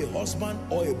you have a husband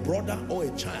or a brother or a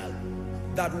child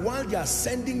that while they are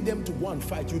sending them to go and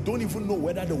fight, you don't even know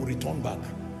whether they will return back.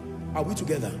 Are we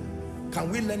together?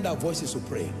 Can we lend our voices to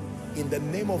pray? In the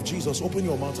name of Jesus, open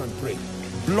your mouth and pray.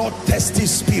 Bloodthirsty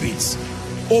spirits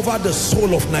over the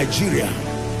soul of Nigeria,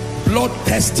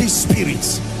 bloodthirsty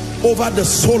spirits over the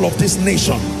soul of this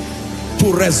nation,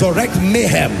 to resurrect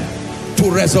mayhem, to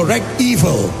resurrect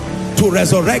evil, to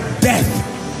resurrect death,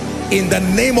 in the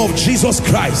name of Jesus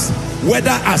Christ, whether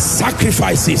as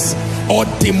sacrifices or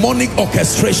demonic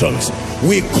orchestrations.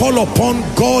 We call upon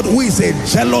God, who is a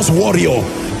jealous warrior.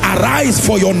 Arise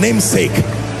for your name's sake.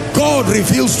 God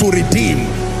reveals to redeem.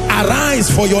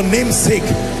 Arise for your name's sake,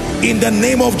 in the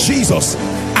name of Jesus.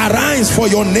 Arise for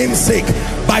your name's sake.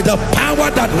 By the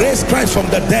power that raised Christ from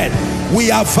the dead,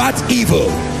 we avert evil.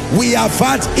 We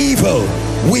avert evil.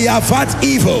 We avert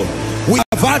evil. We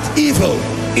avert evil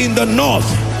in the north,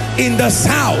 in the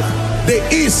south, the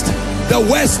east, the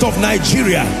west of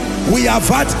Nigeria. We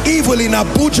avert evil in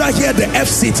Abuja, here the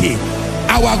FCT.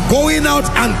 Our going out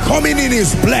and coming in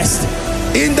is blessed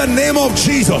in the name of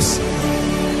Jesus.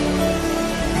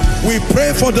 We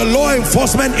pray for the law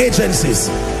enforcement agencies,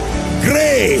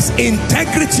 grace,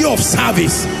 integrity of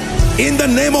service in the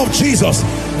name of Jesus,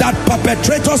 that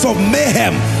perpetrators of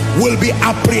mayhem will be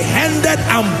apprehended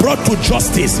and brought to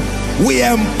justice. We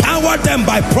empower them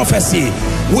by prophecy.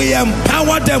 We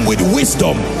empower them with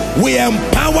wisdom. We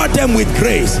empower them with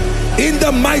grace in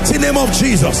the mighty name of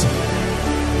Jesus.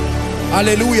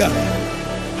 Hallelujah.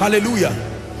 Hallelujah.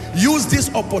 Use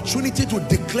this opportunity to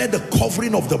declare the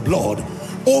covering of the blood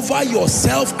over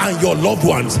yourself and your loved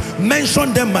ones.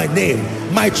 Mention them by name.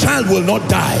 My child will not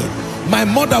die. My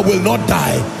mother will not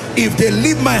die. If they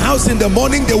leave my house in the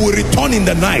morning, they will return in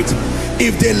the night.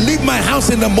 If they leave my house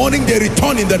in the morning, they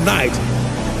return in the night.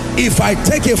 If I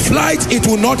take a flight, it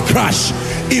will not crash.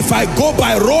 If I go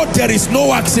by road, there is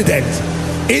no accident.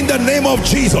 In the name of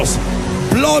Jesus,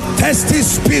 bloodthirsty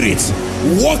spirits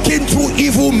walking through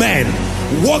evil men,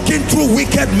 walking through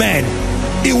wicked men,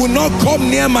 it will not come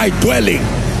near my dwelling.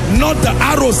 Not the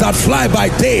arrows that fly by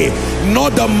day,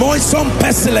 not the noisome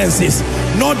pestilences,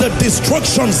 not the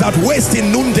destructions that waste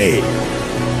in noonday.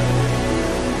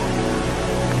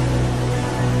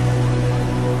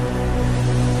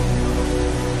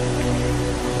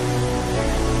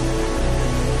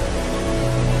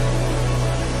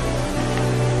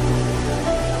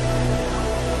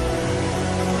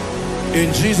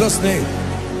 In Jesus' name.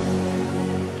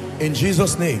 In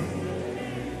Jesus' name.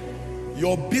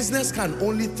 Your business can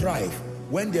only thrive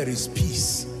when there is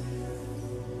peace.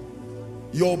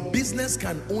 Your business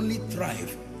can only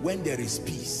thrive when there is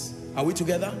peace. Are we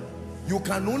together? You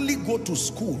can only go to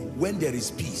school when there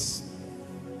is peace.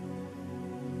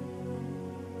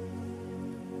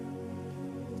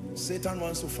 Satan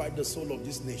wants to fight the soul of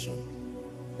this nation,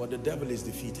 but the devil is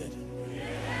defeated.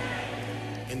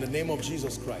 In the name of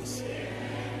Jesus Christ,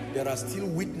 there are still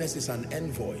witnesses and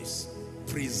envoys,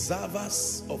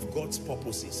 preservers of God's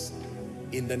purposes.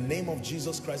 In the name of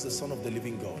Jesus Christ, the Son of the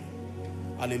living God.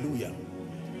 Hallelujah.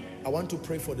 I want to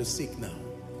pray for the sick now.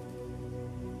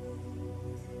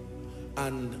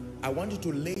 And I want you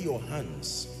to lay your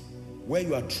hands where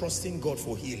you are trusting God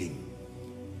for healing.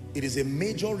 It is a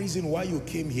major reason why you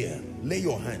came here. Lay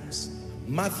your hands.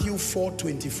 Matthew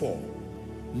 4:24.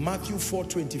 Matthew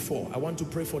 4:24. I want to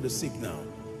pray for the sick now.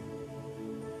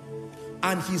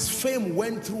 And his fame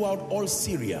went throughout all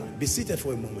Syria. Be seated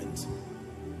for a moment.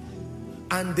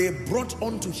 And they brought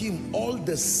unto him all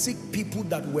the sick people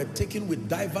that were taken with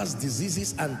diverse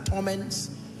diseases and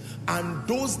torments, and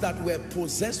those that were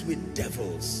possessed with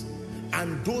devils,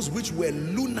 and those which were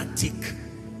lunatic,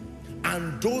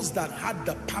 and those that had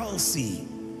the palsy.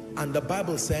 And the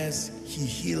Bible says he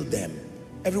healed them.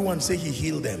 Everyone say he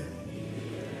healed them.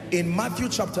 In Matthew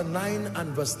chapter 9 and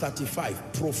verse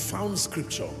 35, profound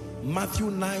scripture. Matthew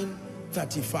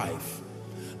 9:35.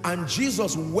 And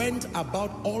Jesus went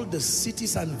about all the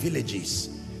cities and villages,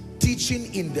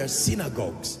 teaching in their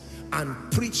synagogues and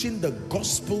preaching the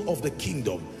gospel of the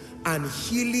kingdom, and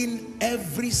healing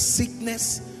every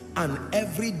sickness and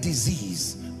every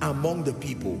disease among the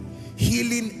people.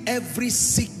 Healing every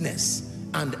sickness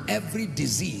and every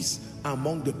disease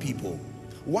among the people.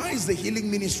 Why is the healing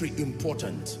ministry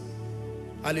important?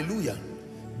 Hallelujah.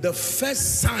 The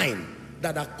first sign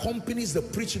that accompanies the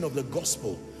preaching of the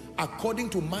gospel, according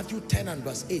to Matthew 10 and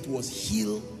verse 8, was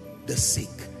heal the sick.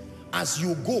 As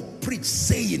you go, preach,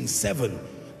 saying 7,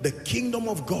 the kingdom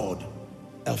of God,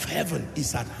 of heaven,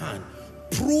 is at hand.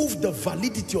 Prove the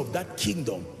validity of that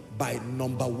kingdom by,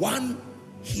 number 1,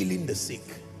 healing the sick.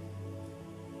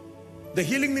 The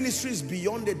healing ministry is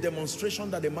beyond a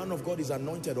demonstration that a man of God is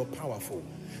anointed or powerful.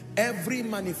 Every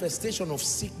manifestation of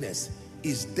sickness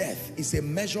is death, is a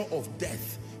measure of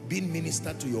death being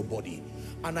ministered to your body.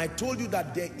 And I told you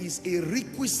that there is a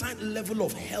requisite level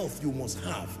of health you must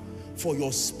have for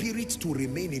your spirit to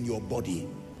remain in your body.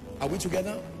 Are we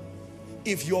together?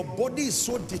 If your body is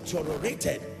so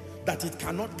deteriorated that it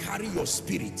cannot carry your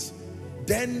spirit,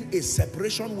 then a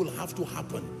separation will have to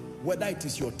happen, whether it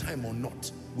is your time or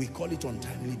not. We call it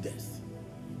untimely death.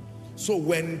 So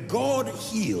when God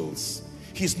heals,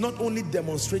 he's not only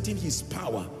demonstrating his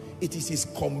power, it is his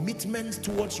commitment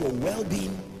towards your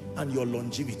well-being and your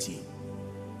longevity.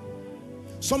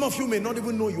 Some of you may not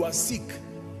even know you are sick,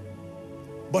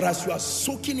 but as you are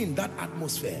soaking in that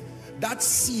atmosphere, that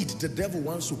seed the devil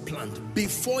wants to plant,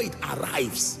 before it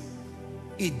arrives,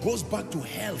 it goes back to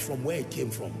hell from where it came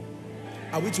from.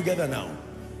 Are we together now?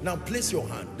 Now place your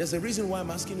hand. There's a reason why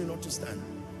I'm asking you not to stand.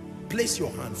 Place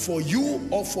your hand for you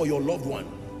or for your loved one.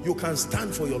 You can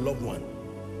stand for your loved one.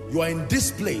 You are in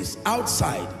this place,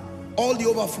 outside, all the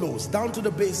overflows, down to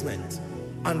the basement,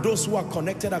 and those who are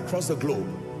connected across the globe.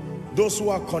 Those who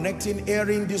are connecting,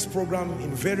 airing this program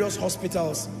in various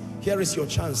hospitals, here is your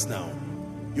chance now.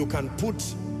 You can put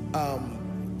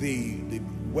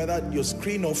whether your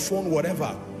screen or phone,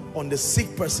 whatever, on the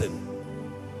sick person.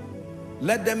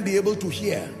 Let them be able to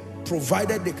hear,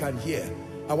 provided they can hear.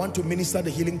 I want to minister the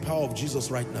healing power of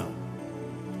Jesus right now.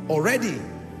 Already,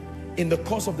 in the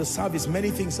course of the service, many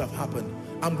things have happened.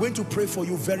 I'm going to pray for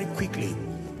you very quickly.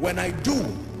 When I do,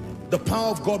 the power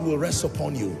of God will rest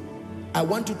upon you. I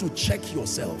want you to check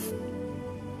yourself.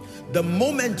 The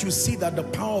moment you see that the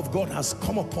power of God has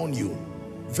come upon you,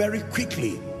 very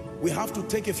quickly, we have to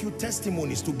take a few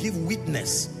testimonies to give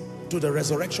witness to the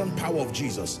resurrection power of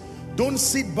Jesus. Don't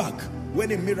sit back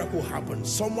when a miracle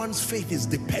happens. Someone's faith is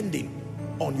depending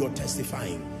on your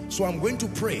testifying. So I'm going to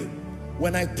pray.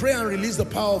 When I pray and release the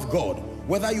power of God,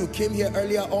 whether you came here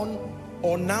earlier on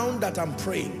or now that I'm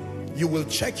praying, you will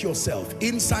check yourself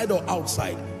inside or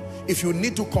outside. If you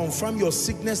need to confirm your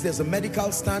sickness, there's a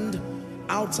medical stand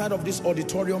outside of this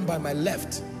auditorium by my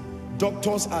left.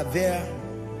 Doctors are there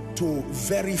to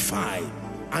verify.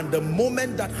 And the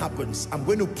moment that happens, I'm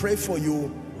going to pray for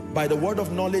you. By the word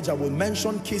of knowledge, I will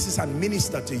mention cases and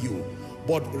minister to you.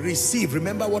 But receive,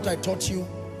 remember what I taught you?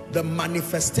 The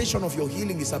manifestation of your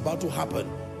healing is about to happen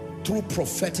through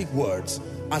prophetic words.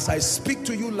 As I speak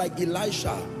to you like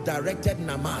Elisha directed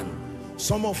Naaman,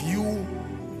 some of you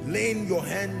laying your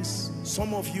hands,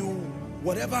 some of you,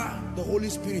 whatever the Holy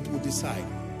Spirit will decide,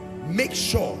 make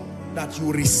sure that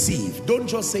you receive. Don't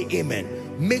just say amen.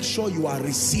 Make sure you are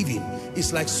receiving.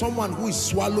 It's like someone who is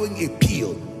swallowing a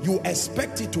pill. You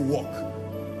expect it to work.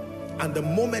 And the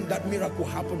moment that miracle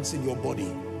happens in your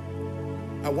body,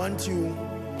 I want you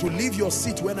to leave your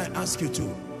seat when I ask you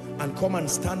to and come and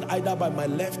stand either by my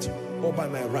left or by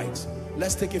my right.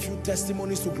 Let's take a few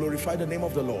testimonies to glorify the name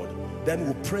of the Lord. Then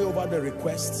we'll pray over the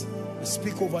requests, we'll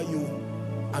speak over you,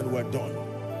 and we're done.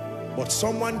 But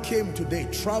someone came today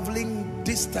traveling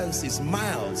distances,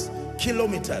 miles,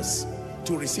 kilometers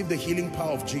to receive the healing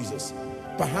power of Jesus.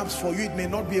 Perhaps for you it may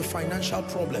not be a financial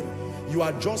problem. You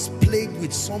are just plagued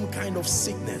with some kind of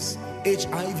sickness,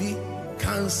 HIV,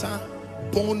 cancer,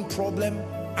 bone problem,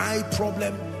 eye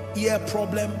problem, ear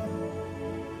problem.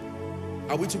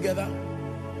 Are we together?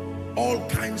 All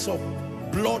kinds of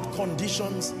blood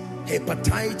conditions,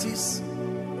 hepatitis,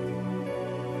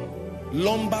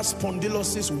 lumbar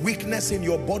spondylosis, weakness in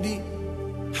your body,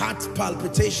 heart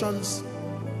palpitations.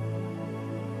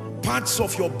 parts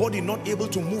of your body not able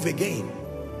to move again,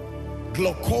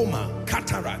 glaucoma,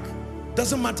 cataract,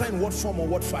 doesn't matter in what form or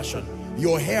what fashion,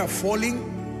 your hair falling,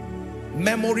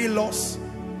 memory loss.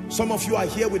 Some of you are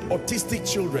here with autistic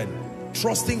children,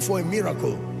 trusting for a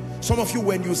miracle. Some of you,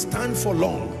 when you stand for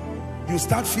long, you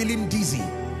start feeling dizzy,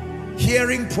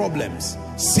 hearing problems,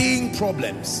 seeing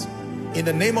problems. In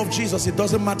the name of Jesus, it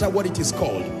doesn't matter what it is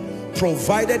called,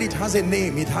 provided it has a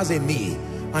name, it has a knee,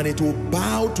 and it will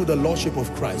bow to the Lordship of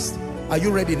Christ. Are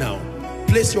you ready now?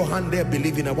 Place your hand there,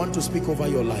 believing. I want to speak over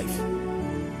your life.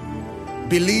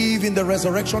 Believe in the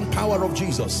resurrection power of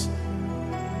Jesus.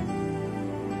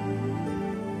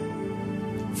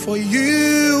 For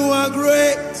you are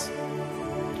great.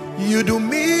 You do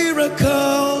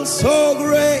miracles so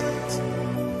great.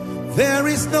 There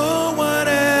is no one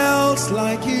else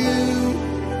like you.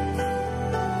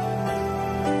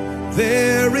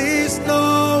 There is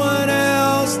no one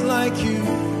else like you.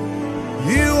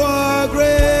 You are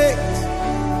great.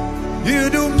 You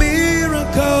do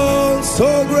miracles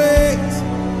so great.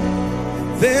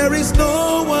 There is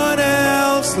no one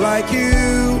else like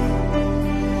you.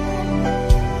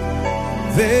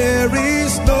 There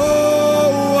is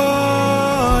no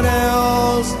one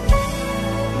else.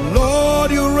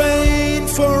 Lord, you reign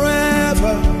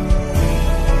forever.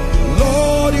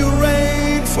 Lord, you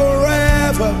reign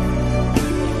forever.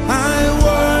 I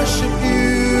worship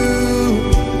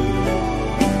you.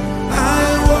 I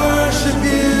worship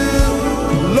you.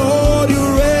 Lord, you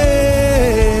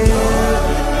reign.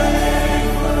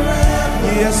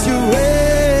 Yes, you reign.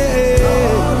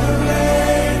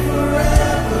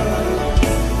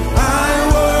 And I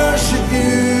worship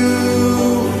you.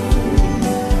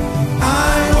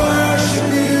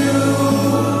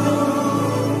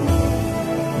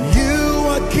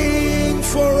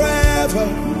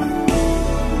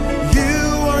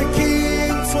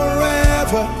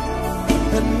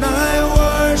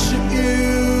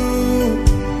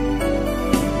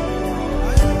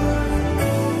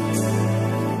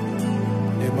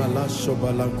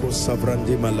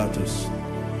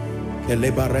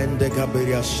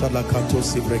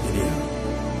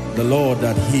 The Lord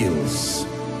that heals,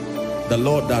 the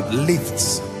Lord that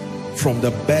lifts from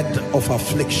the bed of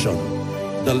affliction,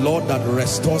 the Lord that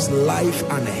restores life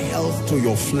and health to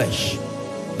your flesh,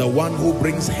 the one who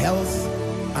brings health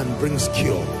and brings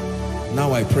cure.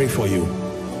 Now I pray for you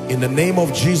in the name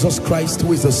of Jesus Christ,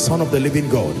 who is the Son of the living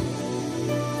God.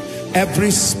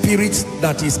 Every spirit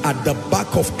that is at the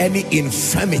back of any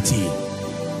infirmity,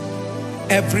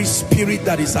 every spirit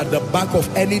that is at the back of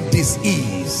any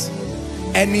disease,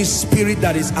 any spirit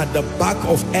that is at the back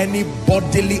of any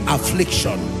bodily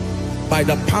affliction, by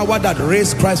the power that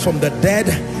raised Christ from the dead,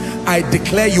 I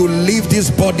declare you leave these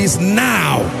bodies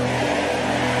now.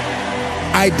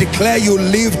 I declare you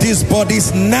leave these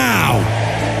bodies now.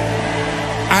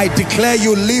 I declare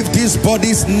you leave these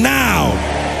bodies now.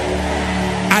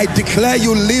 I declare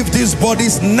you leave these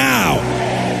bodies now.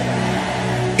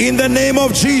 In the name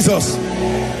of Jesus.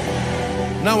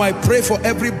 Now I pray for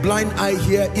every blind eye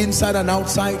here, inside and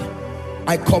outside.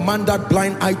 I command that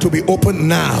blind eye to be opened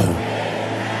now.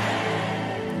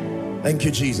 Thank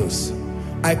you, Jesus.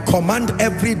 I command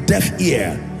every deaf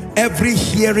ear, every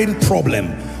hearing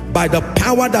problem, by the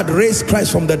power that raised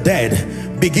Christ from the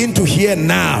dead, begin to hear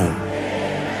now.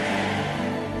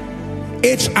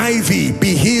 HIV,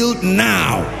 be healed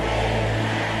now.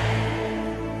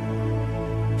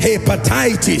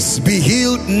 Hepatitis, be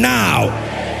healed now.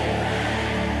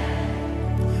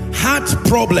 Heart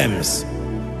problems,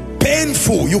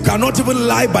 painful, you cannot even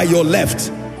lie by your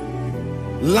left,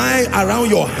 lie around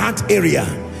your heart area.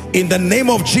 In the name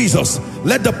of Jesus,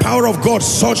 let the power of God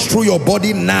surge through your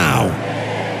body now.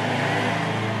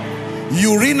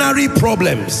 Urinary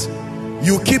problems,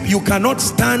 you cannot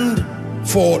stand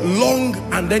for long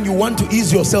and then you want to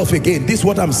ease yourself again. This is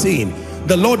what I'm saying.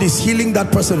 The Lord is healing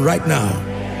that person right now.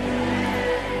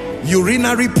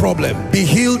 Urinary problem, be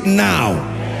healed now.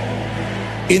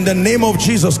 In the name of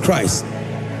Jesus Christ.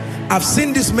 I've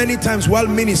seen this many times while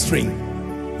ministering.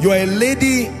 You are a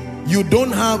lady, you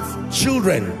don't have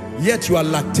children, yet you are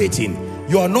lactating.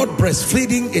 You are not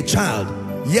breastfeeding a child,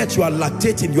 yet you are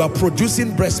lactating. You are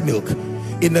producing breast milk.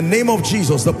 In the name of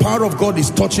Jesus, the power of God is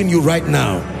touching you right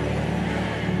now.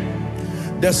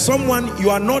 There's someone, you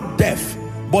are not deaf,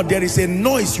 but there is a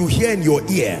noise you hear in your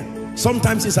ear.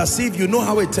 Sometimes it's as if you know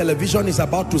how a television is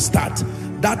about to start.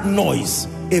 That noise,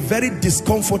 a very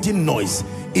discomforting noise,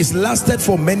 is lasted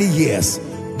for many years.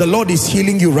 The Lord is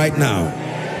healing you right now.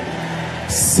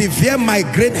 Severe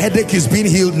migraine headache is being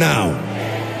healed now.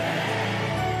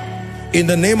 In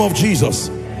the name of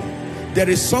Jesus. There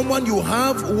is someone, you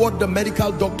have what the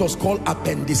medical doctors call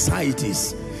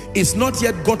appendicitis. It's not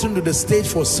yet gotten to the stage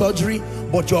for surgery,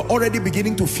 but you're already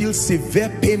beginning to feel severe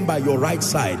pain by your right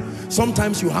side.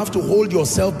 Sometimes you have to hold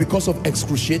yourself because of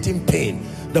excruciating pain.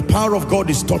 The power of God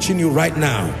is touching you right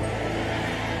now.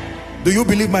 Do you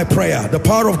believe my prayer? The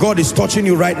power of God is touching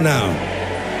you right now.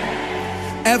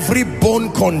 Every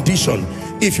bone condition,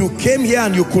 if you came here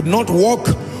and you could not walk,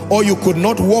 or you could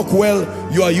not walk well,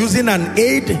 you are using an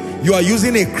aid, you are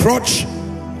using a crutch,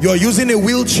 you are using a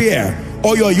wheelchair,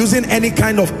 or you are using any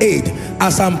kind of aid,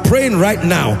 as I'm praying right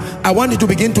now, I want you to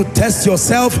begin to test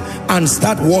yourself and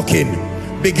start walking.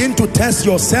 Begin to test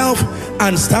yourself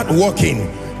and start walking.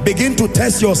 Begin to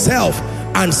test yourself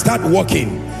and start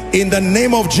walking. In the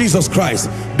name of Jesus Christ,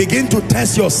 begin to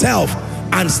test yourself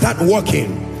and start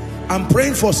walking. I'm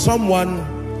praying for someone.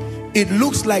 It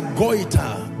looks like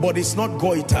goiter, but it's not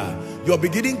goiter. You're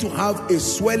beginning to have a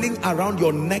swelling around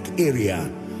your neck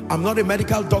area. I'm not a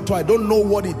medical doctor. I don't know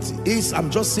what it is. I'm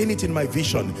just seeing it in my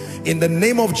vision. In the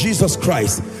name of Jesus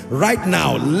Christ, right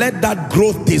now, let that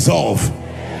growth dissolve.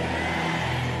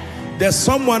 There's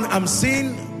someone I'm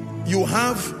seeing you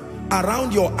have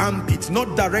around your armpit,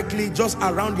 not directly, just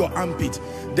around your armpit.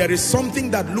 There is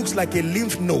something that looks like a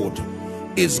lymph node.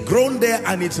 It's grown there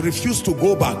and it's refused to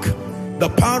go back. The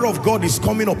power of God is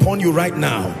coming upon you right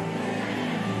now.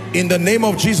 In the name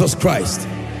of Jesus Christ,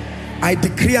 I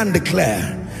decree and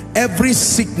declare every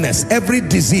sickness, every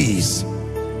disease,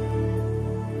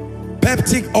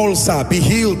 peptic ulcer, be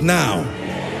healed now.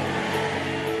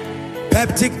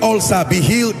 Peptic ulcer, be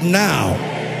healed now.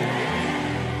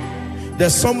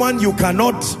 There's someone you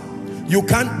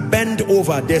can't bend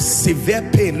over. There's severe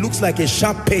pain, looks like a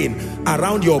sharp pain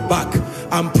around your back.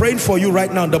 I'm praying for you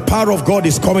right now. The power of God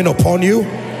is coming upon you.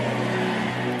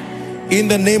 In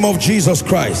the name of Jesus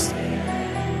Christ.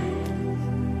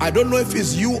 I don't know if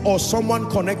it's you or someone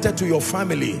connected to your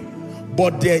family,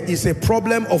 but there is a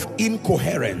problem of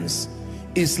incoherence.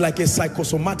 It's like a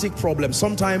psychosomatic problem.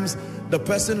 Sometimes the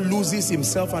person loses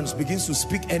himself and begins to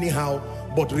speak anyhow,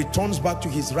 but returns back to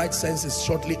his right senses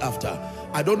shortly after.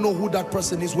 I don't know who that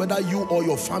person is, whether you or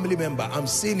your family member. I'm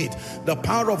seeing it. The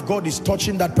power of God is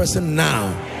touching that person now.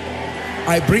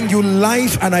 I bring you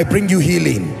life and I bring you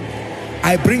healing.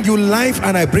 I bring you life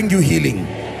and I bring you healing.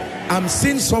 I'm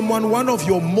seeing someone, one of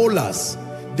your molars,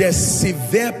 there's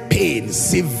severe pain,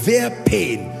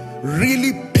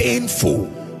 really painful.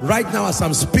 Right now as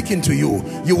I'm speaking to you,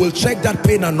 you will check that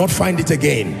pain and not find it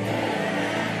again.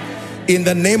 In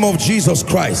the name of Jesus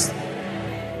Christ.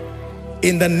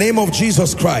 In the name of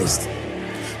Jesus Christ.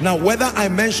 Now, whether I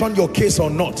mention your case or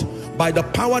not, by the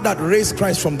power that raised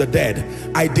Christ from the dead,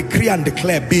 I decree and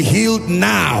declare, be healed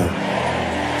now.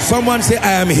 Someone say,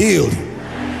 I am healed.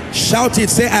 Shout it,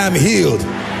 say, I am healed.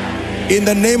 In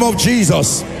the name of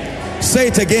Jesus. Say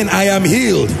it again, I am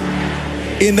healed.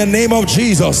 In the name of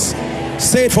Jesus.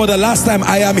 Say it for the last time,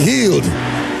 I am healed.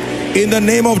 In the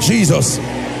name of Jesus.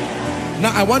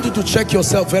 Now I want you to check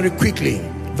yourself very quickly.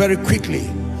 Very quickly.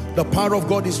 The power of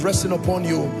God is resting upon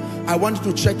you. I want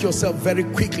you to check yourself very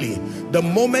quickly. The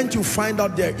moment you find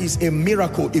out there is a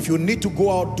miracle, if you need to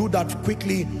go out, do that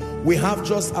quickly. We have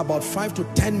just about 5 to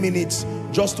 10 minutes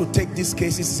just to take these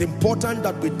cases. It's important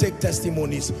that we take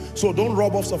testimonies, so don't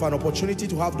rob us of an opportunity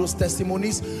to have those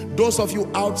testimonies. Those of you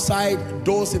outside,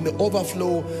 those in the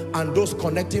overflow, and those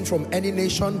connecting from any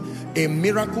nation, a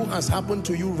miracle has happened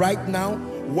to you right now.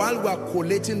 While we are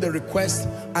collating the request,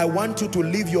 I want you to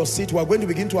leave your seat. We're going to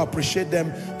begin to appreciate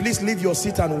them. Please leave your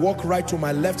seat and walk right to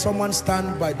my left. Someone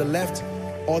stand by the left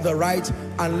or the right,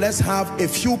 and let's have a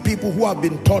few people who have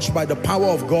been touched by the power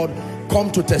of God come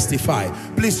to testify.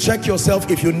 Please check yourself.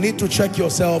 If you need to check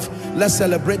yourself, let's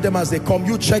celebrate them as they come.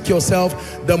 You check yourself.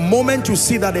 The moment you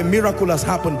see that a miracle has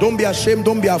happened, don't be ashamed,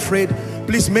 don't be afraid.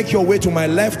 Please make your way to my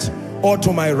left or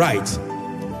to my right.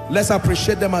 Let's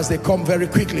appreciate them as they come very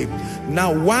quickly.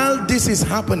 Now, while this is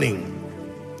happening,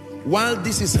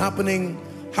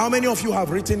 how many of you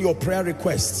have written your prayer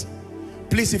requests?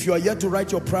 Please, if you are yet to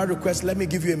write your prayer request, let me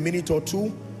give you a minute or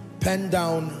two. Pen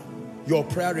down your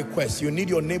prayer request. You need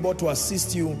your neighbor to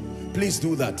assist you. Please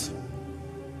do that.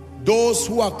 Those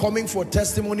who are coming for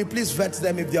testimony, please vet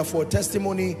them. If they are for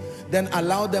testimony, then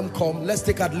allow them come. Let's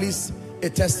take at least a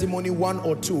testimony, 1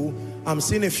 or 2. I'm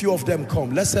seeing a few of them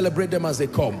come. Let's celebrate them as they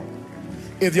come.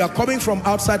 If you are coming from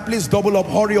outside, please double up,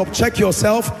 hurry up, check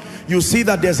yourself. You see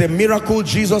that there's a miracle.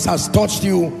 Jesus has touched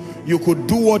you. You could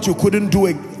do what you couldn't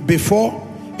do before.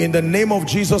 In the name of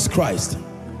Jesus Christ.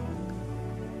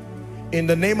 In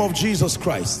the name of Jesus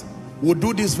Christ. We'll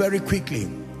do this very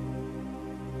quickly.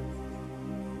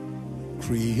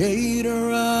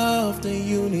 Creator of the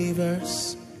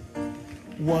universe,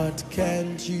 what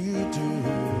can't you do?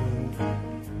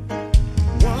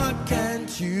 What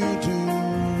can't you do,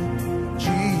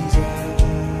 Jesus?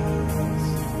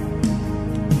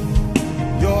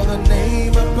 You're the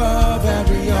name above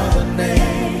every other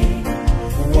name.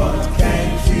 What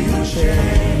can't you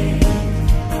change?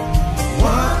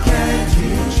 What can't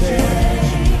you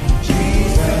change?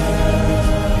 Jesus,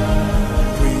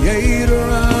 creator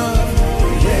of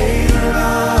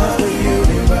the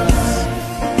universe.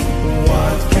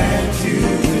 What can't you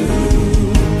do?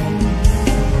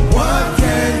 What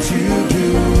can't you do?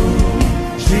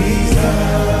 Jesus,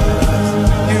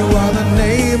 you are the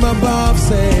name above,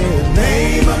 say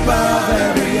name above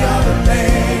every other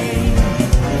name.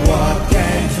 What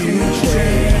can't you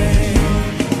change?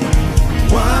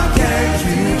 What can't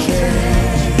you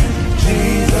change?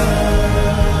 Jesus,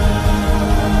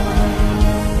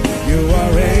 you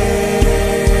are able,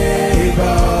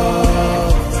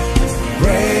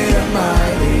 great and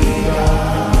mighty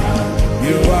God.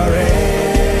 You are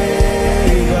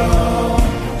able,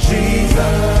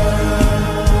 Jesus.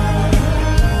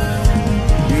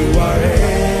 You are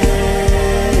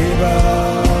able,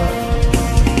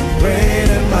 great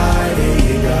and mighty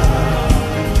God.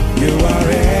 You are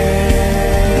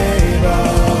able,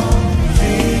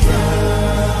 Jesus.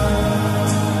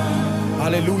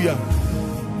 Hallelujah.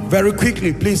 Very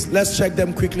quickly, please, let's check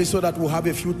them quickly so that we'll have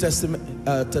a few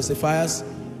testifiers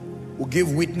who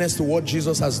give witness to what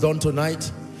Jesus has done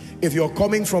tonight. If you're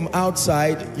coming from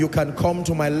outside, you can come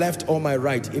to my left or my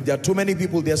right. If there are too many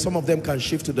people there, some of them can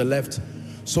shift to the left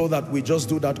so that we just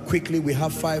do that quickly. We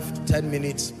have 5 to 10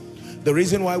 minutes. The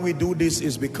reason why we do this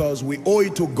is because we owe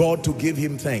it to God to give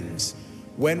him thanks.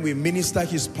 When we minister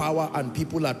his power and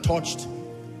people are touched,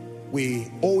 we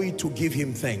owe it to give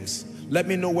him thanks. Let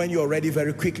me know when you're ready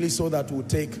very quickly so that we'll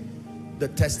take the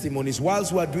testimonies.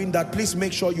 Whilst we're doing that, please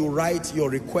make sure you write your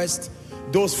request.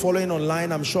 Those following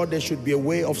online, I'm sure there should be a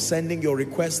way of sending your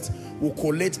request. We'll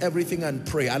collate everything and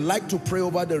pray. I like to pray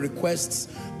over the requests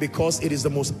because it is the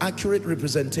most accurate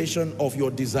representation of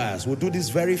your desires. We'll do this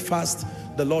very fast,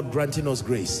 the Lord granting us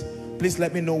grace. Please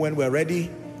let me know when we're ready,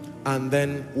 and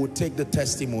then we'll take the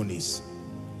testimonies.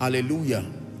 Hallelujah.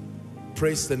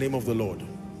 Praise the name of the Lord.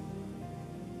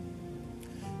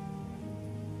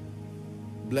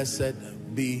 Blessed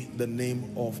be the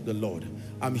name of the Lord.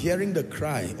 I'm hearing the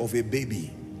cry of a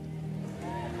baby.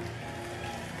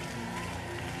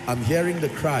 I'm hearing the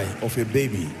cry of a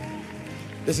baby.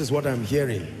 This is what I'm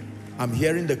hearing. I'm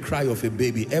hearing the cry of a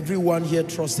baby. Everyone here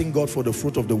trusting God for the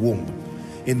fruit of the womb.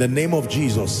 In the name of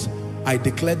Jesus, I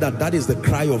declare that that is the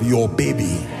cry of your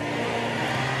baby.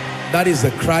 That is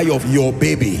the cry of your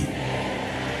baby.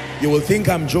 You will think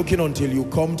I'm joking until you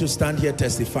come to stand here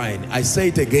testifying. I say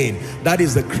it again. That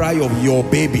is the cry of your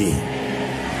baby.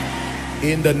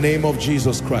 In the name of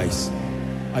Jesus Christ.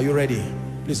 Are you ready?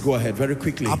 Please go ahead very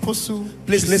quickly. Apostle,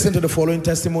 please listen to the following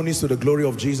testimonies to the glory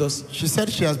of Jesus. She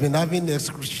said she has been having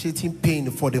excruciating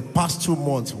pain for the past 2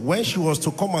 months. When she was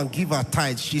to come and give her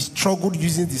tithe, she struggled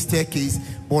using the staircase,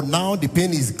 but now the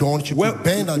pain is gone. She could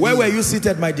bend and where were you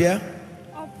seated, my dear?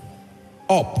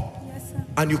 Up. Yes, sir.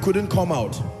 And you couldn't come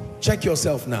out. Check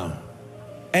yourself now.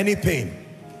 Any pain?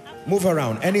 Move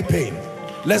around. Any pain?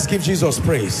 Let's give Jesus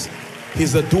praise.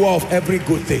 He's the doer of every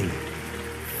good thing.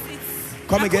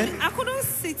 Come again? I couldn't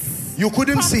sit. You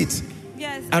couldn't sit?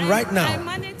 Yes. And right now? I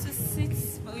managed to sit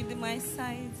with my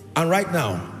side. And right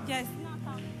now? Yes.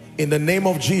 In the name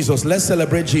of Jesus, let's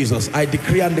celebrate Jesus. I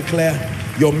decree and declare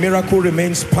your miracle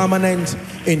remains permanent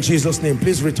in Jesus' name.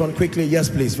 Please return quickly. Yes,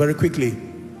 please. Very quickly.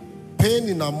 Pain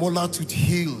in her molar tooth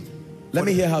healed. Let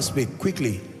me hear her speak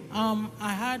quickly. I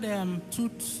had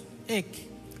toothache.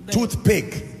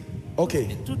 Toothpick.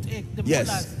 Okay. Toothache. The yes.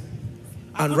 molars.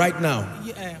 And right now?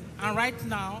 Yeah. And right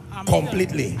now, I'm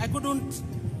completely. I couldn't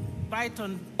bite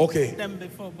on them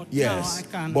before, but yes. now I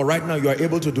can. But right now you are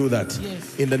able to do that.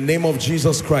 Yes. In the name of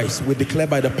Jesus Christ, we declare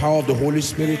by the power of the Holy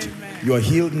Spirit, Amen. You are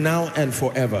healed now and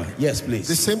forever. Yes, please.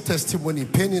 The same testimony,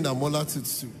 pain in her molar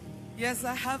tooth too. Yes,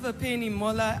 I have a pain in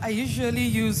molar. I usually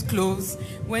use cloves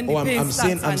when the pain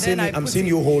starts. I'm seeing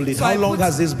you hold it. So how long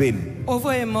has this been?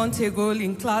 Over a month ago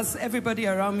in class, everybody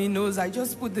around me knows I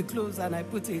just put the cloves and I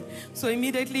put it. So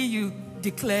immediately you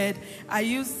declared, I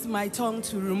used my tongue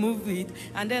to remove it,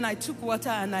 and then I took water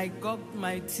and I got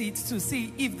my teeth to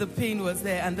see if the pain was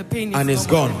there, and the pain is and it's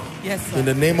gone. Yes, sir. In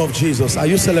the name of Jesus. Are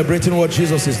you celebrating what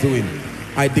Jesus is doing?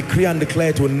 I decree and declare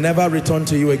it will never return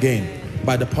to you again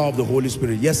by the power of the Holy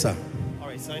Spirit. Yes, sir.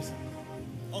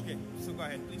 Okay, so go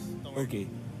ahead, please. Okay,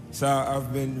 so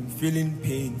I've been feeling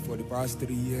pain for the past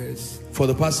 3 years. For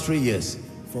the past 3 years?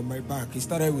 From my back. It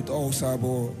started with ulcer,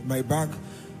 but my back,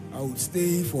 I would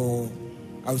say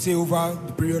over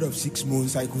the period of 6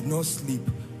 months, I could not sleep.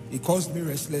 it caused me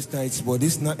restless nights. But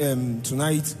this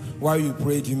tonight, while you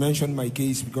prayed, you mentioned my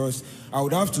case because I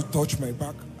would have to touch my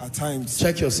back at times.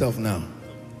 Check yourself now.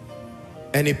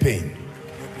 Any pain?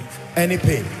 Any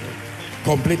pain?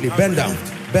 Completely. Bend down.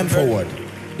 Bend forward.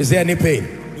 Is there any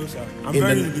pain? No, sir. I'm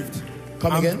very relieved.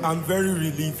 Come again? I'm very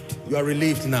relieved. You are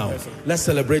relieved now. Yes, let's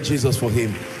celebrate Jesus for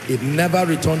him. It never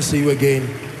returns to you again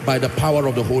by the power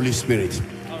of the Holy Spirit.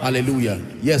 Hallelujah.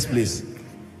 Yes, please.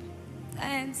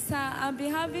 And sir, I've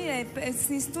been having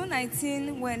since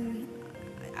 2019 when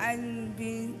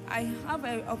I have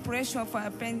an operation for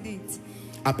appendix.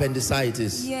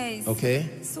 Appendicitis. Yes. Okay.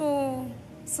 So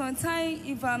sometimes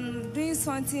if I'm doing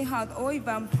something hard or if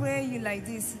I'm praying like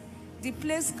this, the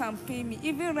place can pain me.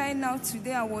 Even right now,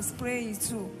 today I was praying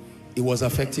too. It was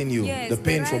affecting you, yes, the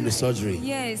pain right from the surgery.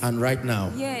 Yes. And right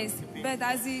now. Yes, but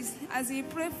as he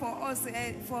prayed for us,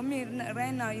 for me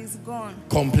right now, it's gone.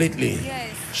 Completely.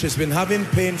 Yes. She's been having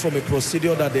pain from a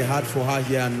procedure that they had for her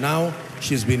here, and now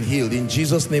she's been healed. In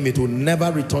Jesus' name, it will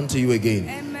never return to you again.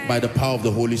 Amen. By the power of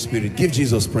the Holy Spirit. Amen. Give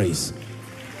Jesus praise.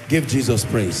 Give Jesus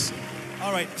praise.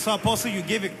 All right, so Apostle, you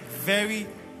gave a very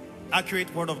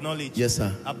accurate word of knowledge. Yes,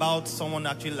 sir. About someone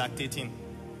actually lactating.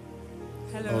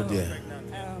 Hello. Oh dear.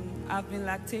 I've been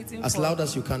lactating. As loud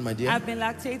as you can, my dear. I've been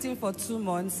lactating for 2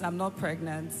 months. I'm not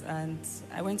pregnant, and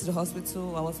I went to the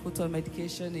hospital. I was put on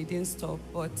medication. It didn't stop,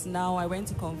 but now I went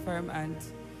to confirm, and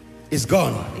it's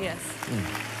gone. Yes.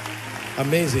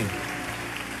 Amazing.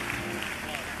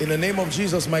 In the name of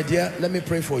Jesus, my dear, let me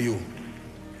pray for you.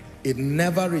 It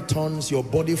never returns. Your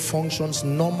body functions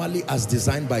normally as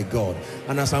designed by God.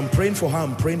 And as I'm praying for her,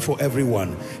 I'm praying for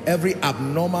everyone. Every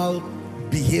abnormal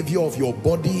behavior of your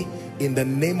body, in the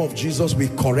name of Jesus, we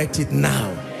correct it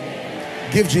now.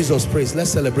 Give Jesus praise.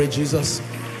 Let's celebrate Jesus.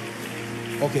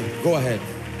 Okay, go ahead.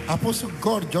 Apostle,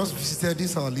 God just visited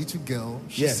this our little girl.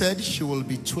 She Yes. said she will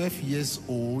be 12 years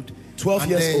old. 12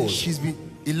 and years then old. She's been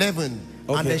 11.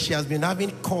 Okay. And then she has been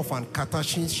having cough and catarrh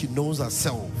since she knows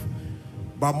herself.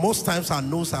 But most times her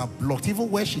nose are blocked. Even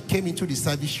when she came into the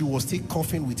service, she was still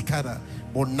coughing with catarrh.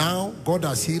 But now, God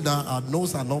has healed her. Her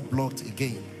nose are not blocked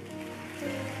again.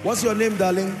 What's your name,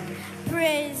 darling?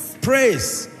 Praise.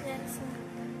 Praise. Yes, sir.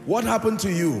 What happened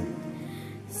to you?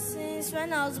 Since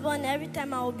when I was born, every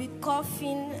time I would be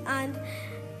coughing and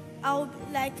I'll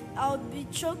be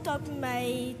choked up in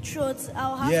my throat.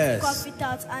 I'll have Yes. to cough it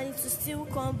out and it will still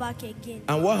come back again.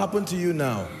 And what happened to you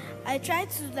now? I try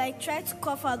to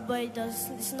cough out, but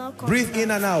it's not coming. Breathe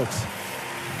in and out.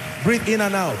 Breathe in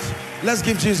and out. Let's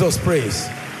give Jesus praise.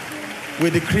 We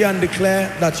decree and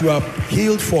declare that you are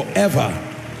healed forever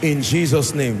in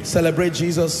Jesus' name. Celebrate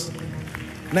Jesus.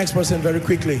 Next person, very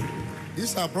quickly.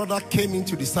 This our brother came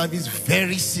into the service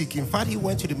very sick. In fact, he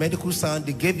went to the medical stand.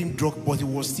 They gave him drug, but he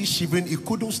was still shivering. He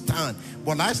couldn't stand.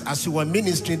 But as you were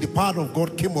ministering, the power of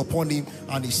God came upon him,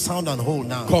 and he's sound and whole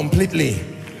now. Completely.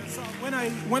 So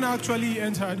when I actually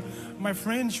entered, my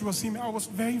friend, she was seeing me. I was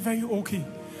very, very okay.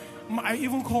 I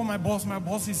even called my boss. My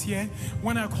boss is here.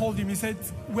 When I called him, he said,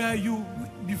 "Where are you?"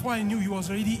 Before I knew, he was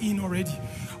already in already.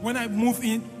 When I moved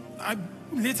in,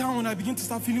 later on, I began to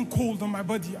start feeling cold on my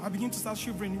body. I began to start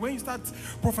shivering. When you start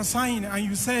prophesying and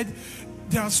you said,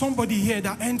 there are somebody here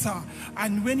that enter,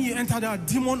 and when he entered, there are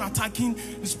demon attacking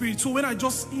the spirit. So when I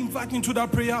just invite into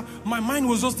that prayer, my mind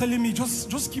was just telling me,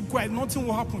 just keep quiet, nothing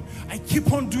will happen. I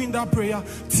keep on doing that prayer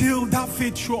till that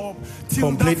faith show up. Till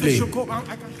Completely. that faith show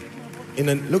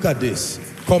up. Look at this.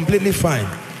 Completely fine.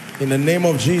 In the name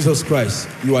of Jesus Christ,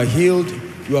 you are healed.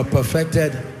 You are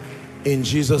perfected. In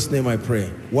Jesus' name I pray.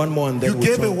 One more and then you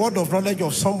gave a word of knowledge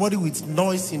of somebody with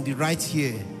noise in the right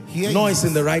ear. Noise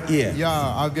in the right ear.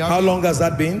 Yeah. How long has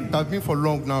that been? It has been for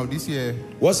long now, this year.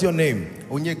 What's your name?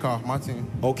 Onyeka Martin.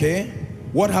 Okay.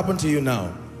 What happened to you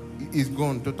now? It's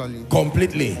gone totally.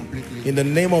 Completely. In the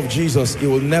name of Jesus, it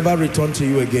will never return to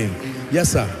you again.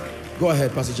 Yes, sir. Go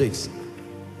ahead, Pastor Jakes.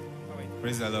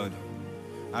 Praise the Lord.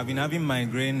 I've been having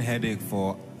migraine headache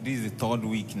for, this is the 3rd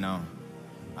week now,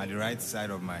 at the right side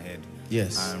of my head.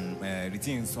 Yes. And the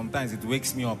thing, sometimes it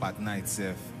wakes me up at night,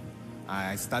 self.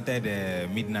 I started a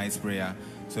midnight prayer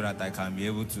so that I can be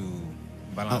able to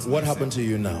balance What myself. happened to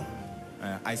you now?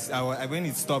 I when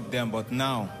it stopped then, but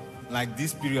now, like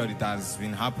this period, it has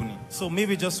been happening. So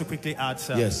maybe just to quickly add,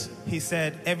 sir. Yes. He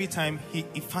said every time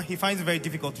he finds it very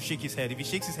difficult to shake his head. If he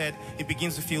shakes his head, he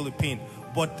begins to feel the pain.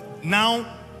 But now,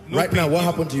 Right now, what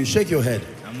happened to you? Shake your head.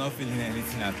 I'm not feeling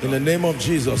anything at all. In the name of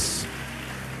Jesus,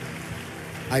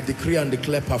 I decree and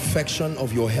declare perfection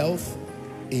of your health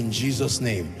in Jesus'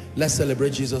 name. Let's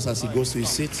celebrate Jesus as he goes to his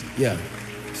seat. Yeah.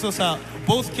 So, sir,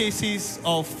 both cases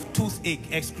of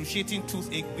toothache, excruciating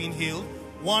toothache being healed,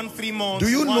 1 3 months. Do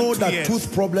you know 2 that years.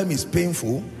 tooth problem is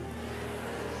painful?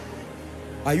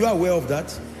 Are you aware of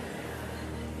that?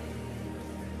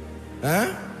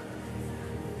 Huh?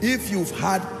 If you've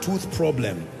had tooth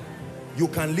problem, you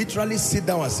can literally sit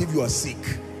down as if you are sick.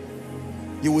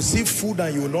 You will see food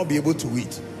and you will not be able to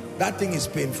eat. That thing is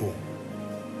painful.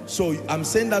 So I'm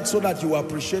saying that so that you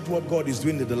appreciate what God is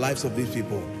doing in the lives of these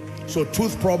people. So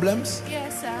tooth problems?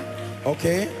 Yes, sir.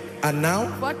 Okay. And now?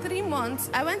 For 3 months,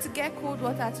 I went to get cold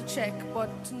water to check, but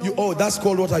no. Oh, that's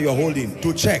cold water you're holding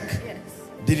to check.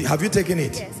 Yes. Have you taken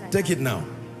it? Yes, take it now.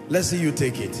 Let's see you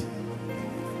take it.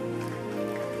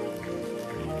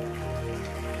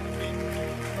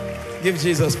 Give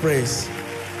Jesus praise.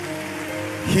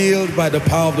 Healed by the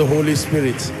power of the Holy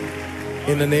Spirit.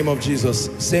 In the name of Jesus.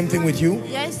 Same thing with you?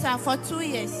 Yes, sir, for 2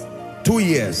 years. 2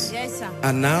 years? Yes, sir.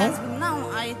 And now? Now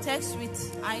I text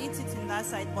with, I eat it in that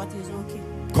side, but it's okay.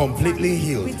 Completely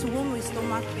healed. With womb, with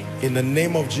stomach pain. In the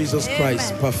name of Jesus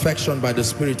Christ. Amen. Perfection by the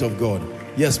Spirit of God.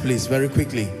 Yes, please, very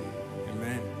quickly.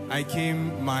 Amen. I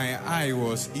came, my eye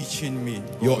was itching me.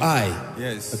 Your eye?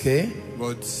 Yes. Okay.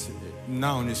 But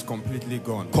now it's completely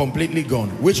gone. Completely gone.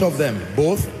 Which of them?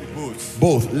 Both? Both.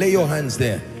 Both. Lay your hands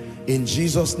there. In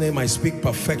Jesus' name, I speak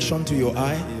perfection to your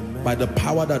eye. Amen. By the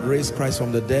power that raised Christ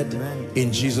from the dead. Amen.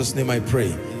 In Jesus' name I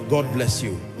pray. Amen. God bless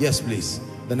you. Yes, please.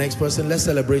 The next person, let's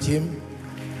celebrate him.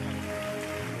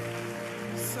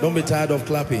 So don't be tired of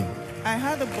clapping. I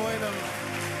had a boil on.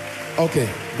 Okay,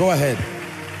 go ahead.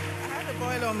 I had a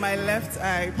boil on my left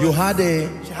eye. You had a...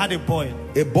 She had a boil.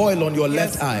 A boil on your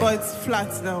yes, left eye. But it's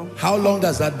flat now. How long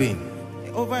has that been?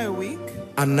 Over a week.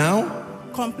 And now?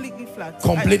 Completely flat.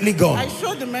 Completely gone. I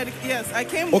showed the medic. Yes, I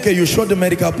came. Okay, you showed the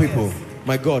medical people. Yes.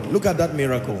 My God, look at that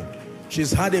miracle.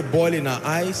 She's had a boil in her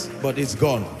eyes, but it's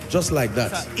gone. Just like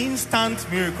that. It's an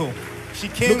instant miracle. She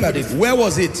came. Look at it. Where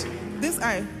was it? This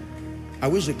eye. I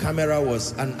wish the camera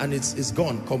was, and it's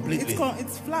gone completely.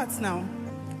 It's flat now.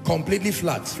 Completely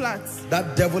flat. Flat.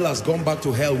 That devil has gone back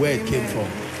to hell where it came from.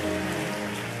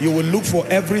 You will look for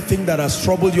everything that has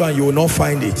troubled you and you will not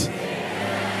find it.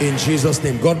 In Jesus'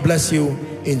 name. God bless you.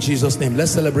 In Jesus' name.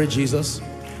 Let's celebrate Jesus.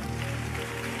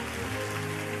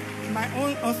 My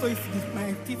own also is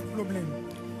my teeth problem.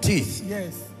 Teeth?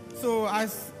 Yes. So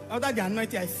as under the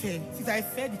anointing I fell. Since I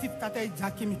fell, the teeth started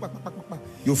jacking me.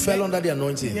 You fell under the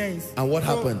anointing? Yes. And what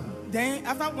happened? Then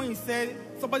after when you said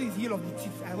somebody is healed of the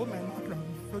teeth, I hold my mouth around.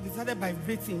 So they started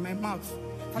vibrating my mouth.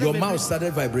 Your mouth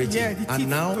started vibrating? Yeah, the teeth. And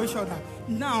now?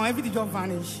 Now everything just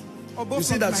vanished. You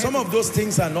see that some of those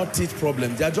things are not teeth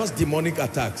problems. They are just demonic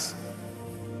attacks.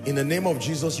 In the name of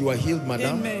Jesus, you are healed,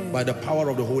 madam. Amen. By the power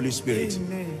of the Holy Spirit.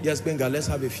 Amen. Yes, Benga, let's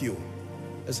have a few.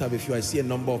 Let's have a few. I see a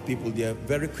number of people there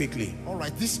very quickly. All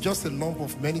right, this is just a lump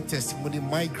of many testimony.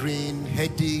 Migraine,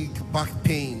 headache, back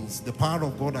pains. The power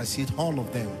of God, I see it, all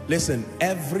of them. Listen,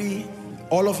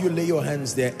 all of you lay your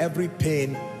hands there. Every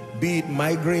pain, be it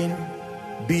migraine,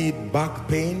 be it back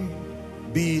pain,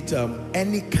 be it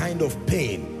any kind of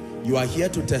pain, you are here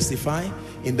to testify.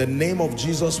 In the name of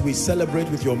Jesus, we celebrate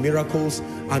with your miracles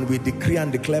and we decree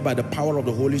and declare by the power of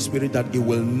the Holy Spirit that it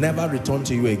will never return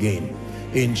to you again.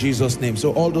 In Jesus' name.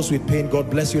 So all those with pain,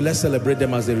 God bless you. Let's celebrate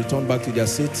them as they return back to their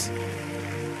seats.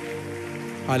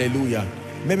 Hallelujah.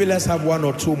 Maybe let's have one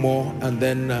or two more and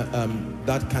then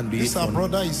that can be this it. Our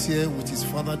brother is here with his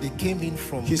father. They came in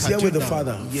from He's Kaduna. Here with the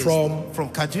father. Yes, from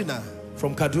Kaduna.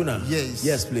 From Kaduna? Yes.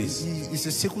 Yes, please. He's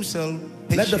a sickle cell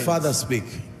patient. Let the father speak.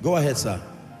 Go ahead, sir.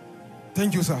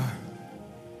 Thank you, sir.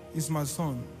 It's my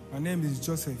son. My name is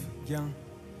Joseph Yang.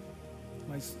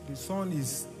 The son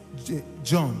is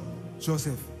John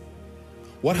Joseph.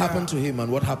 What happened to him and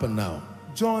what happened now?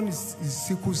 John is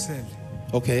sickle cell.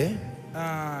 Okay.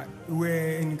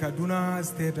 We're in Kaduna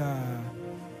State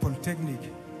Polytechnic.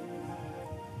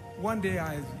 One day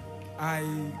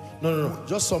No.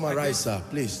 Just summarize, sir,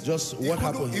 please. Just what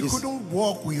happened. He couldn't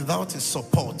walk without his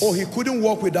support. Oh, he couldn't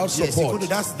walk without support.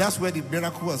 Yes, that's where the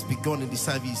miracle has begun in the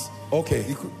service. Okay.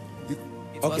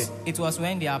 It was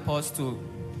when the apostle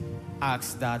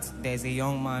asked that there's a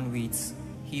young man with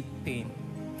hip pain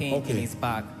in his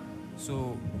back.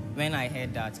 So when I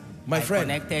heard that, I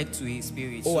connected to his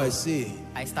spirit. Oh, so I see.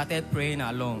 I started praying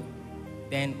along.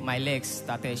 Then my legs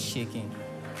started shaking.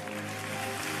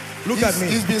 Look at me.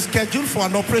 He's been scheduled for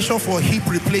an operation for hip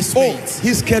replacement. Oh,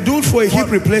 he's scheduled for a hip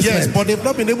replacement. Yes, but they've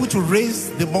not been able to raise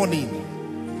the money.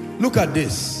 Look at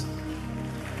this.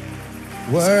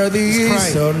 Worthy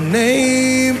is your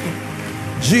name,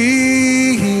 Jesus.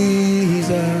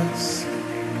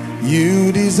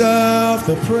 You deserve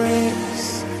the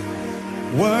praise.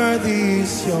 Worthy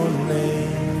is your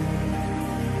name.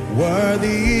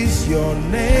 Worthy is your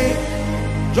name.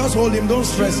 Just hold him, don't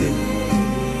stress him.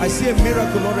 I see a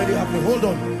miracle already happening. Hold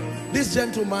on. This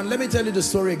gentleman, let me tell you the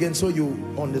story again so you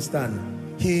understand.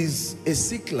 he's a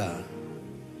sickler,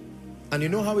 and you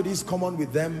know how it is common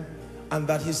with them, and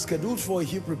that he's scheduled for a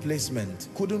hip replacement,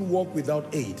 couldn't walk without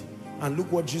aid. And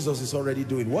look what Jesus is already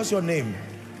doing. What's your name?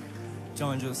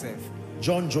 John Joseph.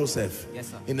 John Joseph. Yes,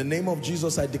 sir. In the name of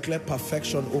Jesus, I declare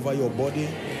perfection over your body.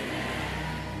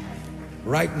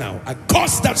 Right now, I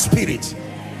curse that spirit.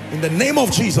 In the name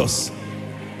of Jesus,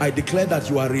 I declare that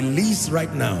you are released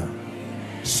right now.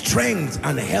 Strength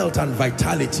and health and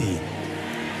vitality.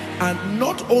 And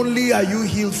not only are you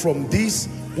healed from this,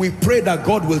 we pray that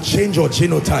God will change your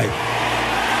genotype.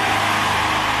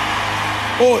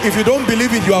 Oh, if you don't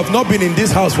believe it, you have not been in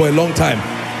this house for a long time.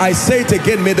 I say it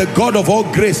again, may the God of all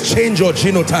grace change your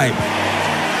genotype.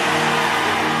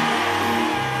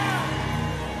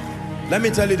 Let me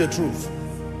tell you the truth.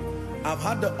 I've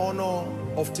had the honor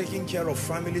of taking care of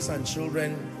families and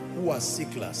children who are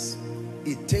sicklers.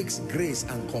 It takes grace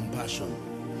and compassion,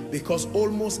 because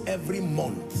almost every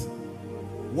month,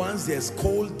 once there's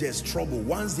cold, there's trouble.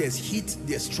 Once there's heat,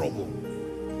 there's trouble.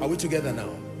 Are we together now?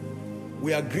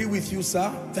 We agree with you,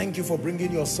 sir. Thank you for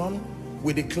bringing your son.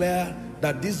 We declare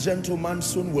that this gentleman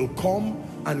soon will come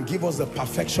and give us the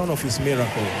perfection of his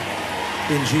miracle.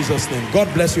 In Jesus' name.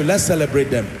 God bless you. Let's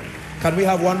celebrate them. Can we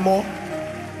have one more?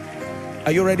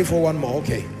 Are you ready for one more?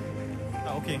 Okay.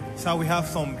 Okay. So we have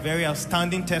some very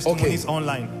outstanding testimonies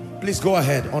online. Please go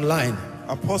ahead. Online.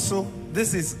 Apostle,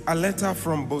 this is a letter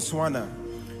from Botswana.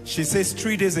 She says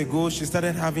 3 days ago, she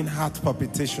started having heart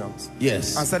palpitations.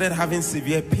 Yes. And started having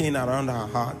severe pain around her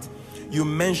heart. You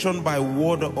mentioned by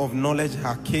word of knowledge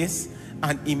her case,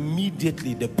 and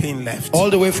immediately the pain left. All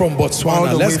the way from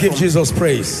Botswana. Let's give Jesus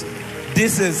praise.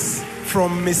 This is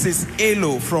from Mrs.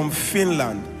 Elo from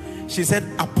Finland. She said,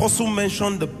 Apostle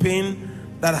mentioned the pain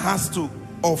that has to,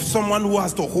 of someone who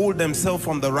has to hold themselves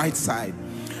on the right side.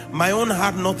 My own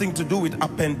had nothing to do with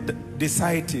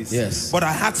appendicitis. Yes. But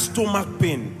I had stomach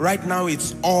pain. Right now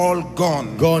it's all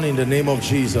gone. Gone in the name of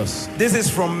Jesus. This is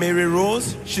from Mary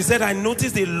Rose. She said, I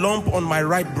noticed a lump on my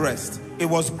right breast. It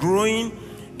was growing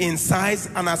in size,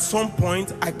 and at some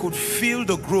point I could feel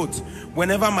the growth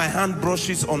whenever my hand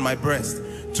brushes on my breast.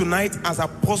 Tonight, as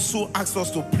Apostle asked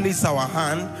us to place our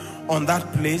hand on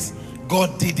that place,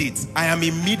 God did it. I am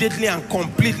immediately and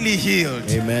completely healed.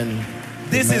 Amen.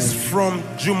 This Amen. is from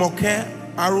Jumoke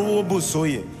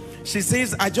Aruobusoye. She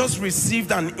says, I just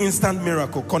received an instant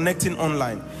miracle connecting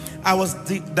online. I was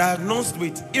diagnosed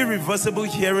with irreversible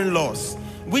hearing loss,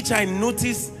 which I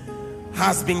noticed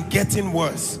has been getting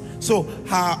worse. So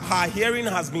her hearing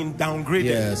has been downgraded.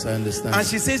 Yes, I understand. And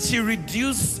she says she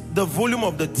reduced the volume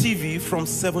of the TV from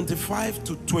 75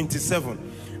 to 27.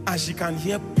 And she can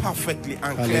hear perfectly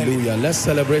and clearly. Hallelujah. Let's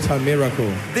celebrate her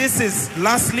miracle. This is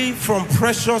lastly from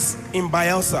Precious in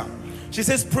Bielsa. She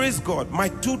says, praise God, my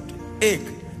toothache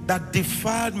that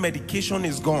defiled medication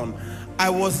is gone.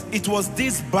 It was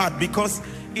this bad because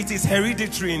it is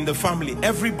hereditary in the family.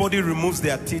 Everybody removes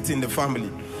their teeth in the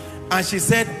family. And she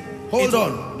said, hold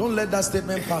on, don't let that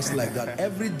statement pass like that.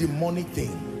 Every demonic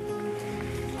thing,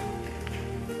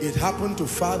 it happened to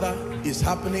father, it's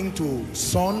happening to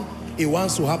son, it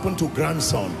wants to happen to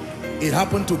grandson, it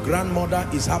happened to grandmother,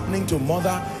 it's happening to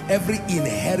mother. Every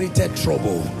inherited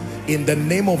trouble, in the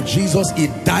name of Jesus,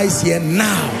 it dies here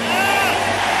now.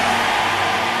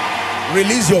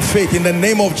 Release your faith. In the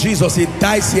name of Jesus, it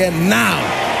dies here now.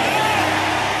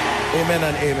 Amen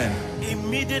and amen.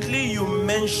 Immediately you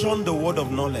mentioned the word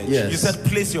of knowledge. Yes. You said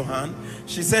place your hand.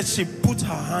 She said she put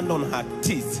her hand on her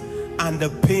teeth and the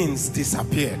pains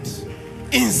disappeared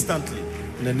instantly.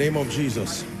 In the name of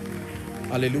Jesus.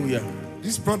 Hallelujah.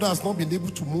 This brother has not been able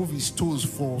to move his toes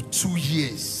for 2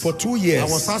 years. For 2 years. I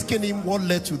was asking him what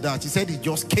led to that. He said it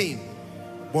just came.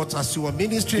 But as you were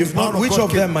ministering, which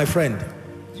of them, my friend?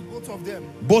 Both of them.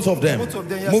 Both of them. Both of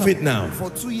them, yes, move sir. it now. For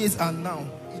 2 years and now.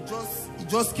 It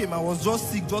just came. I was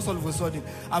just sick just all of a sudden.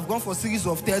 I've gone for a series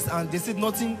of tests and they said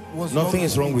nothing was wrong. Nothing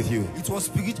is wrong with you. It was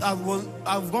spiritual.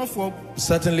 I've gone from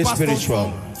certainly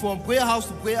spiritual. From prayer house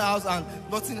to prayer house and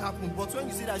nothing happened. But when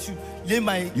you said I should lay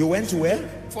my... You went to where?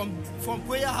 From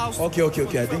prayer house. Okay. I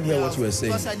didn't hear what you were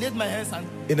saying. Because I laid my hands and...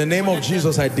 In the name of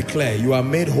Jesus, I declare you are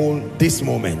made whole this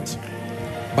moment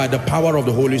by the power of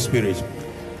the Holy Spirit.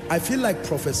 I feel like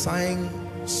prophesying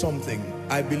something.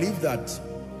 I believe that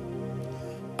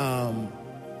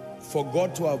for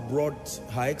God to have brought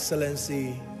Her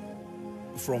Excellency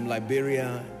from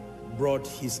Liberia, brought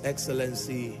His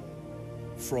Excellency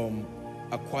from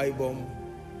Akwa Ibom,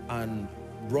 and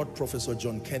brought Professor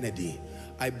John Kennedy,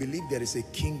 I believe there is a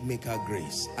kingmaker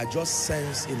grace. I just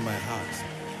sense in my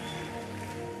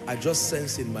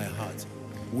heart.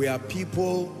 We are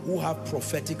people who have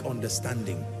prophetic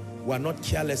understanding. We are not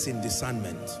careless in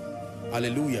discernment.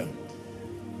 Hallelujah.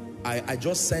 I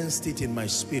just sensed it in my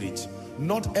spirit.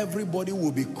 Not everybody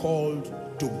will be called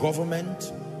to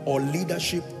government or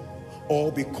leadership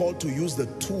or be called to use the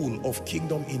tool of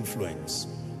kingdom influence.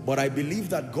 But I believe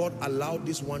that God allowed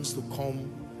these ones to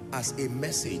come as a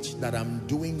message that I'm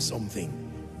doing something.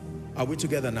 Are we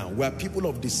together now? We're people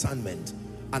of discernment,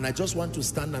 and I just want to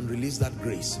stand and release that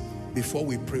grace before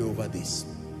we pray over this.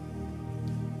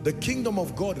 The kingdom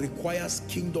of God requires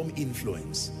kingdom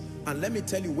influence. And let me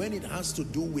tell you, when it has to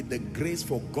do with the grace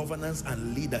for governance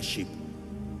and leadership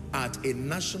at a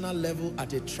national level,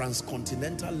 at a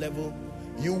transcontinental level,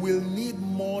 you will need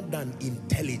more than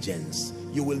intelligence.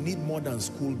 You will need more than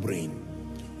school brain.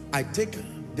 I take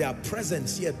their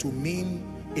presence here to mean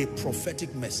a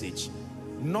prophetic message.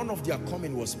 None of their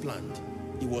coming was planned.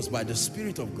 It was by the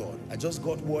Spirit of God. I just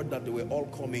got word that they were all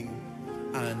coming,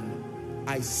 and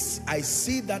I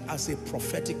see that as a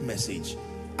prophetic message.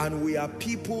 And we are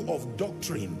people of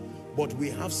doctrine, but we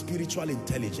have spiritual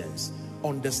intelligence,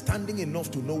 understanding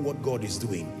enough to know what God is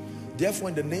doing. Therefore,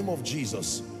 in the name of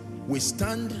Jesus, we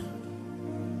stand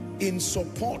in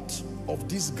support of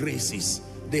these graces.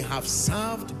 They have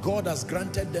served. God has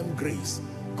granted them grace.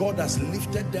 God has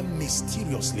lifted them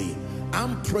mysteriously.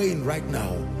 I'm praying right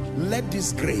now, let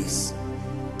this grace,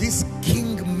 this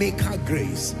kingmaker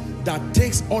grace that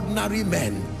takes ordinary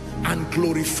men and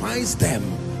glorifies them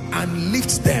and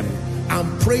lifts them.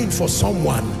 I'm praying for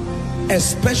someone,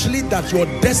 especially that your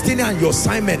destiny and your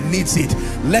assignment needs it.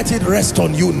 Let it rest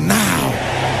on you now.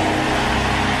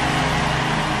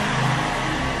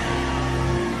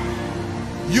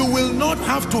 You will not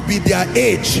have to be their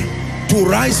age to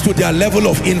rise to their level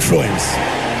of influence.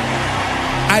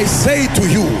 I say to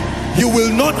you, you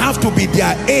will not have to be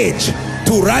their age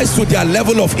to rise to their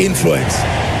level of influence.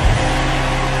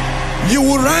 You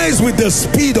will rise with the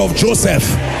speed of Joseph.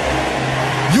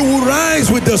 You will rise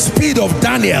with the speed of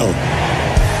Daniel.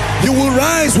 You will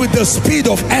rise with the speed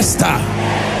of Esther.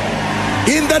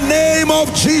 In the name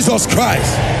of Jesus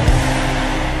Christ.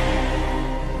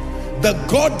 The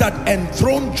God that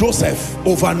enthroned Joseph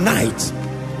overnight,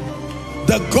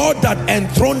 the God that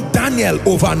enthroned Daniel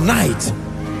overnight,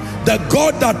 the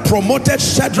God that promoted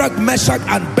Shadrach, Meshach,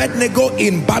 and Abednego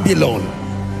in Babylon,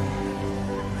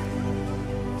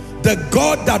 the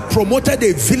God that promoted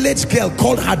a village girl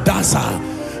called Hadassah,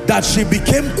 that she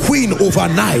became queen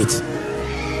overnight,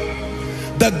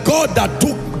 the God that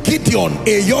took Gideon,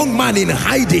 a young man in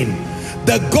hiding,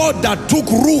 the God that took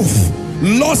Ruth,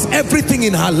 lost everything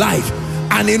in her life,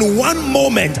 and in one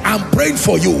moment, I'm praying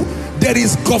for you, there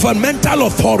is governmental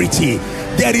authority,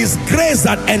 there is grace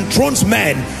that enthrones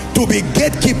men to be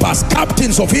gatekeepers,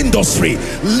 captains of industry,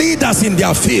 leaders in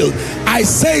their field. I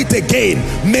say it again,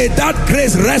 may that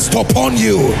grace rest upon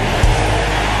you.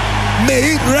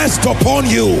 May it rest upon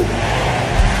you.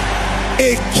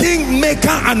 A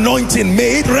kingmaker anointing,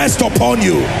 may it rest upon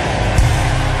you.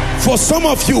 For some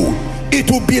of you, it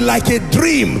will be like a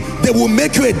dream. They will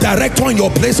make you a director in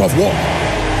your place of work.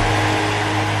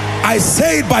 I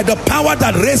say it by the power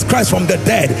that raised Christ from the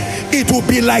dead. It will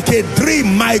be like a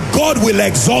dream. My God will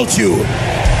exalt you.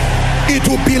 It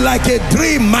will be like a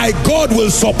dream. My God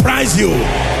will surprise you.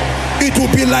 It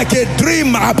will be like a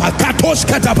dream. My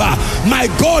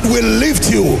God will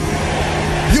lift you.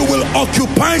 You will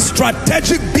occupy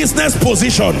strategic business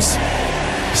positions,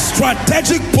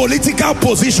 strategic political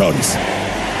positions,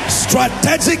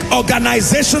 strategic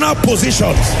organizational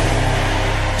positions,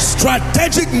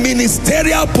 strategic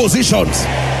ministerial positions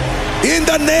in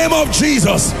the name of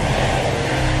Jesus.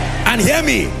 And hear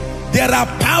me, there are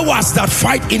powers that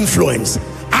fight influence.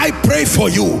 I pray for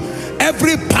you,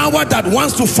 every power that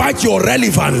wants to fight your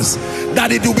relevance,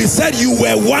 that it will be said you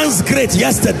were once great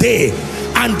yesterday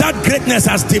and that greatness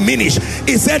has diminished.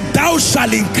 He said, thou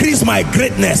shalt increase my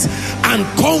greatness and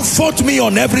comfort me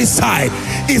on every side.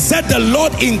 He said, the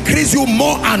Lord increase you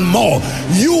more and more,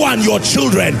 you and your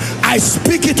children. I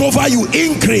speak it over you,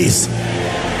 increase.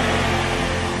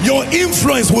 Your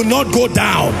influence will not go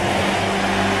down.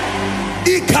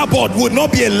 Ichabod would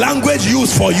not be a language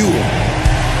used for you.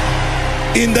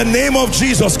 In the name of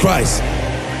Jesus Christ.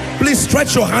 Please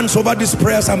stretch your hands over these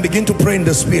prayers and begin to pray in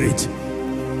the Spirit.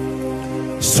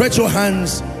 Stretch your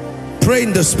hands, pray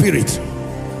in the Spirit.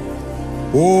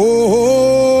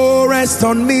 Oh, rest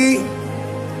on me.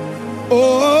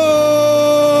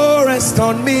 Oh, rest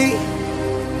on me.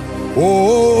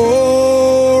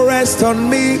 Oh, rest on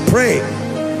me. Pray.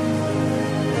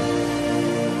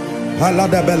 I'm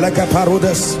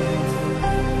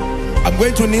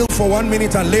going to kneel for 1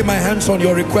 minute and lay my hands on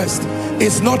your request.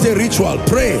 It's not a ritual.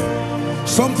 Pray.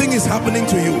 Something is happening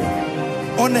to you.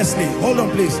 Honestly, hold on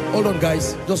please. Hold on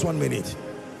guys, just 1 minute.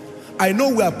 I know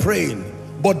we are praying,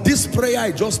 But this prayer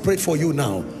I just prayed for you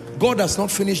now, God has not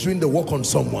finished doing the work on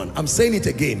someone. I'm saying it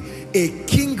again. A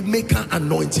kingmaker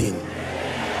anointing.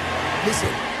 Listen.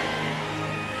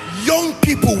 Young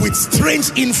people with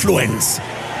strange influence.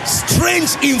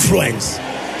 Strange influence.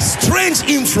 Strange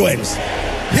influence.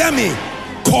 Hear me.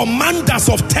 Commanders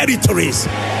of territories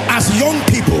as young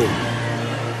people.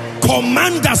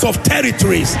 Commanders of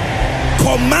territories.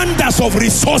 Commanders of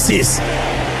resources.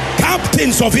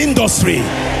 Captains of industry.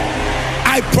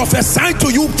 I prophesy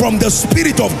to you from the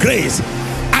spirit of grace.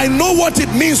 I know what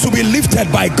it means to be lifted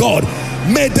by God.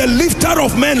 May the lifter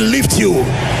of men lift you.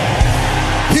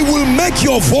 He will make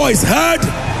your voice heard.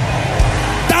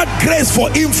 That grace for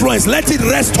influence, let it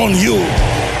rest on you.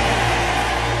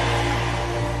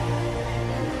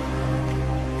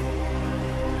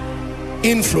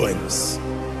 Influence.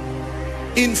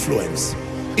 Influence.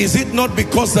 Is it not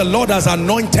because the Lord has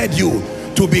anointed you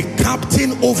to be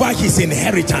captain over his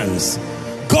inheritance?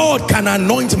 God can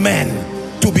anoint men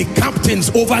to be captains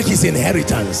over his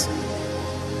inheritance.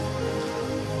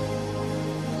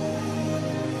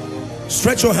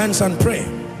 Stretch your hands and pray.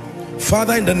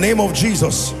 Father, in the name of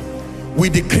Jesus, we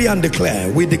decree and declare,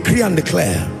 we decree and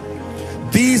declare,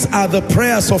 these are the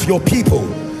prayers of your people.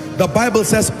 The Bible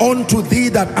says, unto thee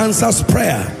that answers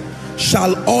prayer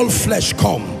shall all flesh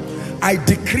come. I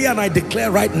decree and I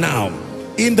declare right now,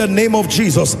 in the name of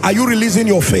Jesus, are you releasing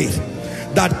your faith?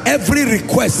 That every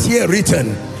request here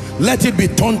written, let it be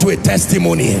turned to a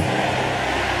testimony.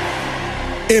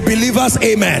 A believer's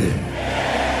amen.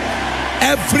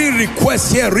 Every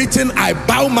request here written, I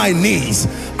bow my knees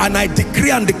and I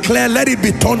decree and declare, let it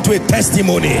be turned to a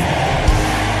testimony.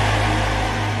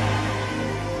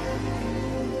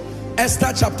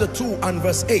 Esther chapter 2 and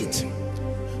verse 8.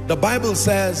 The Bible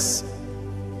says,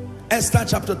 Esther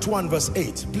chapter 2 and verse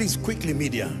 8. Please quickly,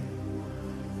 media.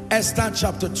 Esther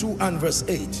chapter 2 and verse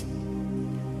 8.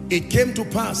 It came to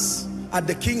pass at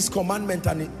the king's commandment,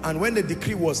 and when the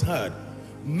decree was heard,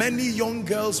 many young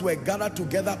girls were gathered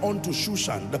together unto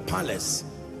Shushan, the palace,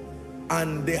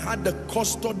 and they had the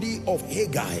custody of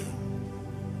Haggai,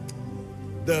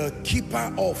 the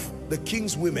keeper of the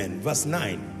king's women. Verse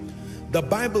 9. The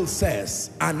Bible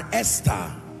says, and Esther,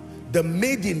 the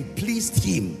maiden, pleased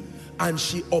him, and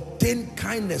she obtained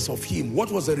kindness of him.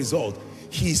 What was the result?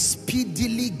 He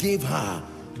speedily gave her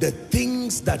the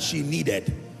things that she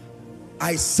needed.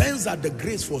 I sense that the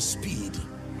grace for speed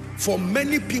for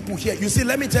many people here. You see,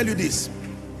 let me tell you this.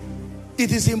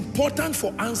 It is important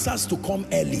for answers to come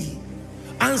early.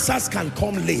 Answers can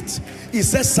come late. It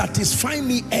says, satisfy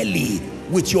me early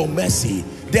with your mercy.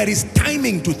 There is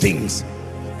timing to things.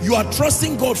 You are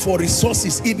trusting God for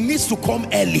resources. It needs to come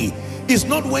early. It's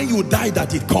not when you die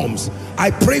that it comes.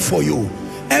 I pray for you.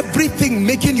 Everything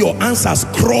making your answers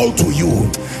crawl to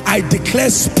you, I declare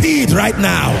speed right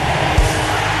now.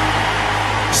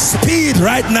 Speed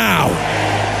right now.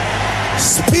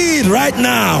 Speed right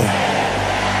now.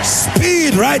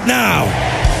 Speed right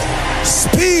now.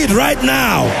 Speed right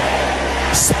now.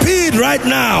 Speed right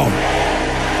now.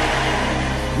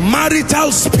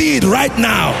 Marital speed right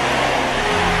now.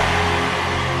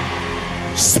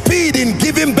 Speed in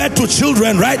giving birth to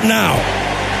children right now.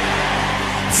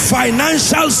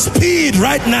 Financial speed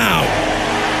right now.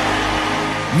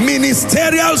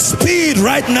 Ministerial speed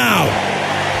right now.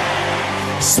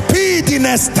 Speed in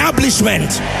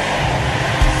establishment.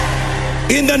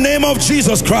 In the name of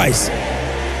Jesus Christ.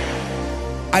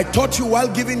 I taught you while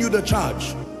giving you the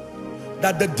charge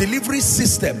that the delivery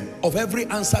system of every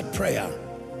answered prayer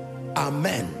are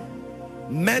men.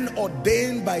 Men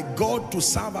ordained by God to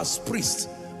serve as priests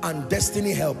and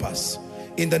destiny helpers.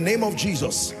 In the name of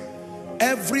Jesus,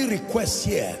 every request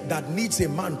here that needs a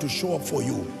man to show up for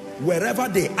you, wherever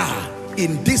they are,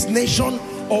 in this nation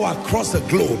or across the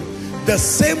globe, the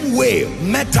same way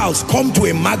metals come to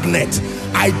a magnet,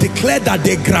 I declare that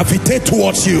they gravitate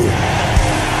towards you.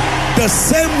 The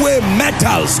same way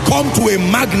metals come to a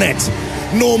magnet,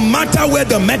 no matter where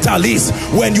the metal is,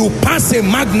 when you pass a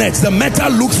magnet, the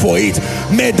metal looks for it.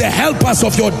 May the helpers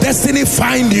of your destiny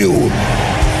find you.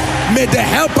 May the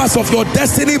helpers of your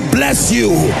destiny bless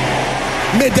you.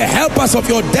 May the helpers of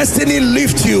your destiny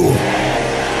lift you.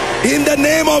 In the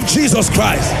name of Jesus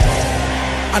Christ.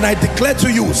 And I declare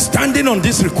to you, standing on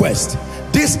this request,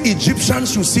 these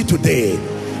Egyptians you see today,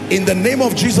 in the name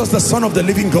of Jesus, the Son of the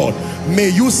living God, may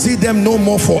you see them no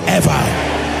more forever.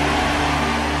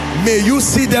 May you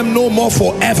see them no more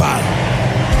forever.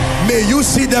 May you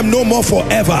see them no more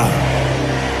forever.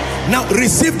 Now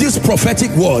receive this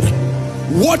prophetic word.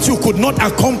 What you could not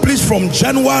accomplish from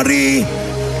January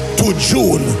to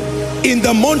June, in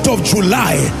the month of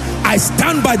July, I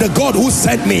stand by the God who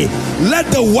sent me.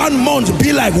 Let the 1 month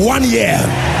be like 1 year.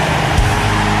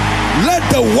 Let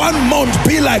the 1 month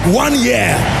be like 1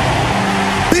 year.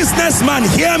 Businessman,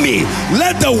 hear me.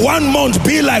 Let the 1 month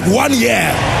be like 1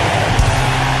 year.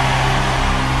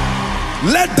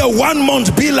 Let the 1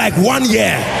 month be like 1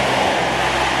 year.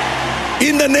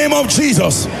 In the name of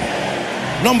Jesus.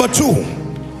 Number 2,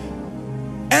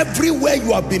 everywhere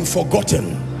you have been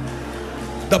forgotten.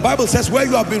 The Bible says where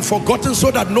you have been forgotten so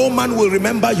that no man will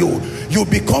remember you, you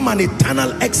become an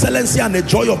eternal excellency and a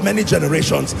joy of many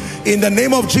generations. In the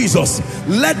name of Jesus,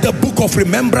 let the book of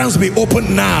remembrance be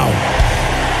opened now.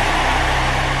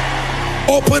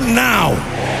 Open now.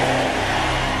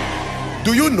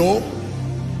 Do you know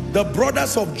the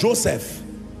brothers of Joseph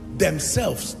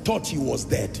themselves thought he was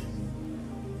dead?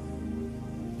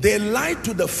 They lied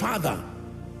to the father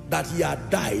that he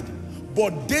had died,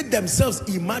 but they themselves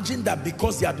imagined that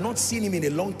because they had not seen him in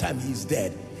a long time, he's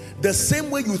dead. The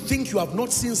same way you think you have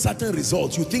not seen certain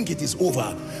results, you think it is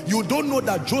over. You don't know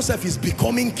that Joseph is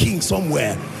becoming king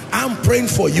somewhere. I'm praying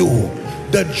for you.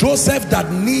 The Joseph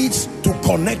that needs to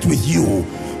connect with you,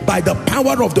 by the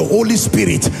power of the Holy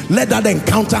Spirit, let that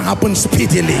encounter happen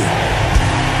speedily.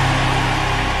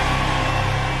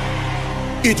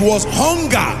 It was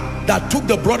hunger that took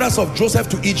the brothers of Joseph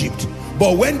to Egypt.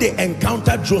 But when they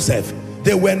encountered Joseph,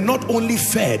 they were not only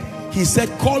fed. He said,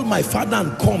 call my father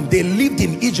and come. They lived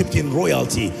in Egypt in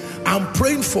royalty. I'm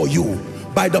praying for you.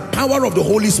 By the power of the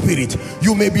Holy Spirit,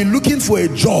 you may be looking for a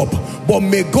job, but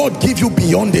may God give you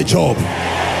beyond a job.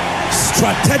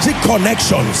 Strategic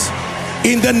connections.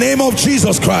 In the name of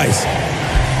Jesus Christ.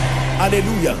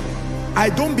 Hallelujah. I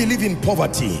don't believe in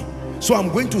poverty, so I'm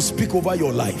going to speak over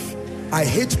your life. I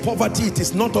hate poverty. It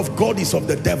is not of God, it's of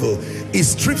the devil. It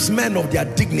strips men of their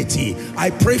dignity. I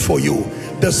pray for you.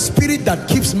 The spirit that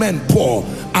keeps men poor,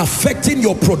 affecting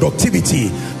your productivity,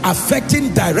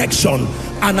 affecting direction,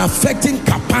 and affecting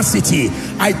capacity,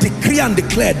 I decree and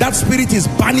declare that spirit is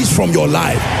banished from your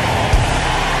life.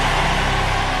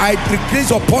 I decree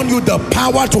upon you the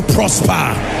power to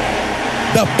prosper.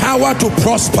 The power to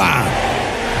prosper.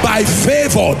 By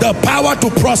favor, the power to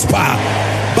prosper.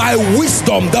 By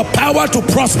wisdom, the power to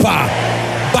prosper.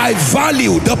 By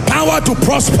value, the power to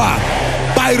prosper.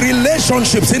 By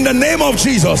relationships, in the name of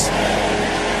Jesus.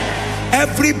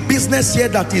 Every business here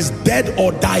that is dead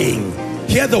or dying,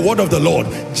 hear the word of the Lord.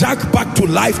 Jack back to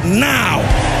life now.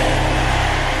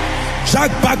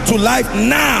 Jack back to life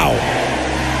now.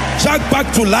 Jack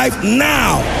back to life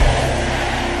now.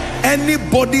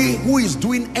 Anybody who is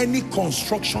doing any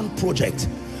construction project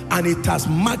and it has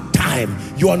marked time,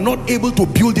 you are not able to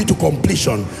build it to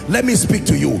completion, let me speak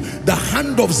to you. The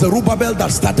hand of Zerubbabel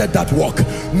that started that work,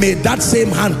 may that same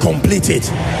hand complete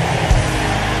it.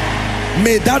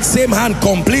 May that same hand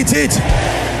complete it.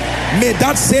 May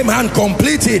that same hand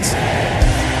complete it.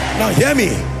 Now hear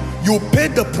me. You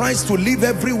paid the price to live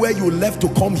everywhere you left to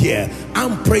come here.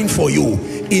 I'm praying for you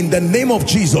in the name of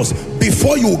Jesus.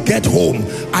 Before you get home,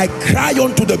 I cry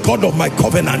unto the God of my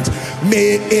covenant.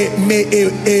 May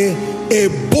a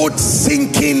boat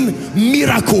sinking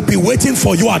miracle be waiting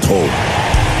for you at home.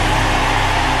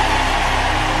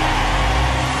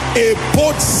 A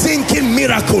boat sinking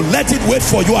miracle, let it wait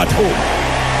for you at home.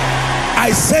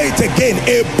 I say it again,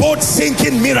 a boat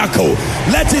sinking miracle,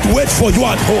 let it wait for you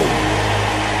at home.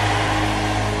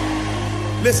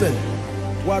 Listen,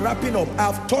 we're wrapping up.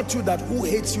 I've taught you that who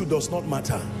hates you does not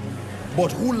matter,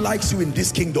 but who likes you in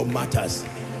this kingdom matters.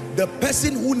 The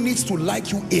person who needs to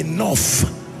like you enough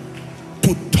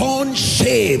to turn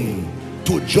shame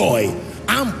to joy,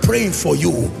 I'm praying for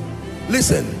you.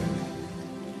 Listen,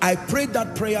 I prayed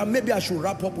that prayer. Maybe I should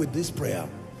wrap up with this prayer.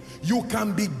 You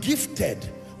can be gifted,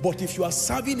 but if you are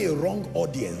serving a wrong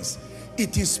audience,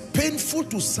 it is painful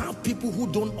to serve people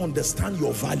who don't understand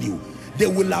your value. They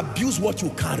will abuse what you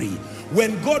carry.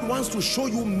 When God wants to show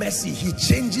you mercy, he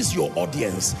changes your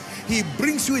audience. He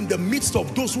brings you in the midst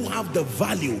of those who have the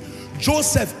value.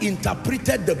 Joseph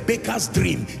interpreted the baker's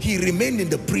dream. He remained in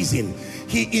the prison.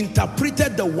 He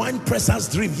interpreted the wine presser's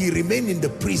dream. He remained in the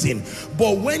prison.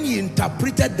 But when he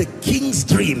interpreted the king's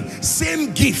dream,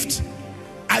 same gift.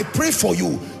 I pray for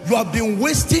you. You have been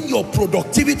wasting your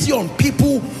productivity on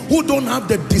people who don't have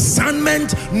the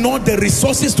discernment nor the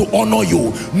resources to honor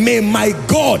you. May my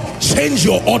God change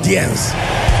your audience.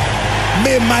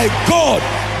 May my God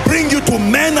bring you to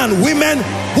men and women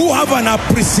who have an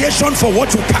appreciation for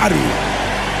what you carry.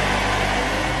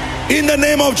 In the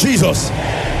name of Jesus.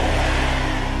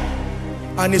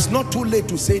 And it's not too late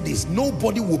to say this.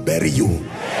 Nobody will bury you.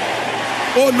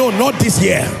 Oh no, not this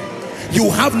year. You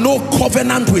have no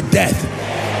covenant with death.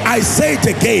 I say it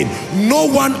again, no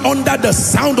one under the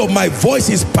sound of my voice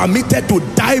is permitted to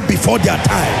die before their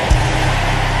time.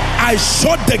 I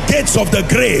shut the gates of the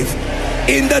grave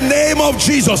in the name of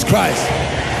Jesus Christ.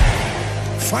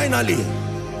 Finally,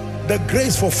 the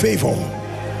grace for favor,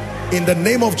 in the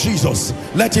name of Jesus,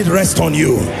 let it rest on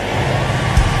you.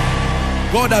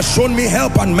 God has shown me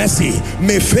help and mercy.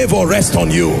 May favor rest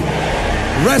on you,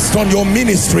 rest on your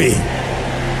ministry.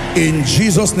 In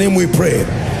Jesus' name we pray.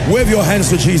 Wave your hands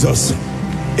to Jesus.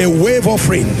 A wave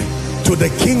offering to the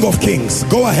King of Kings.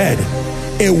 Go ahead.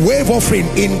 A wave offering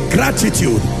in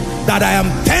gratitude that I am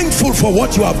thankful for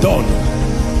what you have done.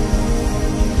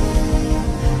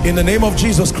 In the name of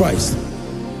Jesus Christ.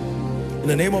 In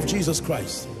the name of Jesus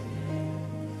Christ.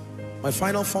 My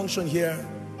final function here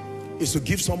is to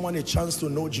give someone a chance to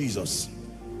know Jesus.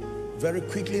 Very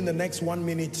quickly in the next 1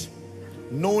 minute.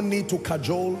 No need to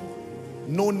cajole,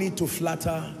 no need to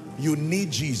flatter. You need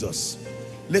Jesus.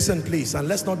 Listen please, and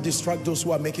let's not distract those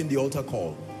who are making the altar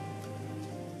call.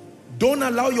 Don't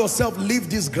allow yourself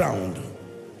leave this ground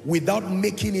without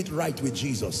making it right with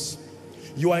Jesus.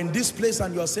 You are in this place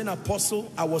and you are saying,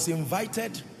 Apostle, I was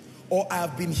invited, or I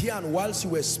have been here, and whilst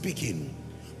you were speaking,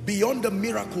 beyond the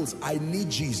miracles, I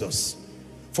need Jesus.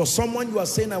 For someone, you are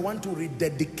saying, I want to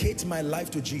rededicate my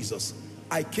life to Jesus.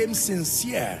 I came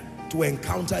sincere to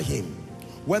encounter him.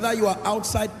 Whether you are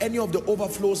outside any of the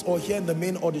overflows or here in the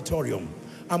main auditorium,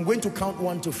 I'm going to count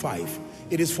 1 to 5.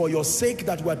 It is for your sake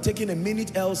that we are taking a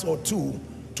minute else or two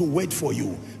to wait for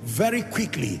you. Very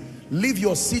quickly, leave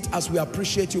your seat as we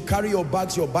appreciate you. Carry your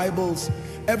bags, your Bibles,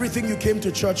 everything you came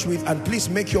to church with, and please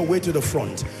make your way to the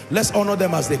front. Let's honor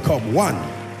them as they come. 1.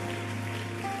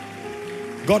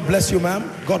 God bless you,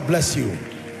 ma'am. God bless you.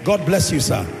 God bless you,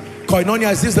 sir.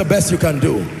 Koinonia, is this the best you can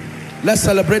do? Let's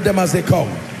celebrate them as they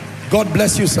come. God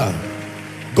bless you, sir.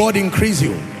 God increase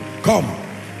you. Come.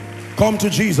 Come to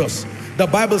Jesus. The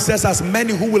Bible says, as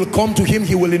many who will come to him,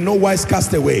 he will in no wise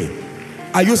cast away.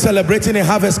 Are you celebrating a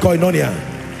harvest, Koinonia?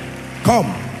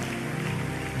 Come.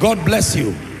 God bless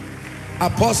you.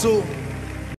 Apostle,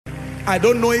 I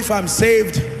don't know if I'm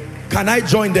saved. Can I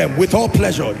join them? With all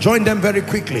pleasure. Join them very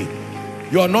quickly.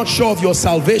 You are not sure of your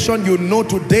salvation. You know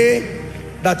today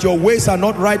that your ways are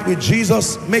not right with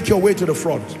Jesus. Make your way to the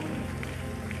front.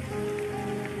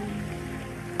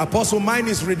 Apostle, mine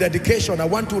is rededication. I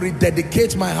want to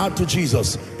rededicate my heart to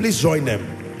Jesus. Please join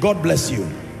them. God bless you.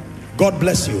 God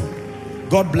bless you.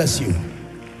 God bless you.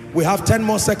 We have 10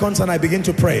 more seconds and I begin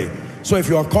to pray. So if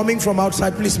you are coming from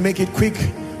outside, please make it quick.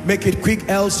 Make it quick,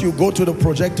 else you go to the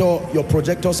projector, your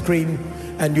projector screen,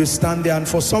 and you stand there. And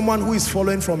for someone who is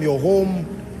following from your home,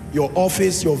 your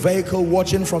office, your vehicle,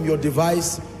 watching from your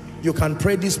device, you can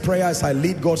pray this prayer as I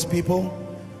lead God's people.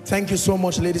 Thank you so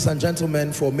much, ladies and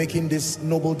gentlemen, for making this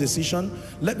noble decision.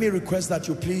 Let me request that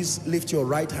you please lift your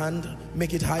right hand,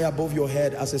 make it high above your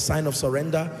head as a sign of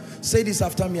surrender. Say this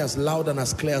after me as loud and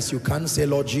as clear as you can. Say,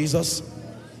 Lord Jesus,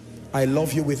 I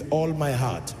love you with all my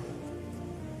heart.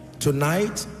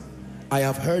 Tonight, I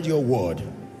have heard your word.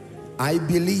 I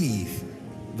believe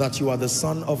that you are the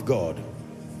Son of God.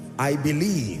 I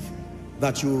believe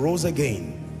that you rose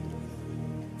again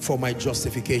for my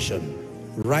justification.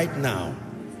 Right now,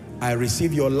 I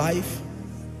receive your life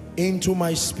into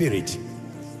my spirit,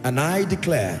 and I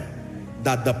declare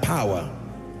that the power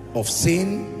of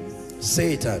sin,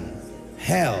 Satan,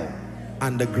 hell,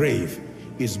 and the grave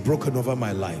is broken over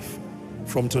my life.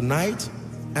 From tonight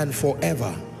and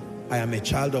forever, I am a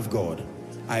child of God.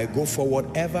 I go forward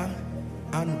ever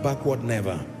and backward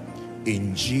never.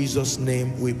 In Jesus'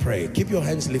 name we pray. Keep your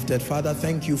hands lifted. Father,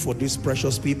 thank you for these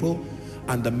precious people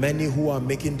and the many who are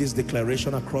making this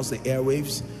declaration across the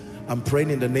airwaves. I'm praying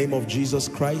in the name of Jesus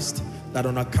Christ that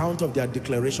on account of their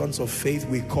declarations of faith,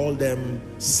 we call them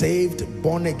saved,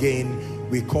 born again.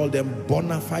 We call them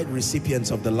bona fide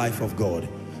recipients of the life of God.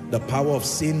 The power of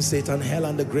sin, Satan, hell,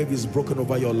 and the grave is broken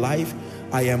over your life.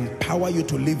 I empower you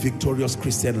to live victorious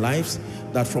Christian lives,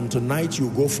 that from tonight you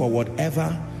go forward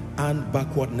ever and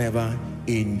backward never.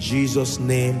 In Jesus'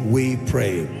 name we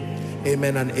pray.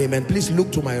 Amen and amen. Please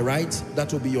look to my right.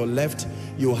 That will be your left.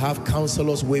 You'll have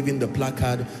counselors waving the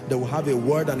placard. They will have a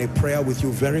word and a prayer with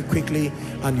you very quickly,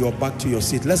 and you're back to your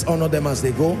seat. Let's honor them as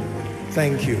they go.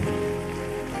 Thank you.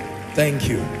 Thank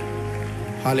you.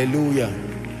 Hallelujah.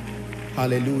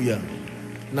 Hallelujah.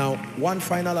 Now, one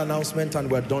final announcement and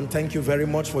we're done. Thank you very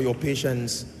much for your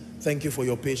patience. Thank you for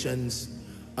your patience.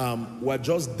 We're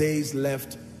just days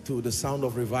left to the Sound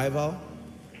of Revival.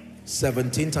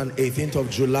 17th and 18th of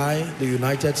July, the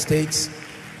United States.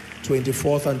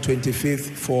 24th and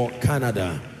 25th for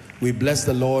Canada. We bless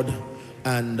the Lord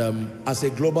And as a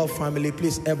global family,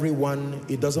 please, everyone,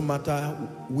 it doesn't matter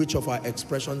which of our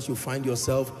expressions you find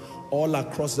yourself, all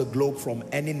across the globe, from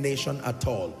any nation at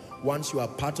all. Once you are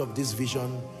part of this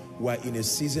vision, we're in a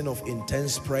season of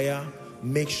intense prayer.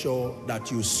 Make sure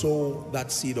that you sow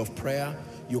that seed of prayer.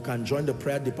 You can join the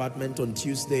prayer department on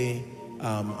Tuesday.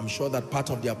 I'm sure that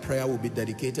part of their prayer will be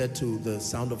dedicated to the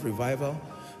sound of revival.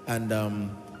 And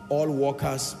all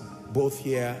workers, both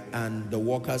here and the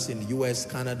workers in the US,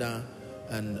 Canada,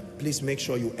 and please make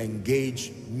sure you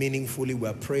engage meaningfully.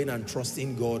 We're praying and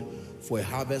trusting God for a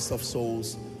harvest of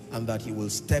souls, and that He will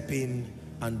step in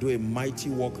and do a mighty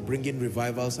work, bringing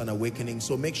revivals and awakening.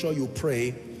 So make sure you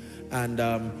pray. And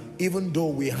even though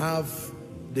we have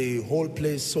the whole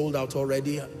place sold out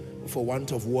already, for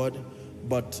want of word,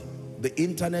 but the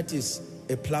internet is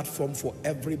a platform for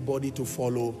everybody to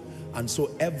follow, and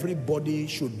so everybody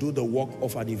should do the work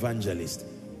of an evangelist.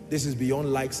 This is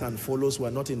beyond likes and follows. We're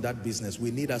not in that business. We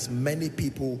need as many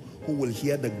people who will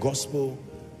hear the gospel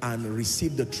and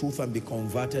receive the truth and be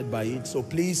converted by it. So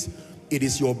please, it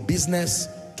is your business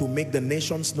to make the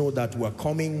nations know that we're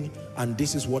coming and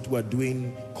this is what we're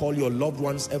doing. Call your loved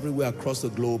ones everywhere across the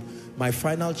globe. My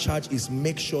final charge is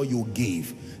make sure you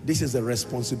give. This is the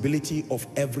responsibility of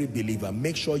every believer.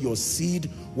 Make sure your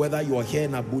seed, whether you're here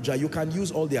in Abuja, you can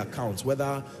use all the accounts,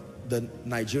 whether the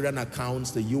Nigerian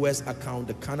accounts, the US account,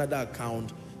 the Canada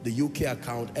account, the UK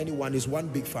account, anyone, is one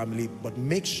big family, but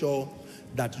make sure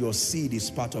that your seed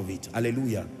is part of it.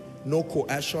 Hallelujah. No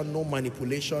coercion, no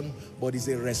manipulation, but it's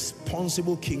a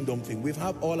responsible kingdom thing. We've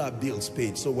had all our bills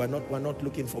paid, so we're not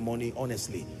looking for money,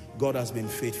 honestly. God has been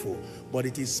faithful, but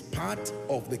it is part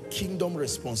of the kingdom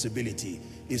responsibility.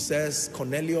 It says,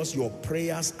 Cornelius, your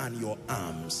prayers and your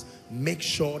alms, make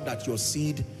sure that your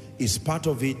seed is part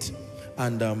of it,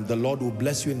 and the Lord will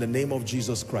bless you in the name of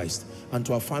Jesus Christ. And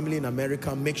to our family in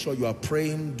America, make sure you are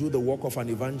praying, do the work of an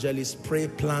evangelist, pray,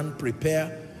 plan,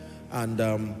 prepare. And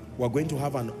we're going to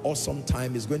have an awesome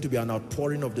time. It's going to be an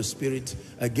outpouring of the Spirit.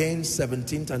 Again,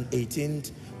 17th and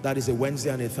 18th, that is a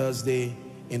Wednesday and a Thursday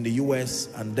in the US.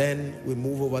 And then we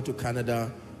move over to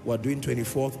Canada. We're doing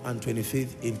 24th and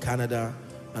 25th in Canada.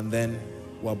 And then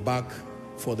we're back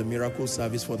for the miracle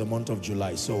service for the month of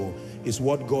July. So it's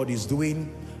what God is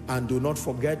doing. And do not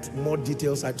forget more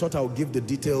details. I thought I would give the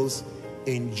details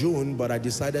in June, but I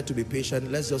decided to be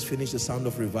patient. Let's just finish the sound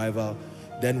of revival,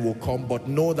 then we'll come. But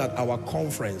know that our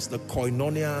conference, the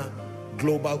Koinonia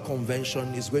Global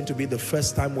Convention, is going to be the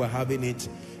first time we're having it.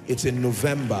 It's in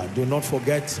November. Do not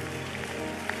forget.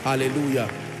 Hallelujah.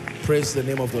 Praise the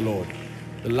name of the Lord.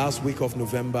 The last week of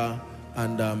November,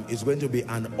 and it's going to be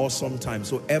an awesome time.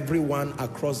 So everyone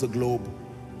across the globe,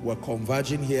 we're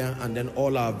converging here, and then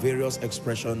all our various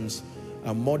expressions.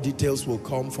 More details will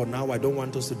come. For now, I don't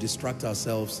want us to distract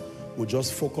ourselves. We'll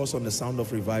just focus on the sound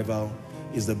of revival.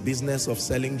 It's the business of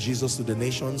selling Jesus to the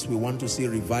nations. We want to see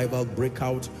revival break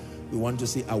out. We want to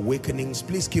see awakenings.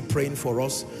 Please keep praying for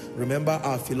us. Remember,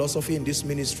 our philosophy in this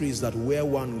ministry is that where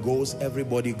one goes,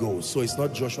 everybody goes. So it's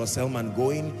not Joshua Selman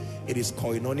going, it is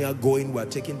Koinonia going. We're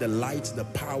taking the light, the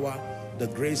power, the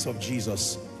grace of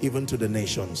Jesus even to the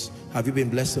nations. Have you been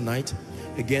blessed tonight?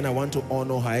 Again, I want to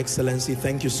honor Her Excellency.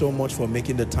 Thank you so much for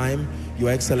making the time. Your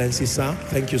Excellency, sir,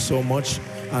 thank you so much.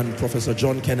 And Professor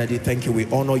John Kennedy, thank you. We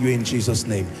honor you in Jesus'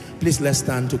 name. Please, let's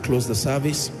stand to close the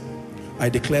service. I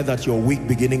declare that your week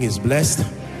beginning is blessed.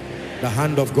 The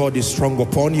hand of God is strong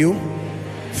upon you.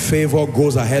 Favor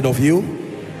goes ahead of you.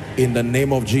 In the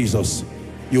name of Jesus.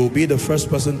 You will be the first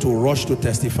person to rush to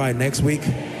testify next week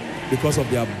because of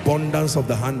the abundance of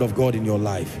the hand of God in your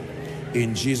life.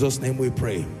 In Jesus' name we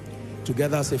pray.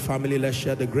 Together as a family, let's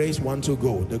share the grace. 1, 2,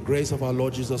 go. The grace of our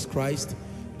Lord Jesus Christ,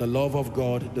 the love of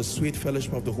God, the sweet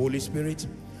fellowship of the Holy Spirit,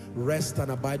 rest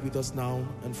and abide with us now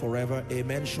and forever.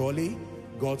 Amen. Surely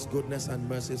God's goodness and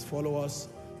mercies follow us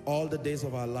all the days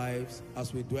of our lives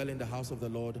as we dwell in the house of the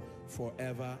Lord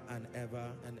forever and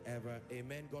ever and ever.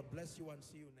 Amen. God bless you and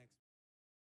see you next.